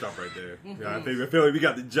 We'll stop right there. Yeah, I feel like we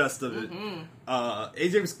got the gist of it.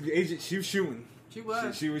 AJ, she was shooting. She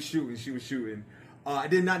was. She was shooting. I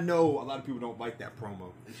did not know a lot of people don't like that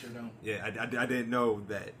promo. They sure don't. Yeah, I didn't know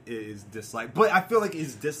that it is disliked. But I feel like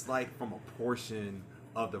it's disliked from a portion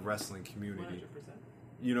of the wrestling community. 100%.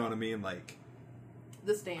 You know what I mean? Like,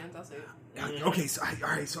 the stands, I'll say it. Okay, so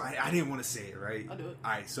I didn't want to say it, right? I'll do it.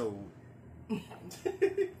 All right, so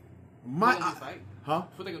my fight? Huh?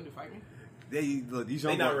 What they gonna do? Fight me? They look, these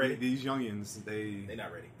young, not ready. These youngins, they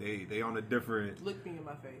not ready. They on a different. Look me in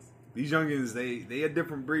my face. These youngins, they a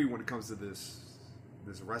different breed when it comes to this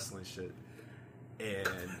wrestling shit,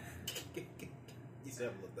 and you still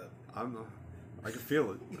haven't looked up. I can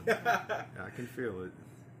feel it. I can feel it.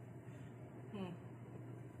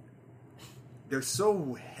 They're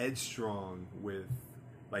so headstrong with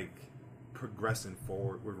like progressing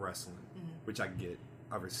forward with wrestling, which I get,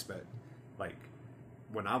 I respect. Like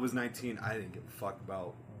when I was 19, I didn't give a fuck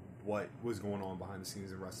about what was going on behind the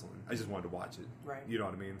scenes in wrestling. I just wanted to watch it. Right. You know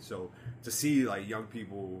what I mean? So to see like young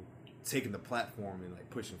people taking the platform and like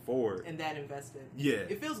pushing forward, and that invested. Yeah,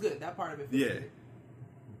 it feels good. That part of it feels good.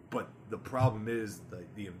 But the problem is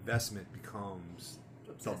the investment becomes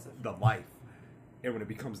obsessive. The life, and when it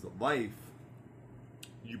becomes the life,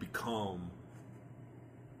 you become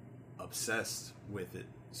obsessed with it.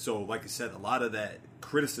 So, like I said, a lot of that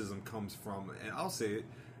criticism comes from, and I'll say it,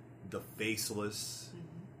 the faceless,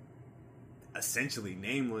 essentially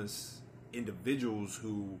nameless individuals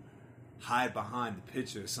who hide behind the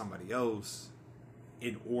picture of somebody else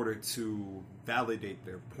in order to validate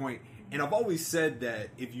their point. And I've always said that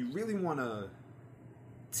if you really want to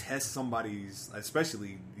test somebody's,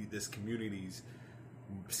 especially this community's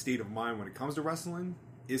state of mind when it comes to wrestling,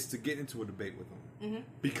 is to get into a debate with them.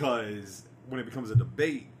 Because when it becomes a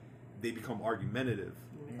debate, they become argumentative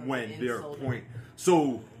when they're a point.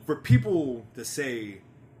 So for people to say,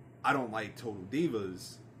 I don't like Total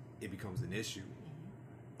Divas, it becomes an issue.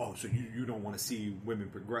 Oh, so you don't want to see women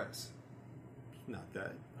progress. Not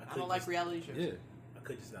that. I don't like reality shows. Yeah. I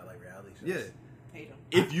could just not like reality shows. Yeah. Hate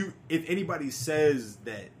them. If anybody says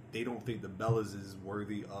that they don't think the Bellas is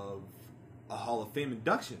worthy of a Hall of Fame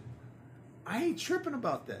induction, I ain't tripping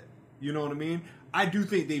about that. You know what I mean? I do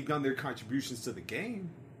think they've done their contributions to the game.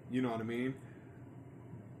 You know what I mean?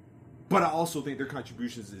 But I also think their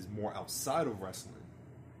contributions is more outside of wrestling.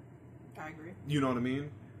 I agree. You know what I mean?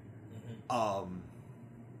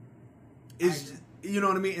 You know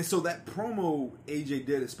what I mean? And so that promo AJ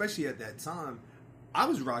did, especially at that time, I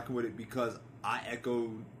was rocking with it because I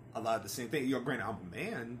echoed a lot of the same thing. You know, granted, I'm a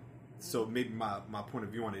man, so maybe my point of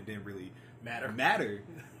view on it didn't really matter.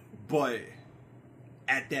 But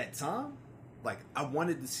at that time, like, I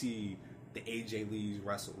wanted to see the AJ Lees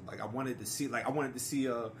wrestle. Like, I wanted to see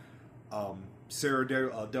Sarah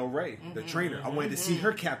Del Rey, the trainer. I wanted to see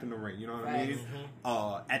her cap in the ring. You know what I mean?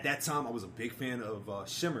 At that time, I was a big fan of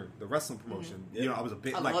Shimmer, the wrestling promotion. You know, I was a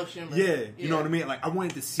big I love Shimmer. Yeah, you know what I mean? Like, I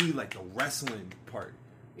wanted to see like the wrestling part.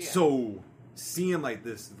 Yeah. So seeing like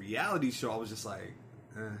this reality show, I was just like,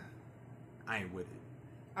 I ain't with it.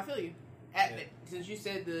 I feel you. Since you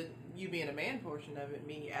said the you being a man portion of it,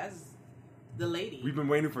 me as the lady. We've been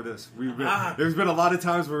waiting for this. There's been a lot of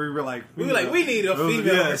times where we were like, we need a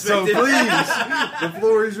female perspective. So please, the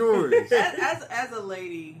floor is yours. As a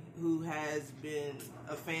lady who has been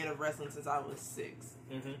a fan of wrestling since I was 6,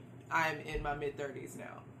 I'm in my mid-30s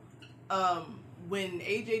now. When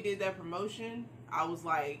AJ did that promotion, I was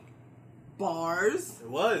like, bars. It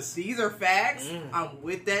was. These are facts. I'm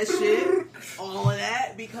with that shit. All of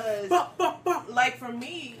that. Because, like, for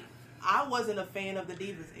me, I wasn't a fan of the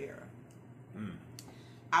Divas era.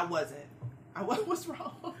 I wasn't. What's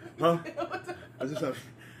wrong? Huh? I just have...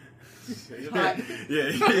 Hot. Yeah.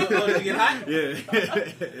 Did you get hot? Yeah.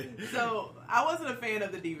 So, I wasn't a fan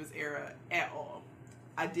of the Divas era at all.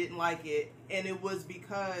 I didn't like it. And it was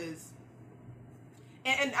because...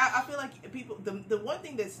 And I feel like people... The one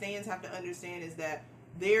thing that stands have to understand is that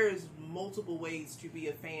there's multiple ways to be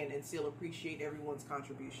a fan and still appreciate everyone's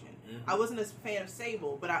contribution. I wasn't a fan of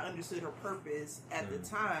Sable, but I understood her purpose at the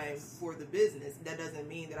time for the business. That doesn't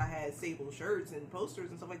mean that I had Sable shirts and posters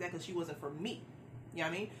and stuff like that, because she wasn't for me. You know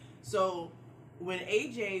what I mean? So when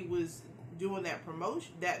AJ was doing that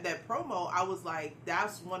promotion, that promo, I was like,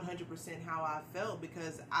 that's 100% how I felt,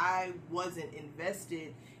 because I wasn't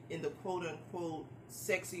invested in the quote unquote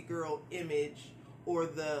sexy girl image or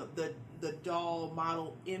the doll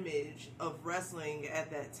model image of wrestling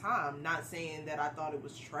at that time. Not saying that I thought it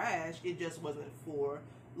was trash, it just wasn't for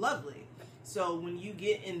Lovely. So when you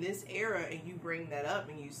get in this era and you bring that up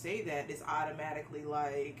and you say that, it's automatically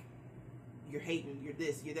like, you're hating, you're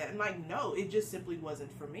this, you're that. I'm like, no, it just simply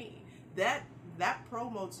wasn't for me. That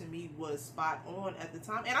promo to me was spot on at the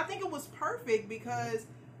time, and I think it was perfect, because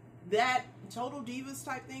that Total Divas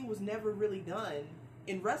type thing was never really done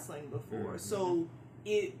in wrestling before. So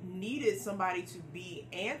it needed somebody to be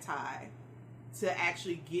anti to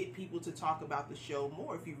actually get people to talk about the show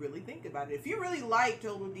more. If you really think about it, if you really like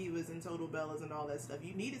Total Divas and Total Bellas and all that stuff,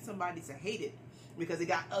 you needed somebody to hate it, because it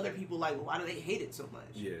got other people like, well, why do they hate it so much?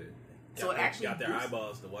 Yeah. So it actually got their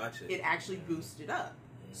eyeballs to watch it. It actually boosted up.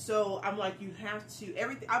 So I'm like, you have to,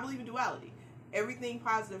 everything, I believe in duality. Everything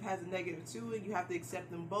positive has a negative to it. You have to accept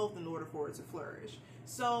them both in order for it to flourish.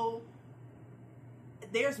 So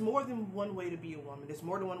there's more than one way to be a woman. There's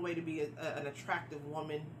more than one way to be an attractive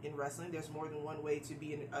woman in wrestling. There's more than one way to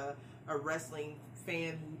be a wrestling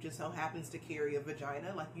fan who just so happens to carry a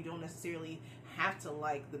vagina. Like, you don't necessarily have to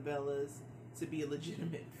like the Bellas to be a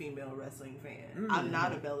legitimate female wrestling fan. I'm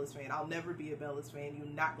not a Bellas fan. I'll never be a Bellas fan. You're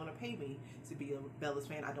not going to pay me to be a Bellas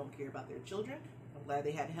fan. I don't care about their children. I'm glad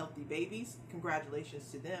they had healthy babies.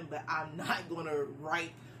 Congratulations to them. But I'm not going to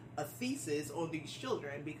write a thesis on these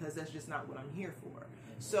children, because that's just not what I'm here for.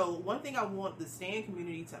 So one thing I want the stan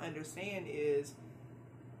community to understand is,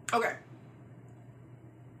 okay,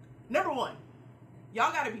 number one,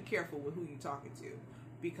 y'all got to be careful with who you're talking to,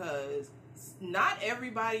 because not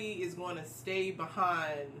everybody is going to stay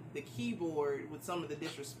behind the keyboard with some of the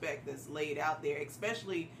disrespect that's laid out there,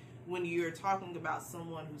 especially when you're talking about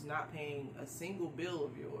someone who's not paying a single bill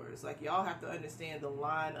of yours. Like, y'all have to understand the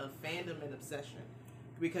line of fandom and obsession.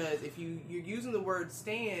 Because if you're using the word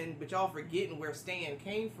stan, but y'all forgetting where stan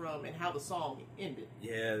came from and how the song ended.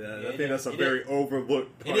 Yeah, I think that's a very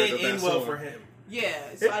overlooked part of that song. It didn't end well for him.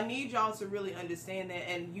 Yeah, so I need y'all to really understand that,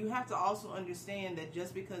 and you have to also understand that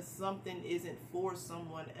just because something isn't for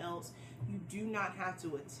someone else, you do not have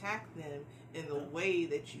to attack them in the way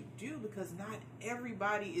that you do, because not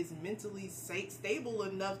everybody is mentally stable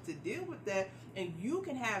enough to deal with that, and you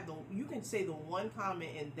can say the one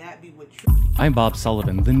comment and that be what you're... I'm Bob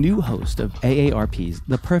Sullivan, the new host of AARP's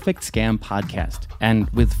The Perfect Scam podcast. And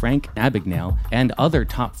with Frank Abagnale and other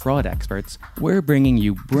top fraud experts, we're bringing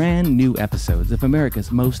you brand new episodes of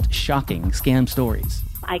America's most shocking scam stories.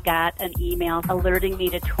 I got an email alerting me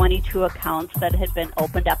to 22 accounts that had been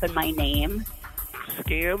opened up in my name.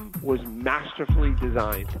 Scam was masterfully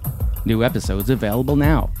designed. New episodes available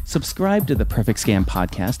now. Subscribe to the Perfect Scam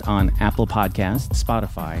podcast on Apple Podcasts,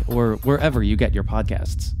 Spotify, or wherever you get your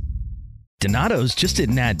podcasts. Donato's just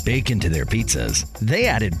didn't add bacon to their pizzas. They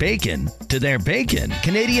added bacon to their bacon.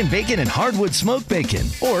 Canadian bacon and hardwood smoked bacon.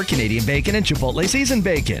 Or Canadian bacon and Chipotle seasoned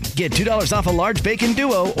bacon. Get $2 off a large bacon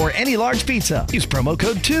duo or any large pizza. Use promo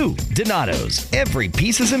code 2. Donato's. Every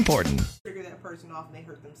piece is important. Trigger that person off and they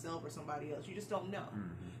hurt themselves or somebody else. You just don't know.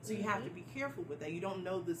 So you have to be careful with that. You don't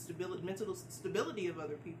know the mental stability of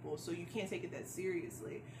other people, so you can't take it that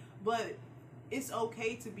seriously. But it's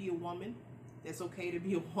okay to be a woman. It's okay to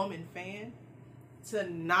be a woman fan, to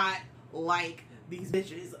not like these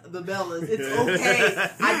bitches, the Bellas. It's okay.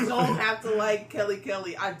 I don't have to like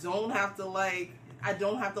Kelly. I don't have to like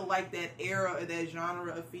that era or that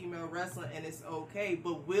genre of female wrestling, and it's okay.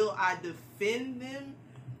 But will I defend them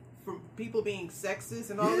from people being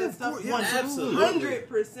sexist and all that stuff?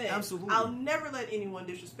 100%. Absolutely. I'll never let anyone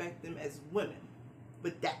disrespect them as women,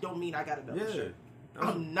 but that don't mean I got a Bella shirt.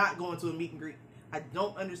 I'm not going to a meet and greet. I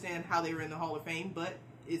don't understand how they were in the Hall of Fame, but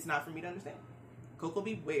it's not for me to understand. Coco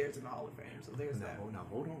Beware's in the Hall of Fame, so there's that. Now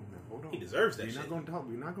hold on. He deserves that. We're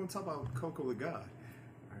not going to talk about Coco the guy. All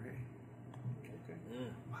right. Okay.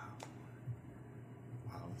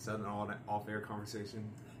 Wow. Is that an off-air conversation?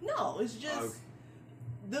 No, it's just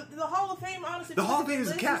the Hall of Fame. Honestly, the Hall of Fame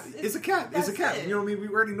is a cap. It's a cap. It's a cap. It. You know what I mean? We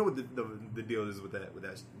already know what the deal is with that.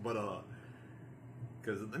 But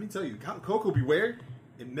because let me tell you, Coco Beware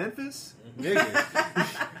in Memphis, nigga,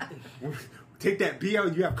 take that B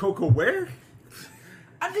out. You have Coco where?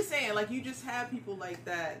 I'm just saying, like, you just have people like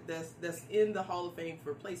that that's in the Hall of Fame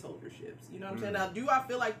for placeholderships. You know what I'm saying? Now, do I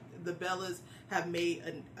feel like the Bellas have made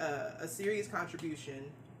a serious contribution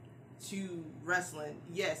to wrestling?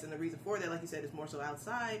 Yes, and the reason for that, like you said, is more so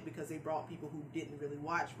outside because they brought people who didn't really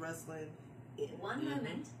watch wrestling in. One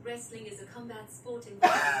moment, wrestling is a combat sport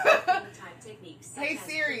involving type techniques. Hey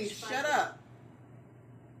Siri, shut up.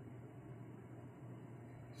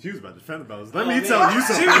 She was about to defend the Bellas. Let me tell you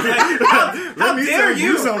something. How dare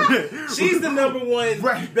you? She's the number one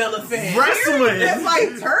Bella fan. Wrestling. That's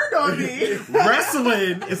like turned on me.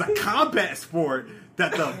 Wrestling is a combat sport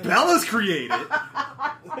that the Bellas created.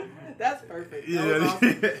 That's perfect. Yeah. That was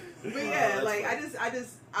awesome. But yeah, like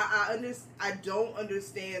I don't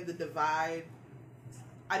understand the divide.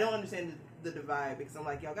 I don't understand the divide because I'm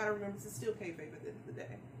like, y'all gotta remember this is still kayfabe at the end of the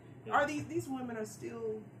day. Are these women are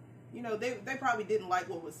still, you know, they probably didn't like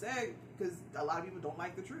what was said because a lot of people don't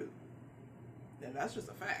like the truth. And that's just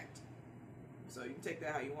a fact. So you can take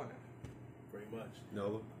that how you want it. Pretty much.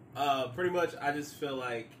 No. Pretty much, I just feel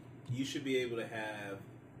like you should be able to have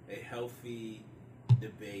a healthy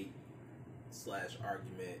debate /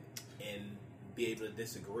 argument and be able to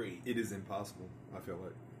disagree. It is impossible, I feel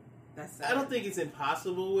like. That's sad. I don't think it's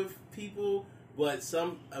impossible with people, but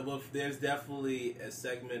there's definitely a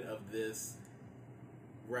segment of this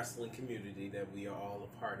wrestling community that we are all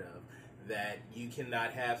a part of that you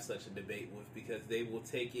cannot have such a debate with because they will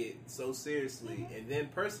take it so seriously and then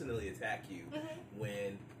personally attack you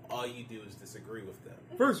when all you do is disagree with them.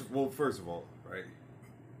 First of all, right?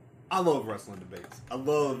 I love wrestling debates. I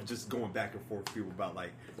love just going back and forth with people about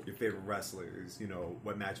like your favorite wrestlers, you know,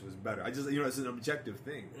 what match was better. I just, you know, it's an objective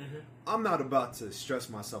thing. I'm not about to stress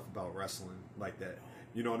myself about wrestling like that.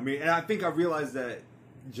 You know what I mean? And I think I realized that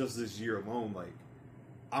just this year alone, like,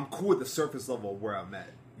 I'm cool at the surface level of where I'm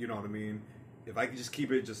at. You know what I mean? If I can just keep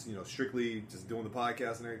it just, you know, strictly just doing the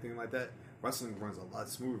podcast and everything like that, wrestling runs a lot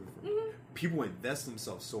smoother for me. People invest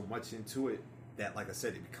themselves so much into it that, like I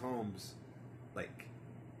said, it becomes like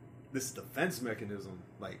this defense mechanism.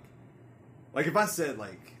 Like if I said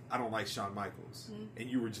like I don't like Shawn Michaels and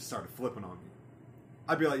you were just started flipping on me,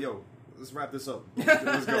 I'd be like, yo, let's wrap this up.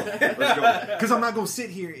 Let's go. Because I'm not gonna sit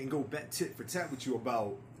here and go tit for tat with you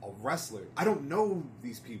about a wrestler. I don't know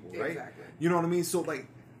these people, right? Exactly. You know what I mean? So like,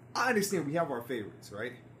 I understand we have our favorites,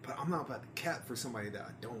 right? But I'm not about to cap for somebody that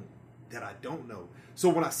I don't know. So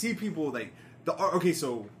when I see people like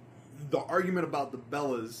so the argument about the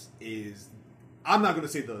Bellas is, I'm not going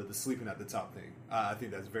to say the sleeping at the top thing. I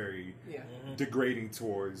think that's very degrading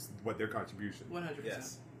towards what their contribution. 100%.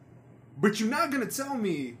 Yes. But you're not going to tell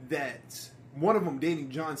me that one of them dating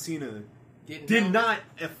John Cena did not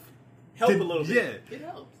help a little bit. Yeah, it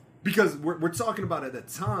helped. Because we're talking about at that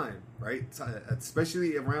time, right?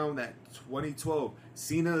 Especially around that 2012,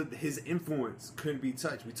 Cena, his influence couldn't be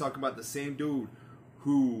touched. We talking about the same dude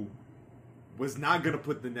who was not going to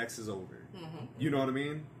put the Nexus over. You know what I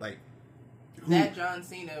mean? Like, that John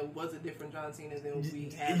Cena was a different John Cena than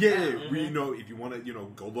we had. Yeah, we know if you want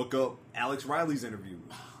to, go look up Alex Riley's interview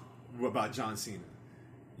about John Cena.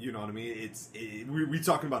 You know what I mean? We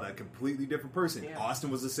talking about a completely different person. Yeah.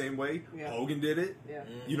 Austin was the same way. Yeah. Hogan did it. Yeah.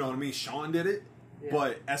 You know what I mean? Shawn did it. Yeah.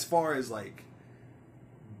 But as far as like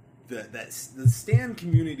the stan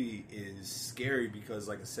community is scary because,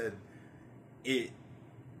 like I said,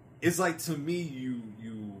 it's like, to me, you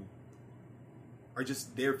are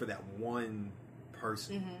just there for that one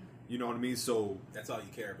person. You know what I mean? So that's all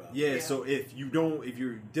you care about. Yeah. So if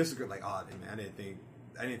you're disagree, like, man, I didn't think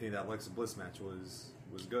that Alexa Bliss match was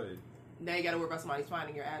good. Now you got to worry about somebody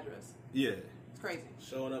finding your address. Yeah, it's crazy.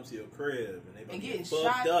 Showing up to your crib and getting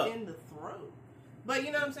shot in the throat. But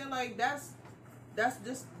you know what I'm saying? Like that's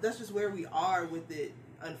just where we are with it,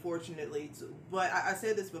 unfortunately. But I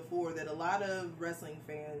said this before that a lot of wrestling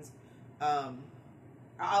fans,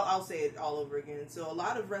 I'll say it all over again. So a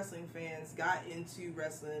lot of wrestling fans got into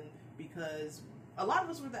wrestling because a lot of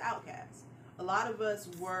us were the outcasts. A lot of us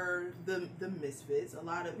were the misfits. A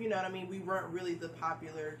lot of, you know what I mean? We weren't really the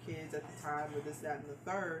popular kids at the time, or this, that, and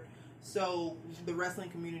the third. So the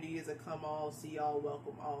wrestling community is a come all, see all,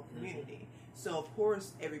 welcome all community. So of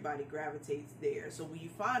course everybody gravitates there. So when you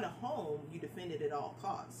find a home, you defend it at all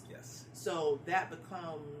costs. Yes. So that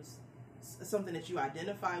becomes something that you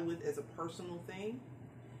identify with as a personal thing.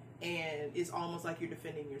 And it's almost like you're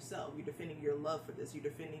defending yourself. You're defending your love for this. You're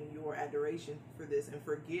defending your adoration for this, and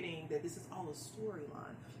forgetting that this is all a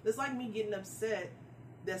storyline. It's like me getting upset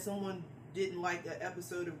that someone didn't like an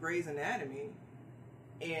episode of Grey's Anatomy.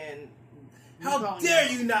 And how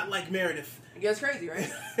dare you not like Meredith? Yeah, it's crazy,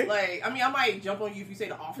 right? Like, I mean, I might jump on you if you say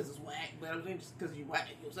The Office is whack, but I'm saying just because you whack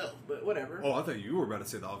it yourself. But whatever. Oh, I thought you were about to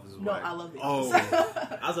say The Office is whack. No, I love The Office.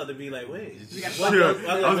 I was about to be like, wait, why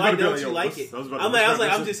don't you like it?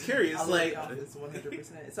 I'm just curious. I like The Office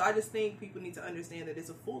 100%. So I just think people need to understand that it's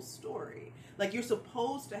a full story. Like, you're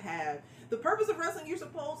supposed to have the purpose of wrestling. You're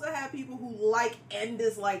supposed to have people who like and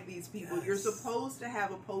dislike these people. Yes. You're supposed to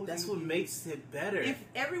have opposing. That's what makes it better. If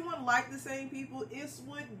everyone liked the same people, it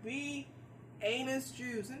would be anus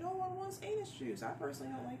juice, and no one wants anus juice. I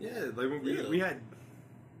personally don't like it. Yeah,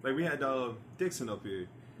 like we had Dixon up here,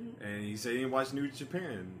 and he said he didn't watch New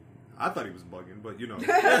Japan. I thought he was bugging, but you know,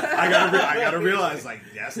 I gotta realize like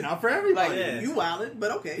that's not for everybody. Like, you wildin',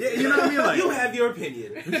 but okay. Yeah, you know what I mean? Like, you have your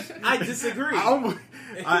opinion. I disagree.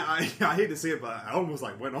 I hate to say it, but I almost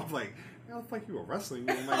like went off like, I don't think you were wrestling.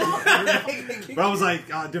 But I was like,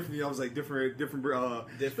 different. I was like different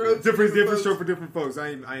stroke for different folks. I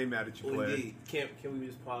ain't mad at you, well, player. Indeed. Can we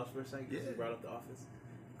just pause for a second? Because you brought up The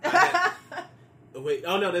Office. Wait,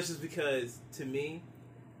 oh no, that's just because to me,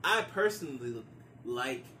 I personally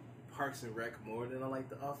like Parks and Rec more than I like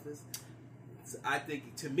The Office. So I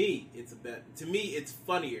think to me it's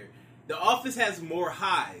funnier. The Office has more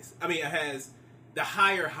highs. I mean, it has the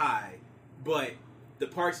higher high, but the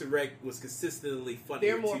Parks and Rec was consistently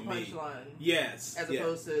funnier. They're more to me. punchline. Yes, as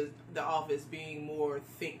opposed to The Office being more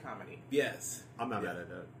think comedy. Yes, I'm not mad at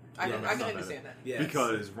that. I can understand that. Yes.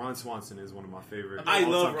 Because Ron Swanson is one of my favorite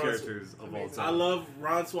characters of all time. I love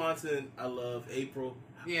Ron Swanson. I love April.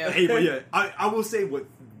 Yeah, April. Yeah, I will say what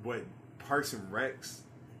Parks and Recs.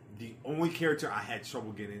 The only character I had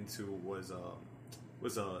trouble getting into was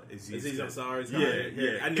Aziz Ansari.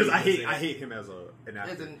 Yeah. Because I hate him as an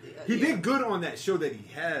actor. He did good on that show that he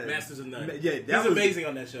had, Masters of None. Yeah, he's amazing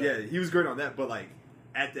on that show. Yeah, he was great on that. But like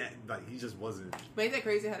at that, like he just wasn't. But ain't that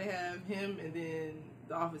crazy how they have him and then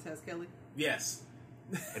The Office has Kelly? Yes.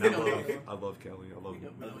 And I love Kelly. I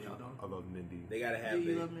love Mindy. They gotta have.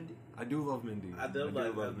 Do you love Mindy? I do love Mindy. I do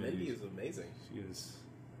love Mindy. Is amazing. She is.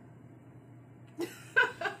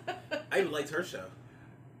 I even liked her show.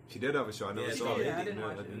 She did have a show. I never saw it. I didn't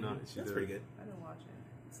watch it. I did not. That's pretty good. I didn't watch it.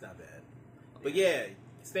 It's not bad. But yeah,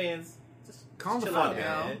 Stans, just calm chill out,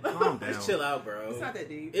 man. Calm down. Just chill out, bro. It's not that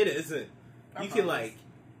deep. It isn't. You can like,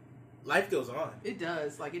 life goes on. It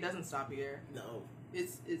does. Like, it doesn't stop here. No.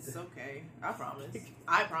 It's okay. I promise.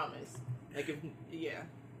 I promise. Like, if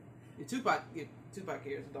Tupac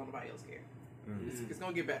cares, don't nobody else care. Mm-hmm. It's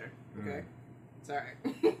gonna get better. Okay. It's all right.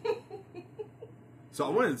 So I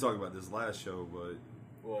wanted to talk about this last show, but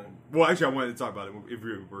well, actually, I wanted to talk about it if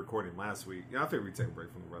we were recording last week. Yeah, I think we take a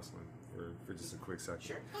break from the wrestling for just a quick second.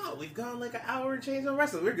 Sure. Oh, we've gone like an hour and change on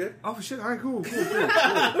wrestling. We're good. Oh shit! All right, cool.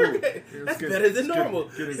 We're good. That's better than normal.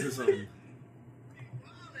 Get into something.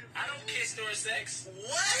 I don't kiss during sex.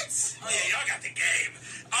 What? Oh, yeah, y'all got the game.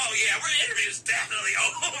 Oh, yeah, our interview's definitely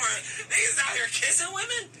over. Niggas out here kissing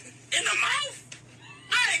women in the mouth?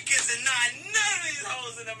 I ain't kissing none of these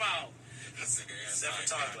hoes in the mouth.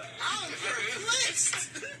 I'm perplexed.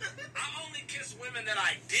 I only kiss women that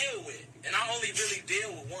I deal with, and I only really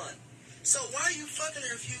deal with one. So why are you fucking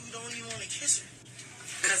her if you don't even want to kiss her?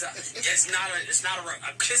 Because kissing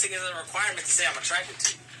isn't a requirement to say I'm attracted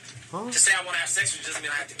to you. Huh? To say I want to have sex with you doesn't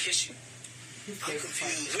mean I have to kiss you. I'm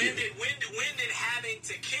confused. When did having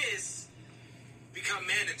to kiss become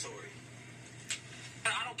mandatory?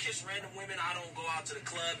 I don't kiss random women. I don't go out to the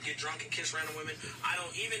club, get drunk, and kiss random women. I don't,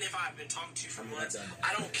 even if I've been talking to you for months,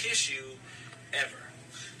 I don't kiss you ever.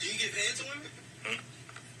 Do you give head to women?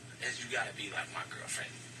 As you gotta be like my girlfriend,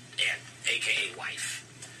 and AKA wife,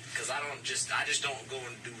 because I just don't go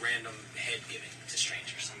and do random head giving to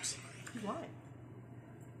strangers. He's lying.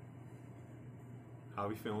 How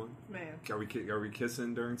we feeling? Man. Are we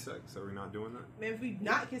kissing during sex? Are we not doing that? Man, if we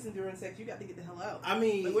not kissing during sex, you got to get the hell out. I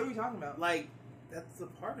mean, like, what are we talking about? Like, that's a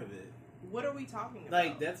part of it. What are we talking about?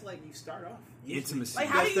 Like, that's like you start off. Intimacy. Like,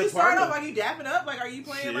 how do you start off? Are you dapping up? Like, are you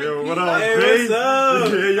playing like... Yo, what up, hey, what's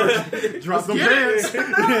up? Yeah, drop some pants.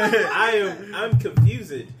 I'm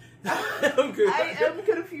confused. I am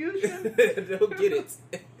confusion. Don't get it.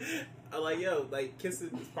 I'm like, yo, like,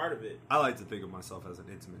 kissing is part of it. I like to think of myself as an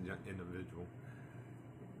intimate individual.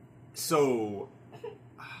 So...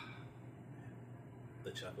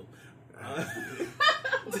 The chuckle.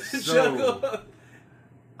 So,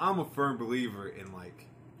 I'm a firm believer in like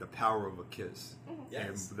the power of a kiss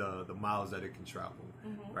and the miles that it can travel,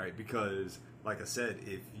 right? Because, like I said,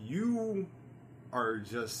 if you are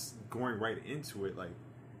just going right into it, like,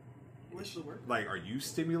 what's the word? Like, are you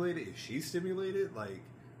stimulated? Is she stimulated? Like,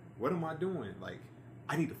 what am I doing? Like,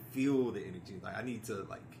 I need to feel the energy. Like, I need to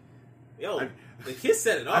like. Yo, the kiss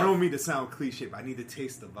set it off. I don't mean to sound cliche, but I need to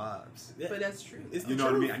taste the vibes. But that's true. You know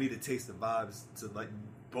what I mean? I need to taste the vibes to let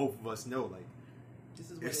both of us know, like, this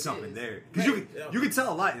is what there's it something is. there. Because you can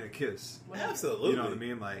tell a lot in a kiss. Absolutely. You know what I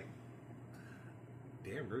mean? Like,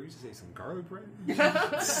 damn, girl, you just ate some garlic bread?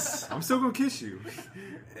 I'm still going to kiss you.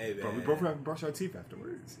 Hey, man. But we both have to brush our teeth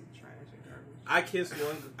afterwards. I kissed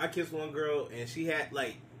one girl, and she had,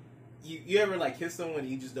 like, you ever, like, kiss someone and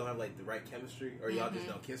you just don't have, like, the right chemistry? Or y'all just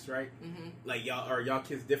don't kiss right? Mm-hmm. Like, y'all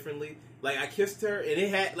kiss differently? Like, I kissed her, and it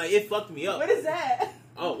had, like, it fucked me up. What is that?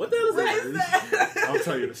 Oh, what the hell is that? I'll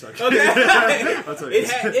tell you in a second. Okay. I'll tell you.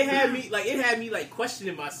 It had me like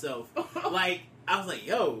questioning myself. Like, I was like,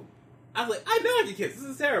 I know I can kiss. This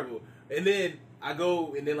is terrible. And then I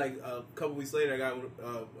go, and then like a couple weeks later, I got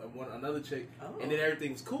another chick, and then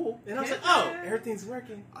everything was cool. And I was like, everything's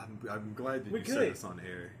working. I'm glad that We're you good. said this on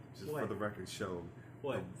air. Just What? for the record, show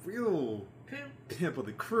What? the real pimp of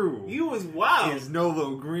the crew. You was wild. Is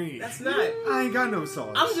Nolo Green. That's not. I ain't got no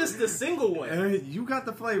sauce. I'm just the single one. You got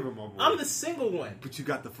the flavor, my boy. I'm the single one. But you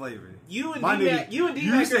got the flavor. You and D-Mac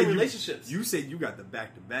are in relationships. You said you got the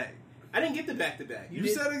back-to-back. I didn't get the back-to-back. You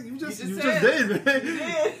said it. You just said did, man. You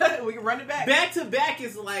did. We can run it back. Back-to-back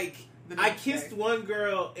is like, I kissed one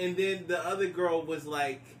girl, and then the other girl was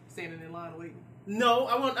like... standing in line waiting. No,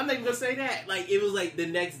 I'm not even going to say that. Like, it was like the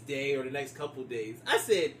next day or the next couple days. I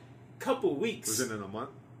said couple weeks. Was it in a month?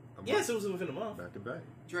 Yes, it was within a month. Back-to-back.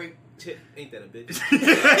 Drake. Ain't that a bitch?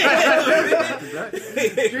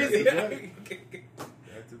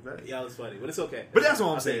 Back-to-back. Y'all is funny, but it's okay. But that's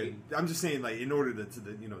all I'm saying. I'm just saying, like, in order to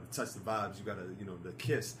touch the vibes, you gotta, the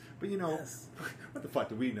kiss. But what the fuck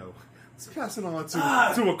do we know? Let's pass it on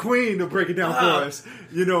to a queen to break it down for us.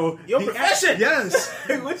 Your profession. Yes.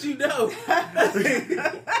 What you know?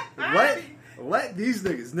 Let these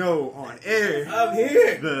niggas know on air. I'm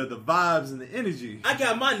here. The vibes and the energy. I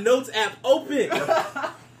got my notes app open.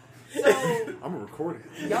 So I'm gonna record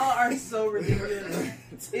it. y'all are so ridiculous.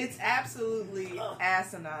 It's absolutely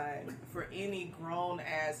asinine for any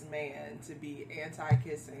grown-ass man to be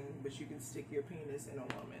anti-kissing, but you can stick your penis in a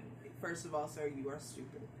woman. First of all, sir, you are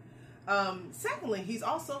stupid. Secondly, he's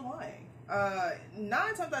also lying. 9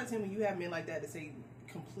 times out of 10, when you have men like that that say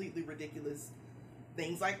completely ridiculous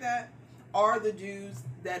things like that, are the dudes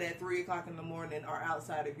that at 3 o'clock in the morning are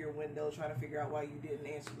outside of your window trying to figure out why you didn't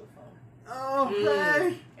answer the phone.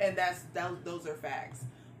 Okay. And those are facts.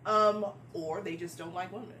 Or they just don't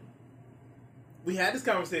like women. We had this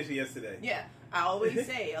conversation yesterday. Yeah, I always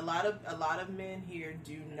say a lot of men here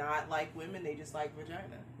do not like women; they just like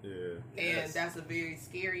vagina. Yeah, and that's a very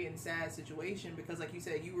scary and sad situation because, like you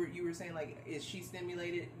said, you were saying like, is she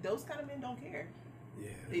stimulated? Those kind of men don't care.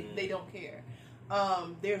 Yeah, they don't care.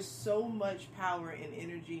 There's so much power and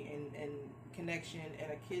energy and connection,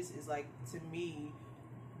 and a kiss is like, to me,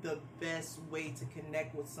 the best way to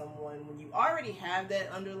connect with someone when you already have that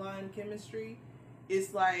underlying chemistry.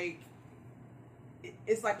 It's like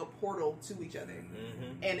a portal to each other,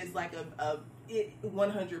 and it's like it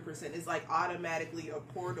 100%. It's like automatically a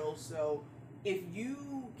portal. So if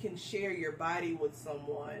you can share your body with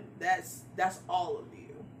someone, that's all of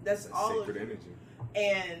you. That's all sacred of you. energy.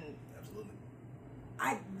 And absolutely,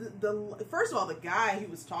 first of all, the guy he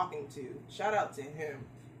was talking to, shout out to him.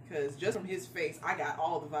 Because just from his face, I got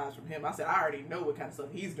all the vibes from him. I said, I already know what kind of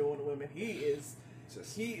stuff he's doing to women. He is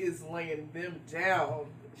laying them down.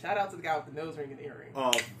 Shout out to the guy with the nose ring and earring.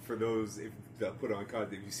 For those that put on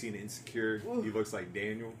card, if you've seen Insecure, he looks like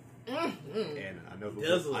Daniel. Mm-hmm. And I know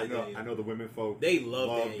I know the women folk. They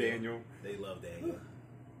love Daniel. They love Daniel.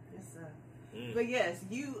 Yes, but yes,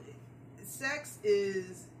 sex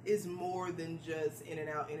is more than just in and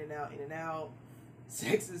out, in and out, in and out.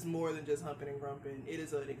 Sex is more than just humping and grumping. It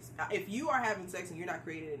is if you are having sex and you're not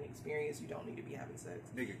creating an experience, you don't need to be having sex.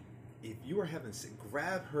 Nigga, if you are having sex,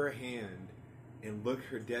 grab her hand and look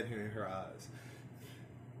her dead in her eyes.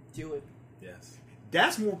 Do it. Yes.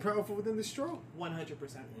 That's more powerful than the stroke.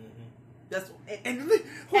 100%. That's let me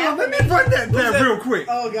run that back real quick.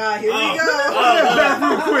 Oh God, here we go. Back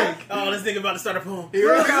real quick. Oh, this nigga about to start a poem. Here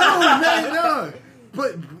we go. No.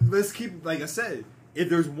 But let's keep, like I said, if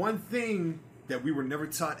there's one thing that we were never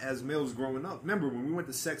taught as males growing up. Remember, when we went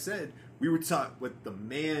to sex ed, we were taught what the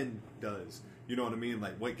man does. You know what I mean?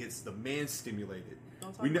 Like, what gets the man stimulated.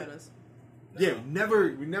 Don't talk about us. Yeah,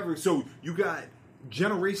 we never. So you got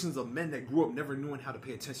generations of men that grew up never knowing how to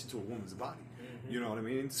pay attention to a woman's body. Mm-hmm. You know what I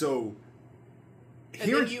mean? So, and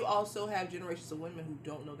then you also have generations of women who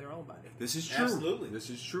don't know their own body. This is true. Absolutely, this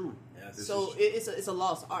is true. So it's a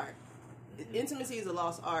lost art. Mm-hmm. Intimacy is a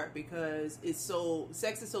lost art because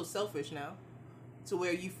sex is so selfish now, to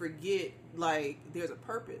where you forget like there's a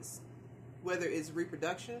purpose, whether it's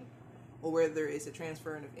reproduction or whether it's a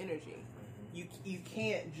transferring of energy. You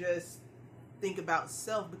can't just think about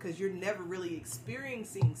self because you're never really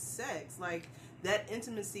experiencing sex. Like, that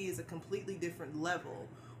intimacy is a completely different level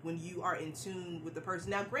when you are in tune with the person.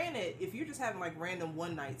 Now, granted, if you're just having like random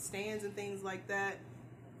one night stands and things like that,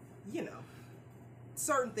 you know,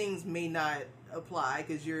 certain things may not apply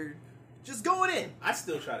because you're just going in. I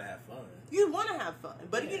still try to have fun. You want to have fun,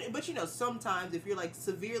 but you know, sometimes if you're like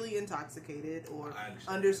severely intoxicated or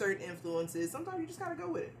under certain influences, sometimes you just gotta go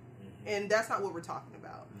with it. And that's not what we're talking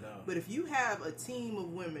about. No. But if you have a team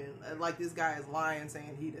of women, like this guy is lying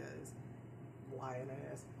saying he does, lying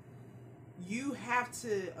ass, you have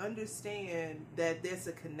to understand that there's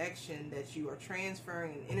a connection that you are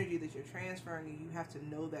transferring, an energy that you're transferring, and you have to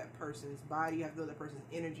know that person's body, you have to know that person's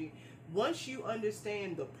energy. Once you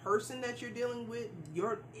understand the person that you're dealing with,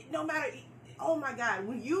 no matter, oh my God,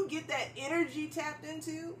 when you get that energy tapped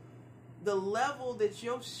into, the level that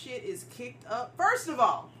your shit is kicked up, first of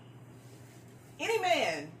all, any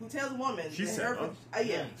man who tells a woman, she said,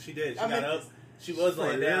 yeah, she did. She got up. She was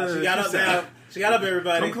laying down. She got up now. She got up,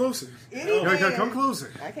 everybody. Come closer. Come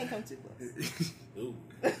closer. I can't come too close. Ooh.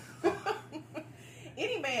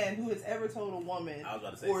 Any man who has ever told a woman, I was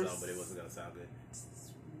about to say something, but it wasn't gonna sound good.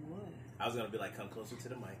 What? I was gonna be like, come closer to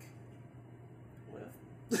the mic. Well,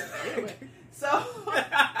 anyway, so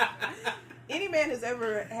any man who's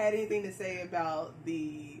ever had anything to say about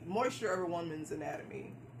the moisture of a woman's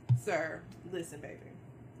anatomy, sir, listen, baby.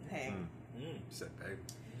 Hey, said, baby,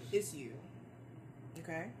 it's you.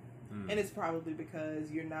 Okay, and it's probably because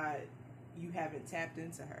you haven't tapped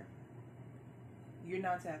into her. You're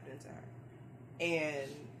not tapped into her, and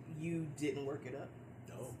you didn't work it up.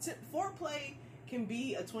 No. Foreplay can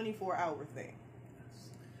be a 24-hour thing.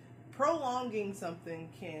 Prolonging something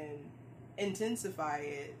can intensify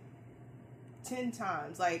it 10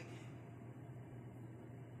 times. Like,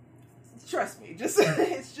 trust me,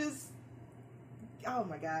 it's just, oh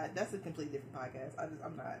my God, that's a completely different podcast.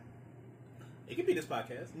 I'm not. It could be this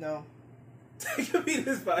podcast. No. It could be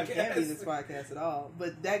this podcast. It can't be this podcast at all.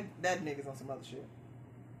 But that nigga's on some other shit.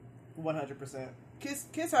 100%. Kiss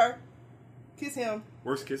her. Kiss him.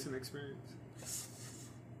 Worst kissing experience?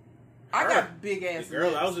 I got big ass the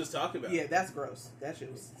girl lips. I was just talking about. Yeah, that's gross. That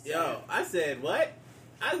shit was sad. Yo, I said, what?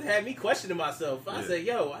 I had me questioning myself. I said,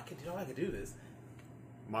 yo, I could do this.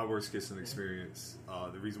 My worst kissing experience,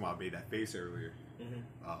 the reason why I made that face earlier.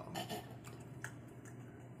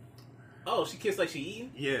 Oh, she kissed like she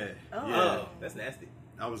eating? Yeah. Oh, yeah. That's nasty.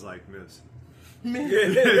 I was like, miss. Ma'am.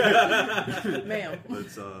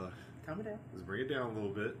 Let's calm it down. Let's bring it down a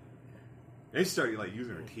little bit. And she started like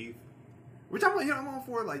using her teeth, which I'm all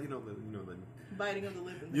for. Like the biting of the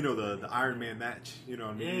lip. The Iron Man match. You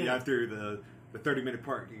know, after the 30-minute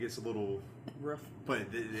part, it gets a little rough.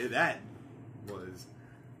 But that was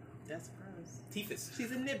that's gross. Teethus.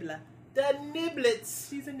 She's a nibbler. The niblets.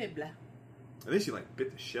 She's a nibbler. And then she like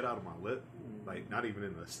bit the shit out of my lip, like not even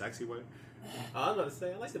in a sexy way. I was about to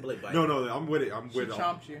say, I like the lip bite. No, I'm with it. She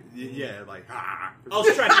chomped you. Yeah, like Oh,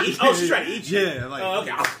 she's trying to eat. Oh, she's trying to eat you. Yeah, like. Oh,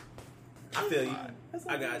 okay. I feel you.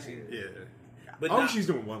 I got you. Yeah. But I hope she's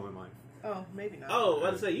doing well in life. Oh, maybe not. Oh, I was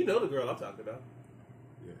about to say, you know the girl I'm talking about.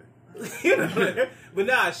 Yeah. You know, but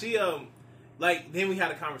nah, she like then we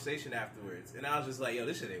had a conversation afterwards, and I was just like, yo,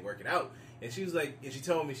 this shit ain't working out. And she was like, and she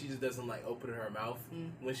told me she just doesn't like open her mouth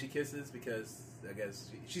when she kisses because I guess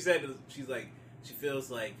she said she's like she feels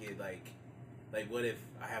like it like what if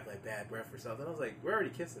I have like bad breath or something? I was like, we're already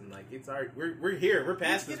kissing, like it's already we're here, we're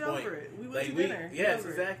past this point. Over it. We went like, to dinner. Yes,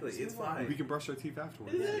 exactly. It's fine. We can brush our teeth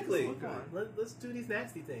afterwards. Exactly. Let's do these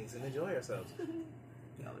nasty things and enjoy ourselves.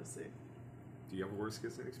 Y'all are sick. Do you have a worst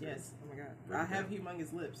kissing experience? Yes. Oh my God. I have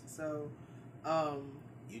humongous lips, so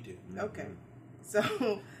you do. Okay. So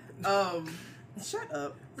shut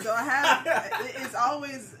up. So I have it's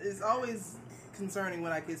always concerning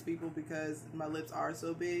when I kiss people because my lips are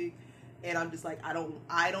so big and I'm just like I don't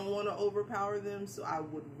want to overpower them, so I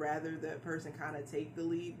would rather that person kind of take the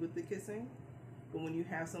lead with the kissing. But when you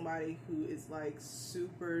have somebody who is like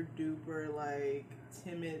super duper like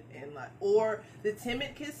timid and like or the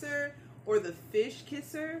timid kisser or the fish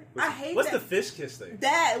kisser, I hate what's that. The fish kiss thing?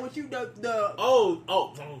 That what you the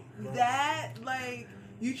that like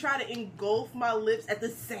you try to engulf my lips at the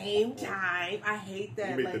same time. I hate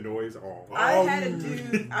that. You make the noise. I've had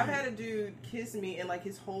a dude kiss me and like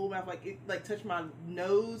his whole mouth like it like touched my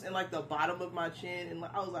nose and like the bottom of my chin and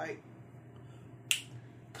like I was like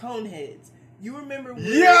coneheads. You remember when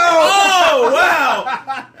oh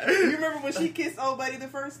wow! You remember when she kissed old buddy the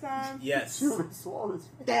first time? Yes.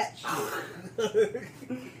 That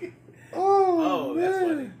shit. Oh, that's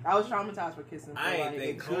funny. I was traumatized for kissing for I ain't like a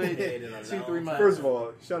think good Copenhagen in a 2-3 long months. First of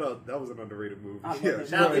all, shout out. That was an underrated movie. I love Yeah, that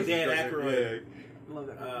Shout out to movie. Dan Aykroyd. I love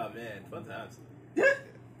that movie. Oh man, fun times.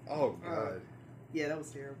 Oh god. Yeah, that was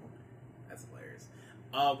terrible. That's hilarious.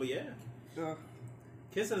 But yeah, Ugh.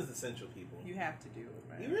 kissing is essential, people. You have to do it,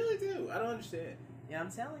 man. You really do. I don't understand. Yeah,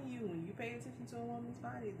 I'm telling you, when you pay attention to a woman's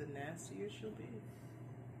body, the nastier she'll be.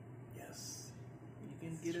 Yes. You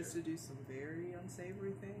can get us to do some very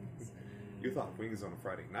unsavory things. You thought Wings on a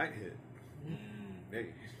Friday Night hit?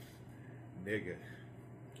 Nigga.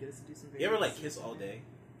 Get us to do some very You ever like unsavory kiss all day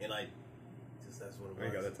and like just that's what it was? I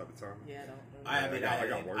ain't got that type of time. Yeah, I don't. I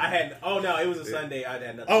got work. I had. Oh no, it was a Sunday. I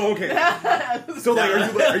had nothing. Oh, okay. So like,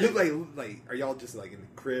 are you like, are y'all just like in the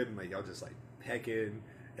crib and like y'all just like pecking,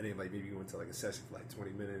 and then like maybe you went to like a session for like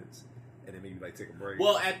 20 minutes, and then maybe like take a break?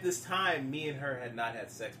 Well, at this time, me and her had not had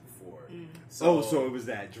sex before. So it was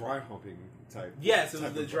that dry humping type. Yes, it was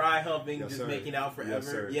type the of- dry humping, Yes, just sir. making out forever. Yes,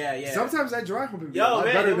 sir. Yeah. Sometimes that dry humping be a Yo, lot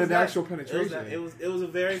man, better it was than that- actual penetration. It was a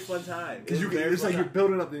very fun time. Because it's like you're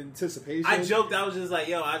building up the anticipation. I joked. I was just like,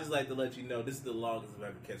 "Yo, I just like to let you know this is the longest I've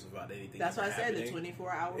ever kissed without anything." That's why I said the happening.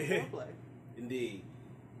 24-hour foreplay. Indeed.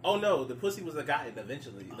 Oh no, the pussy was gotten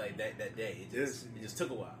eventually. Like that day, it just took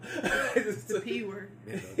a while. The P word.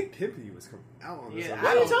 Man, the pimpy was coming out on this. Yeah,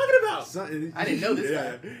 What are you talking about? I didn't know this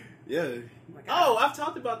Yeah, guy. yeah. Oh, I've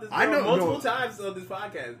talked about this I know, multiple no. times on this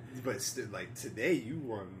podcast. But still, like today, you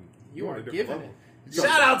were You on are a different giving level. it. You Shout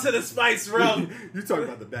talking out to the Spice Rum. You talking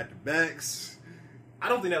about the back to backs? I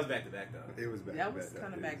don't think that was back to back though. It was back. That was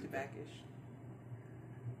kind of back to backish.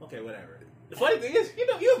 Okay, whatever. The funny thing is,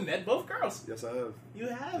 you have met both girls. Yes, I have. You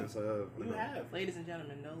have. Yes, I have. You have. Ladies and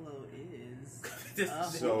gentlemen, Nolo is.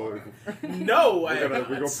 So No, we're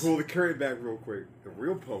gonna not. pull the curtain back real quick. The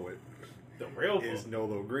real poet The real is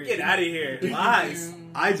Nolo Green. Get out of here. Lies.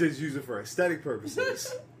 I just use it for aesthetic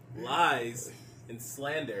purposes. Lies and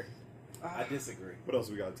slander. I disagree. What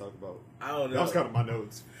else we got to talk about? I don't know. That was kind of my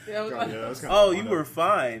notes. Yeah, that was kind Oh, of you my were notes.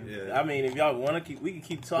 fine. Yeah. I mean, if y'all want to keep, we can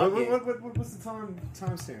keep talking. What's the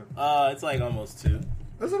timestamp? It's like almost 2.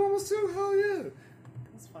 Is it almost 2? Hell yeah.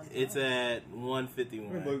 That's fun. It's at Let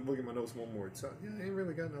 1:51. me look at my notes one more time. Yeah, I ain't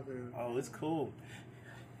really got nothing. Oh, it's cool.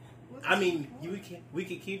 I mean, we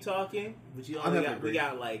can keep talking, but you I'm only having a got we great-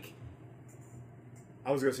 got like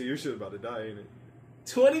I was gonna say your shit about to die, ain't it?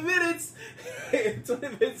 20 minutes. 20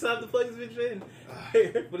 minutes time to plug this bitch in.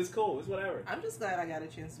 But it's cool. It's whatever. I'm just glad I got a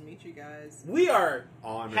chance to meet you guys. We are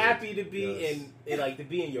Honored. happy to be Yes. in like to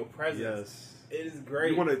be in your presence. Yes. It is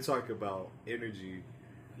great. We want to talk about energy,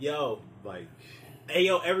 Yo, like hey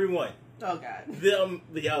yo, everyone. Oh God.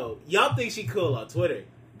 Yo, y'all think she cool on Twitter?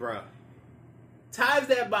 bruh. Times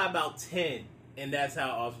that by about 10, and that's how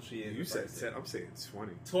awesome she is. You said 10. I'm saying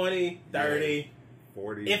 20, 20, 30,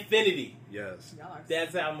 40. infinity. Yes. Y'all are.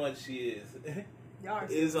 That's how much she is. Y'all are.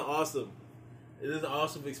 It is awesome. It is an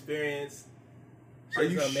awesome experience. She Are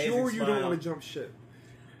has you an amazing sure you don't smile. want to jump ship?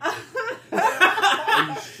 Are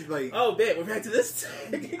you like? Oh, man, we're back to this.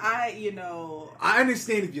 I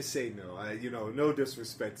understand if you say no. No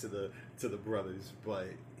disrespect to the brothers, but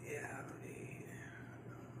yeah,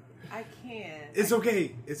 I can't. it's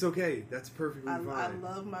okay. It's okay. That's perfectly I fine.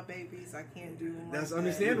 love my babies. I can't do them. That's like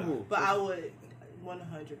understandable. That. But I would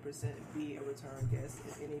 100% be a return guest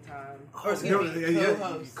at any time. Oh, Or excuse me,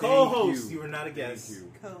 co-host. Co-host. Thank You were not a guest. Thank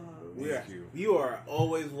you. Co-host. Thank you. You are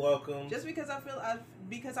always welcome. Just because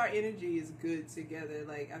because our energy is good together.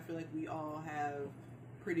 Like I feel like we all have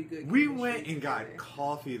pretty good. We chemistry went and got together.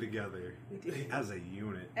 coffee together We did. as a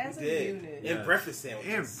unit. As We a did. unit. And breakfast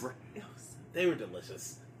sandwiches. It was- They were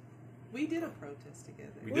delicious. we did a protest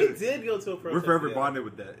together. We We did. did go to a protest. We're forever together. bonded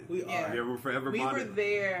with that. We Yeah. are. Yeah, we're forever We bonded. were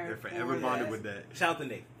there. They're forever for bonded that. with that. Shout out to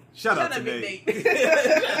Nate. Shout out to Big Nate. Nate.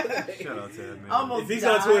 Shout out to that man. Almost If he's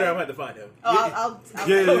died. on Twitter, I'm going to have to find him. Oh, I'll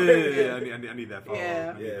Yeah. I need that follow.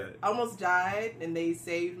 Yeah. I need that. I almost died, and they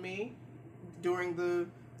saved me during the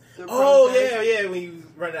Oh, protest. yeah, when you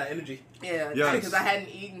run out of energy. Yeah, Yes. because I hadn't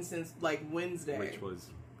eaten since like Wednesday. Which was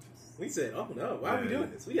We said, oh no, why are we Yeah.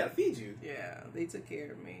 doing this? We got to feed you. Yeah, they took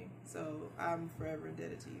care of me. So I'm forever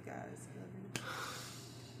indebted to you guys.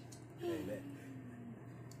 Amen.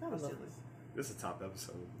 That was silly. this is a top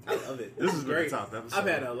episode. I love it. This has been a great. top episode. I've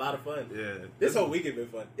had a lot of fun. Yeah. This whole week has been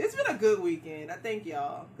fun. It's been a good weekend. I thank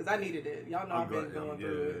y'all because I needed it. Y'all know I'm I've been glad- going yeah,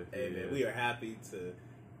 through it. Hey, man, we are happy to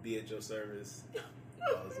be at your service.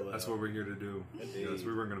 as well. That's what we're here to do. Indeed. Yes,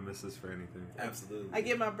 we weren't gonna miss this for anything. Absolutely. I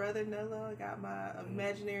get my brother Nolo. I got my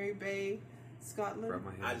imaginary bae, Scotland. Grab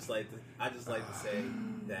my hand. I just like to say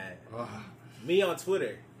that Ah. me on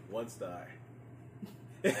Twitter, 1 star.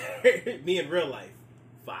 Me in real life,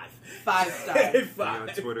 5. 5 stars. Me on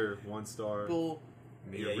 5. Twitter, 1 star. Bull.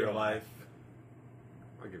 Me Yeah, in you're real alive. life,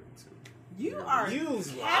 I'll give it You are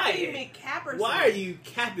capping me, Capperson. Why are you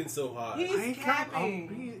capping so hard? He's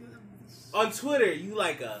capping. On Twitter, you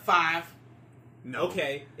like a 5. No.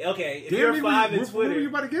 Okay. If Damn, you're a 5 in Twitter, what were you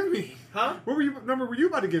about to give me? Huh? What number were you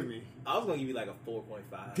about to give me? I was gonna give you like a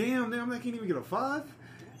 4.5. Damn, I can't even get a 5.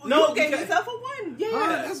 No, you gave yourself a 1.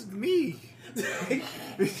 Yeah, that's me. Team's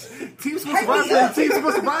supposed to ride for you. Team's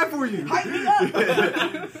supposed to ride for you. Hype me up.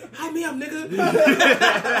 Hype me up,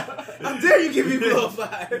 nigga. How dare you give me below 5?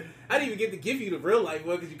 I didn't even get to give you the real life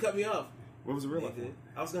one because you cut me off. What was the real life one?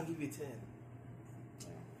 I was gonna give you a 10.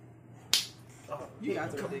 You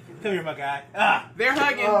guys are ridiculous. Come here, my guy. They're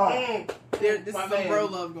hugging. This is my some man. bro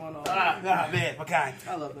love going on. Man, my guy.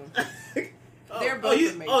 I love them. They're both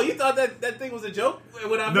amazing. You thought that thing was a joke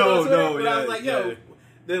when I put No, it on Twitter? no, When yeah, I was like, yeah.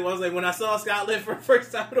 Then I was like, when I saw Scotland for the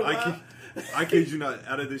first time in a while. I kid you not.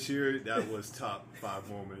 Out of this year, that was top 5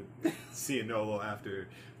 moment. Seeing Nolo after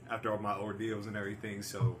all my ordeals and everything.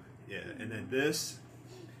 So yeah, and then this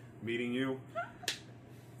meeting you.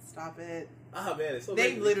 Stop it. Oh man, it's so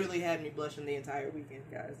They great. literally had me blushing the entire weekend,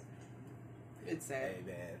 guys. It's sad. Hey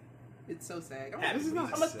man, it's so sad. Happy I'm a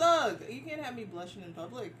weekend. thug. You can't have me blushing in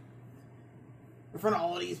public in front of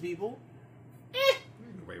all these people.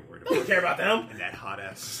 Wait, word Don't care about them. In that hot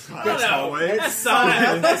ass No. hallway. That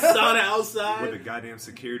sauna outside. With the goddamn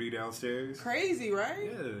security downstairs. Crazy, right?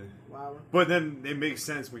 Yeah. Wow. But then it makes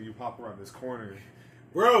sense when you hop around this corner.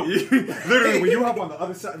 Bro. Literally, when you hop on the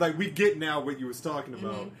other side, like we get now what you was talking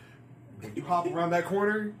about. Mm-hmm. When you hop around that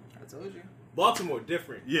corner. I told you. Baltimore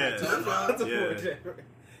different. Yeah. Baltimore different.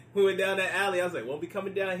 We went down that alley. I was like, won't be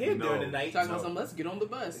coming down here during the night. Talking about some, let's get on the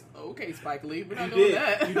bus. Okay, Spike Lee, we're not You doing did.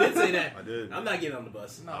 that. You did say that. I did. I'm not getting on the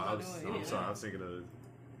bus. No, I'm not doing any I'm of sorry, that. I was thinking of.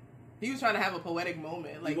 He was trying to have a poetic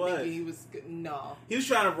moment, like He was. thinking he was no, He was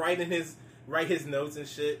trying to write his notes and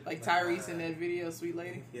shit. like Tyrese in that video, Sweet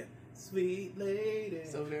Lady. Yeah. Sweet lady.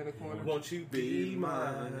 It's over there in the corner. Won't you be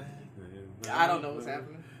mine? I don't know what's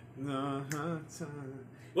happening.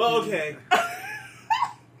 Well, okay.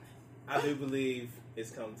 I do believe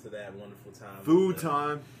it's come to that wonderful time. Food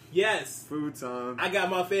time. Yes. Food time. I got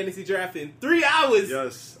my fantasy draft in 3 hours.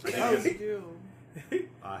 Yes. Oh, you do.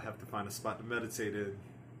 I have to find a spot to meditate in.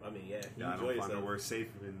 I mean, yeah. You I enjoy don't find yourself. nowhere safe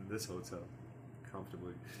in this hotel.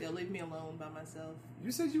 Comfortably. They'll leave me alone by myself.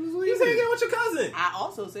 You said you was leaving. You said you get with your cousin. I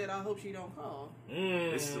also said I hope she don't call.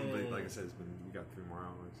 It's still, like I said, we got 3 more hours.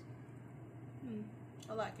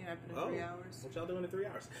 A lot can happen in 3 hours. What y'all doing in 3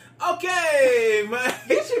 hours? Okay, man.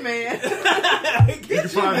 Get your man. You can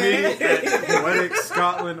find me at Poetic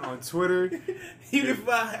Scotland on Twitter. You can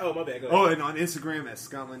find. Oh, my bad. Go ahead. Oh, and on Instagram at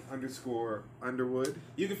Scotland_Underwood.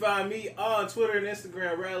 You can find me on Twitter and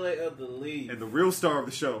Instagram, Rally of the League. And the real star of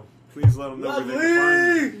the show. Please let them know where they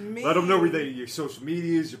can find you. Let them know where your social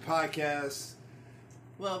medias, your podcasts.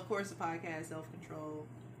 Well, of course, the podcast, Self-Control.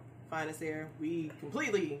 Find us there. We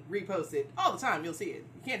completely repost it all the time. You'll see it.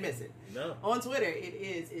 You can't miss it. No. On Twitter,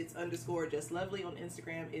 it's _just lovely. On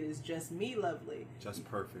Instagram, it is just me lovely. Just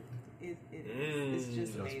perfect. It is. It's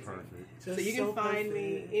just amazing. Perfect. So you can find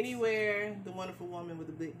me anywhere. The wonderful woman with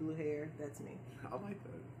the big blue hair. That's me. I like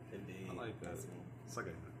that. Indeed. I like that. It's like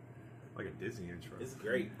a Disney intro. It's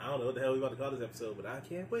great. I don't know what the hell we about to call this episode, but I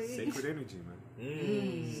can't wait. Sacred energy, man.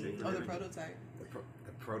 Sacred The energy. prototype. The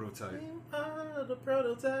prototype. The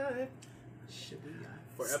prototype.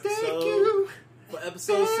 For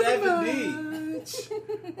episode 70.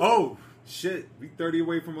 Oh shit! We 30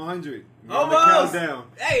 away from 100. We're on Almost. the countdown.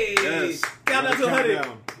 Hey, yes. countdown to 100.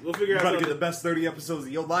 We'll figure out You're about to get something. the best 30 episodes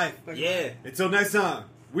of your life. Yeah. Until next time,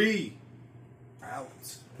 we out.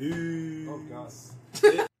 Peace. Oh God.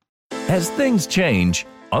 As things change,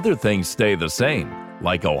 other things stay the same,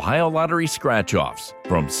 like Ohio Lottery scratch-offs.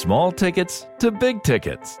 From small tickets to big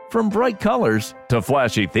tickets, from bright colors to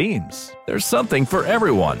flashy themes. There's something for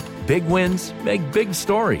everyone. Big wins make big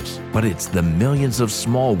stories, but it's the millions of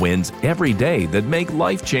small wins every day that make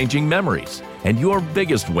life-changing memories. And your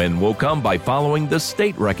biggest win will come by following the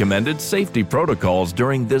state-recommended safety protocols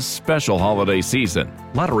during this special holiday season.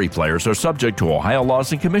 Lottery players are subject to Ohio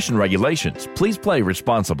laws and commission regulations. Please play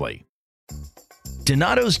responsibly.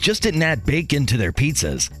 Donato's just didn't add bacon to their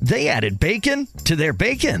pizzas. They added bacon to their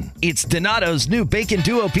bacon. It's Donato's new Bacon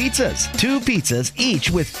Duo pizzas. 2 pizzas,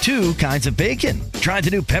 each with 2 kinds of bacon. Try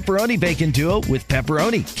the new Pepperoni Bacon Duo with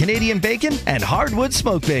pepperoni, Canadian bacon, and hardwood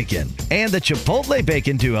smoked bacon. And the Chipotle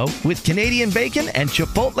Bacon Duo with Canadian bacon and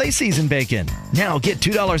Chipotle seasoned bacon. Now get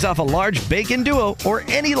 $2 off a large Bacon Duo or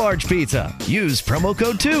any large pizza. Use promo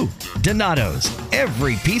code 2. Donato's.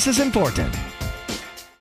 Every piece is important.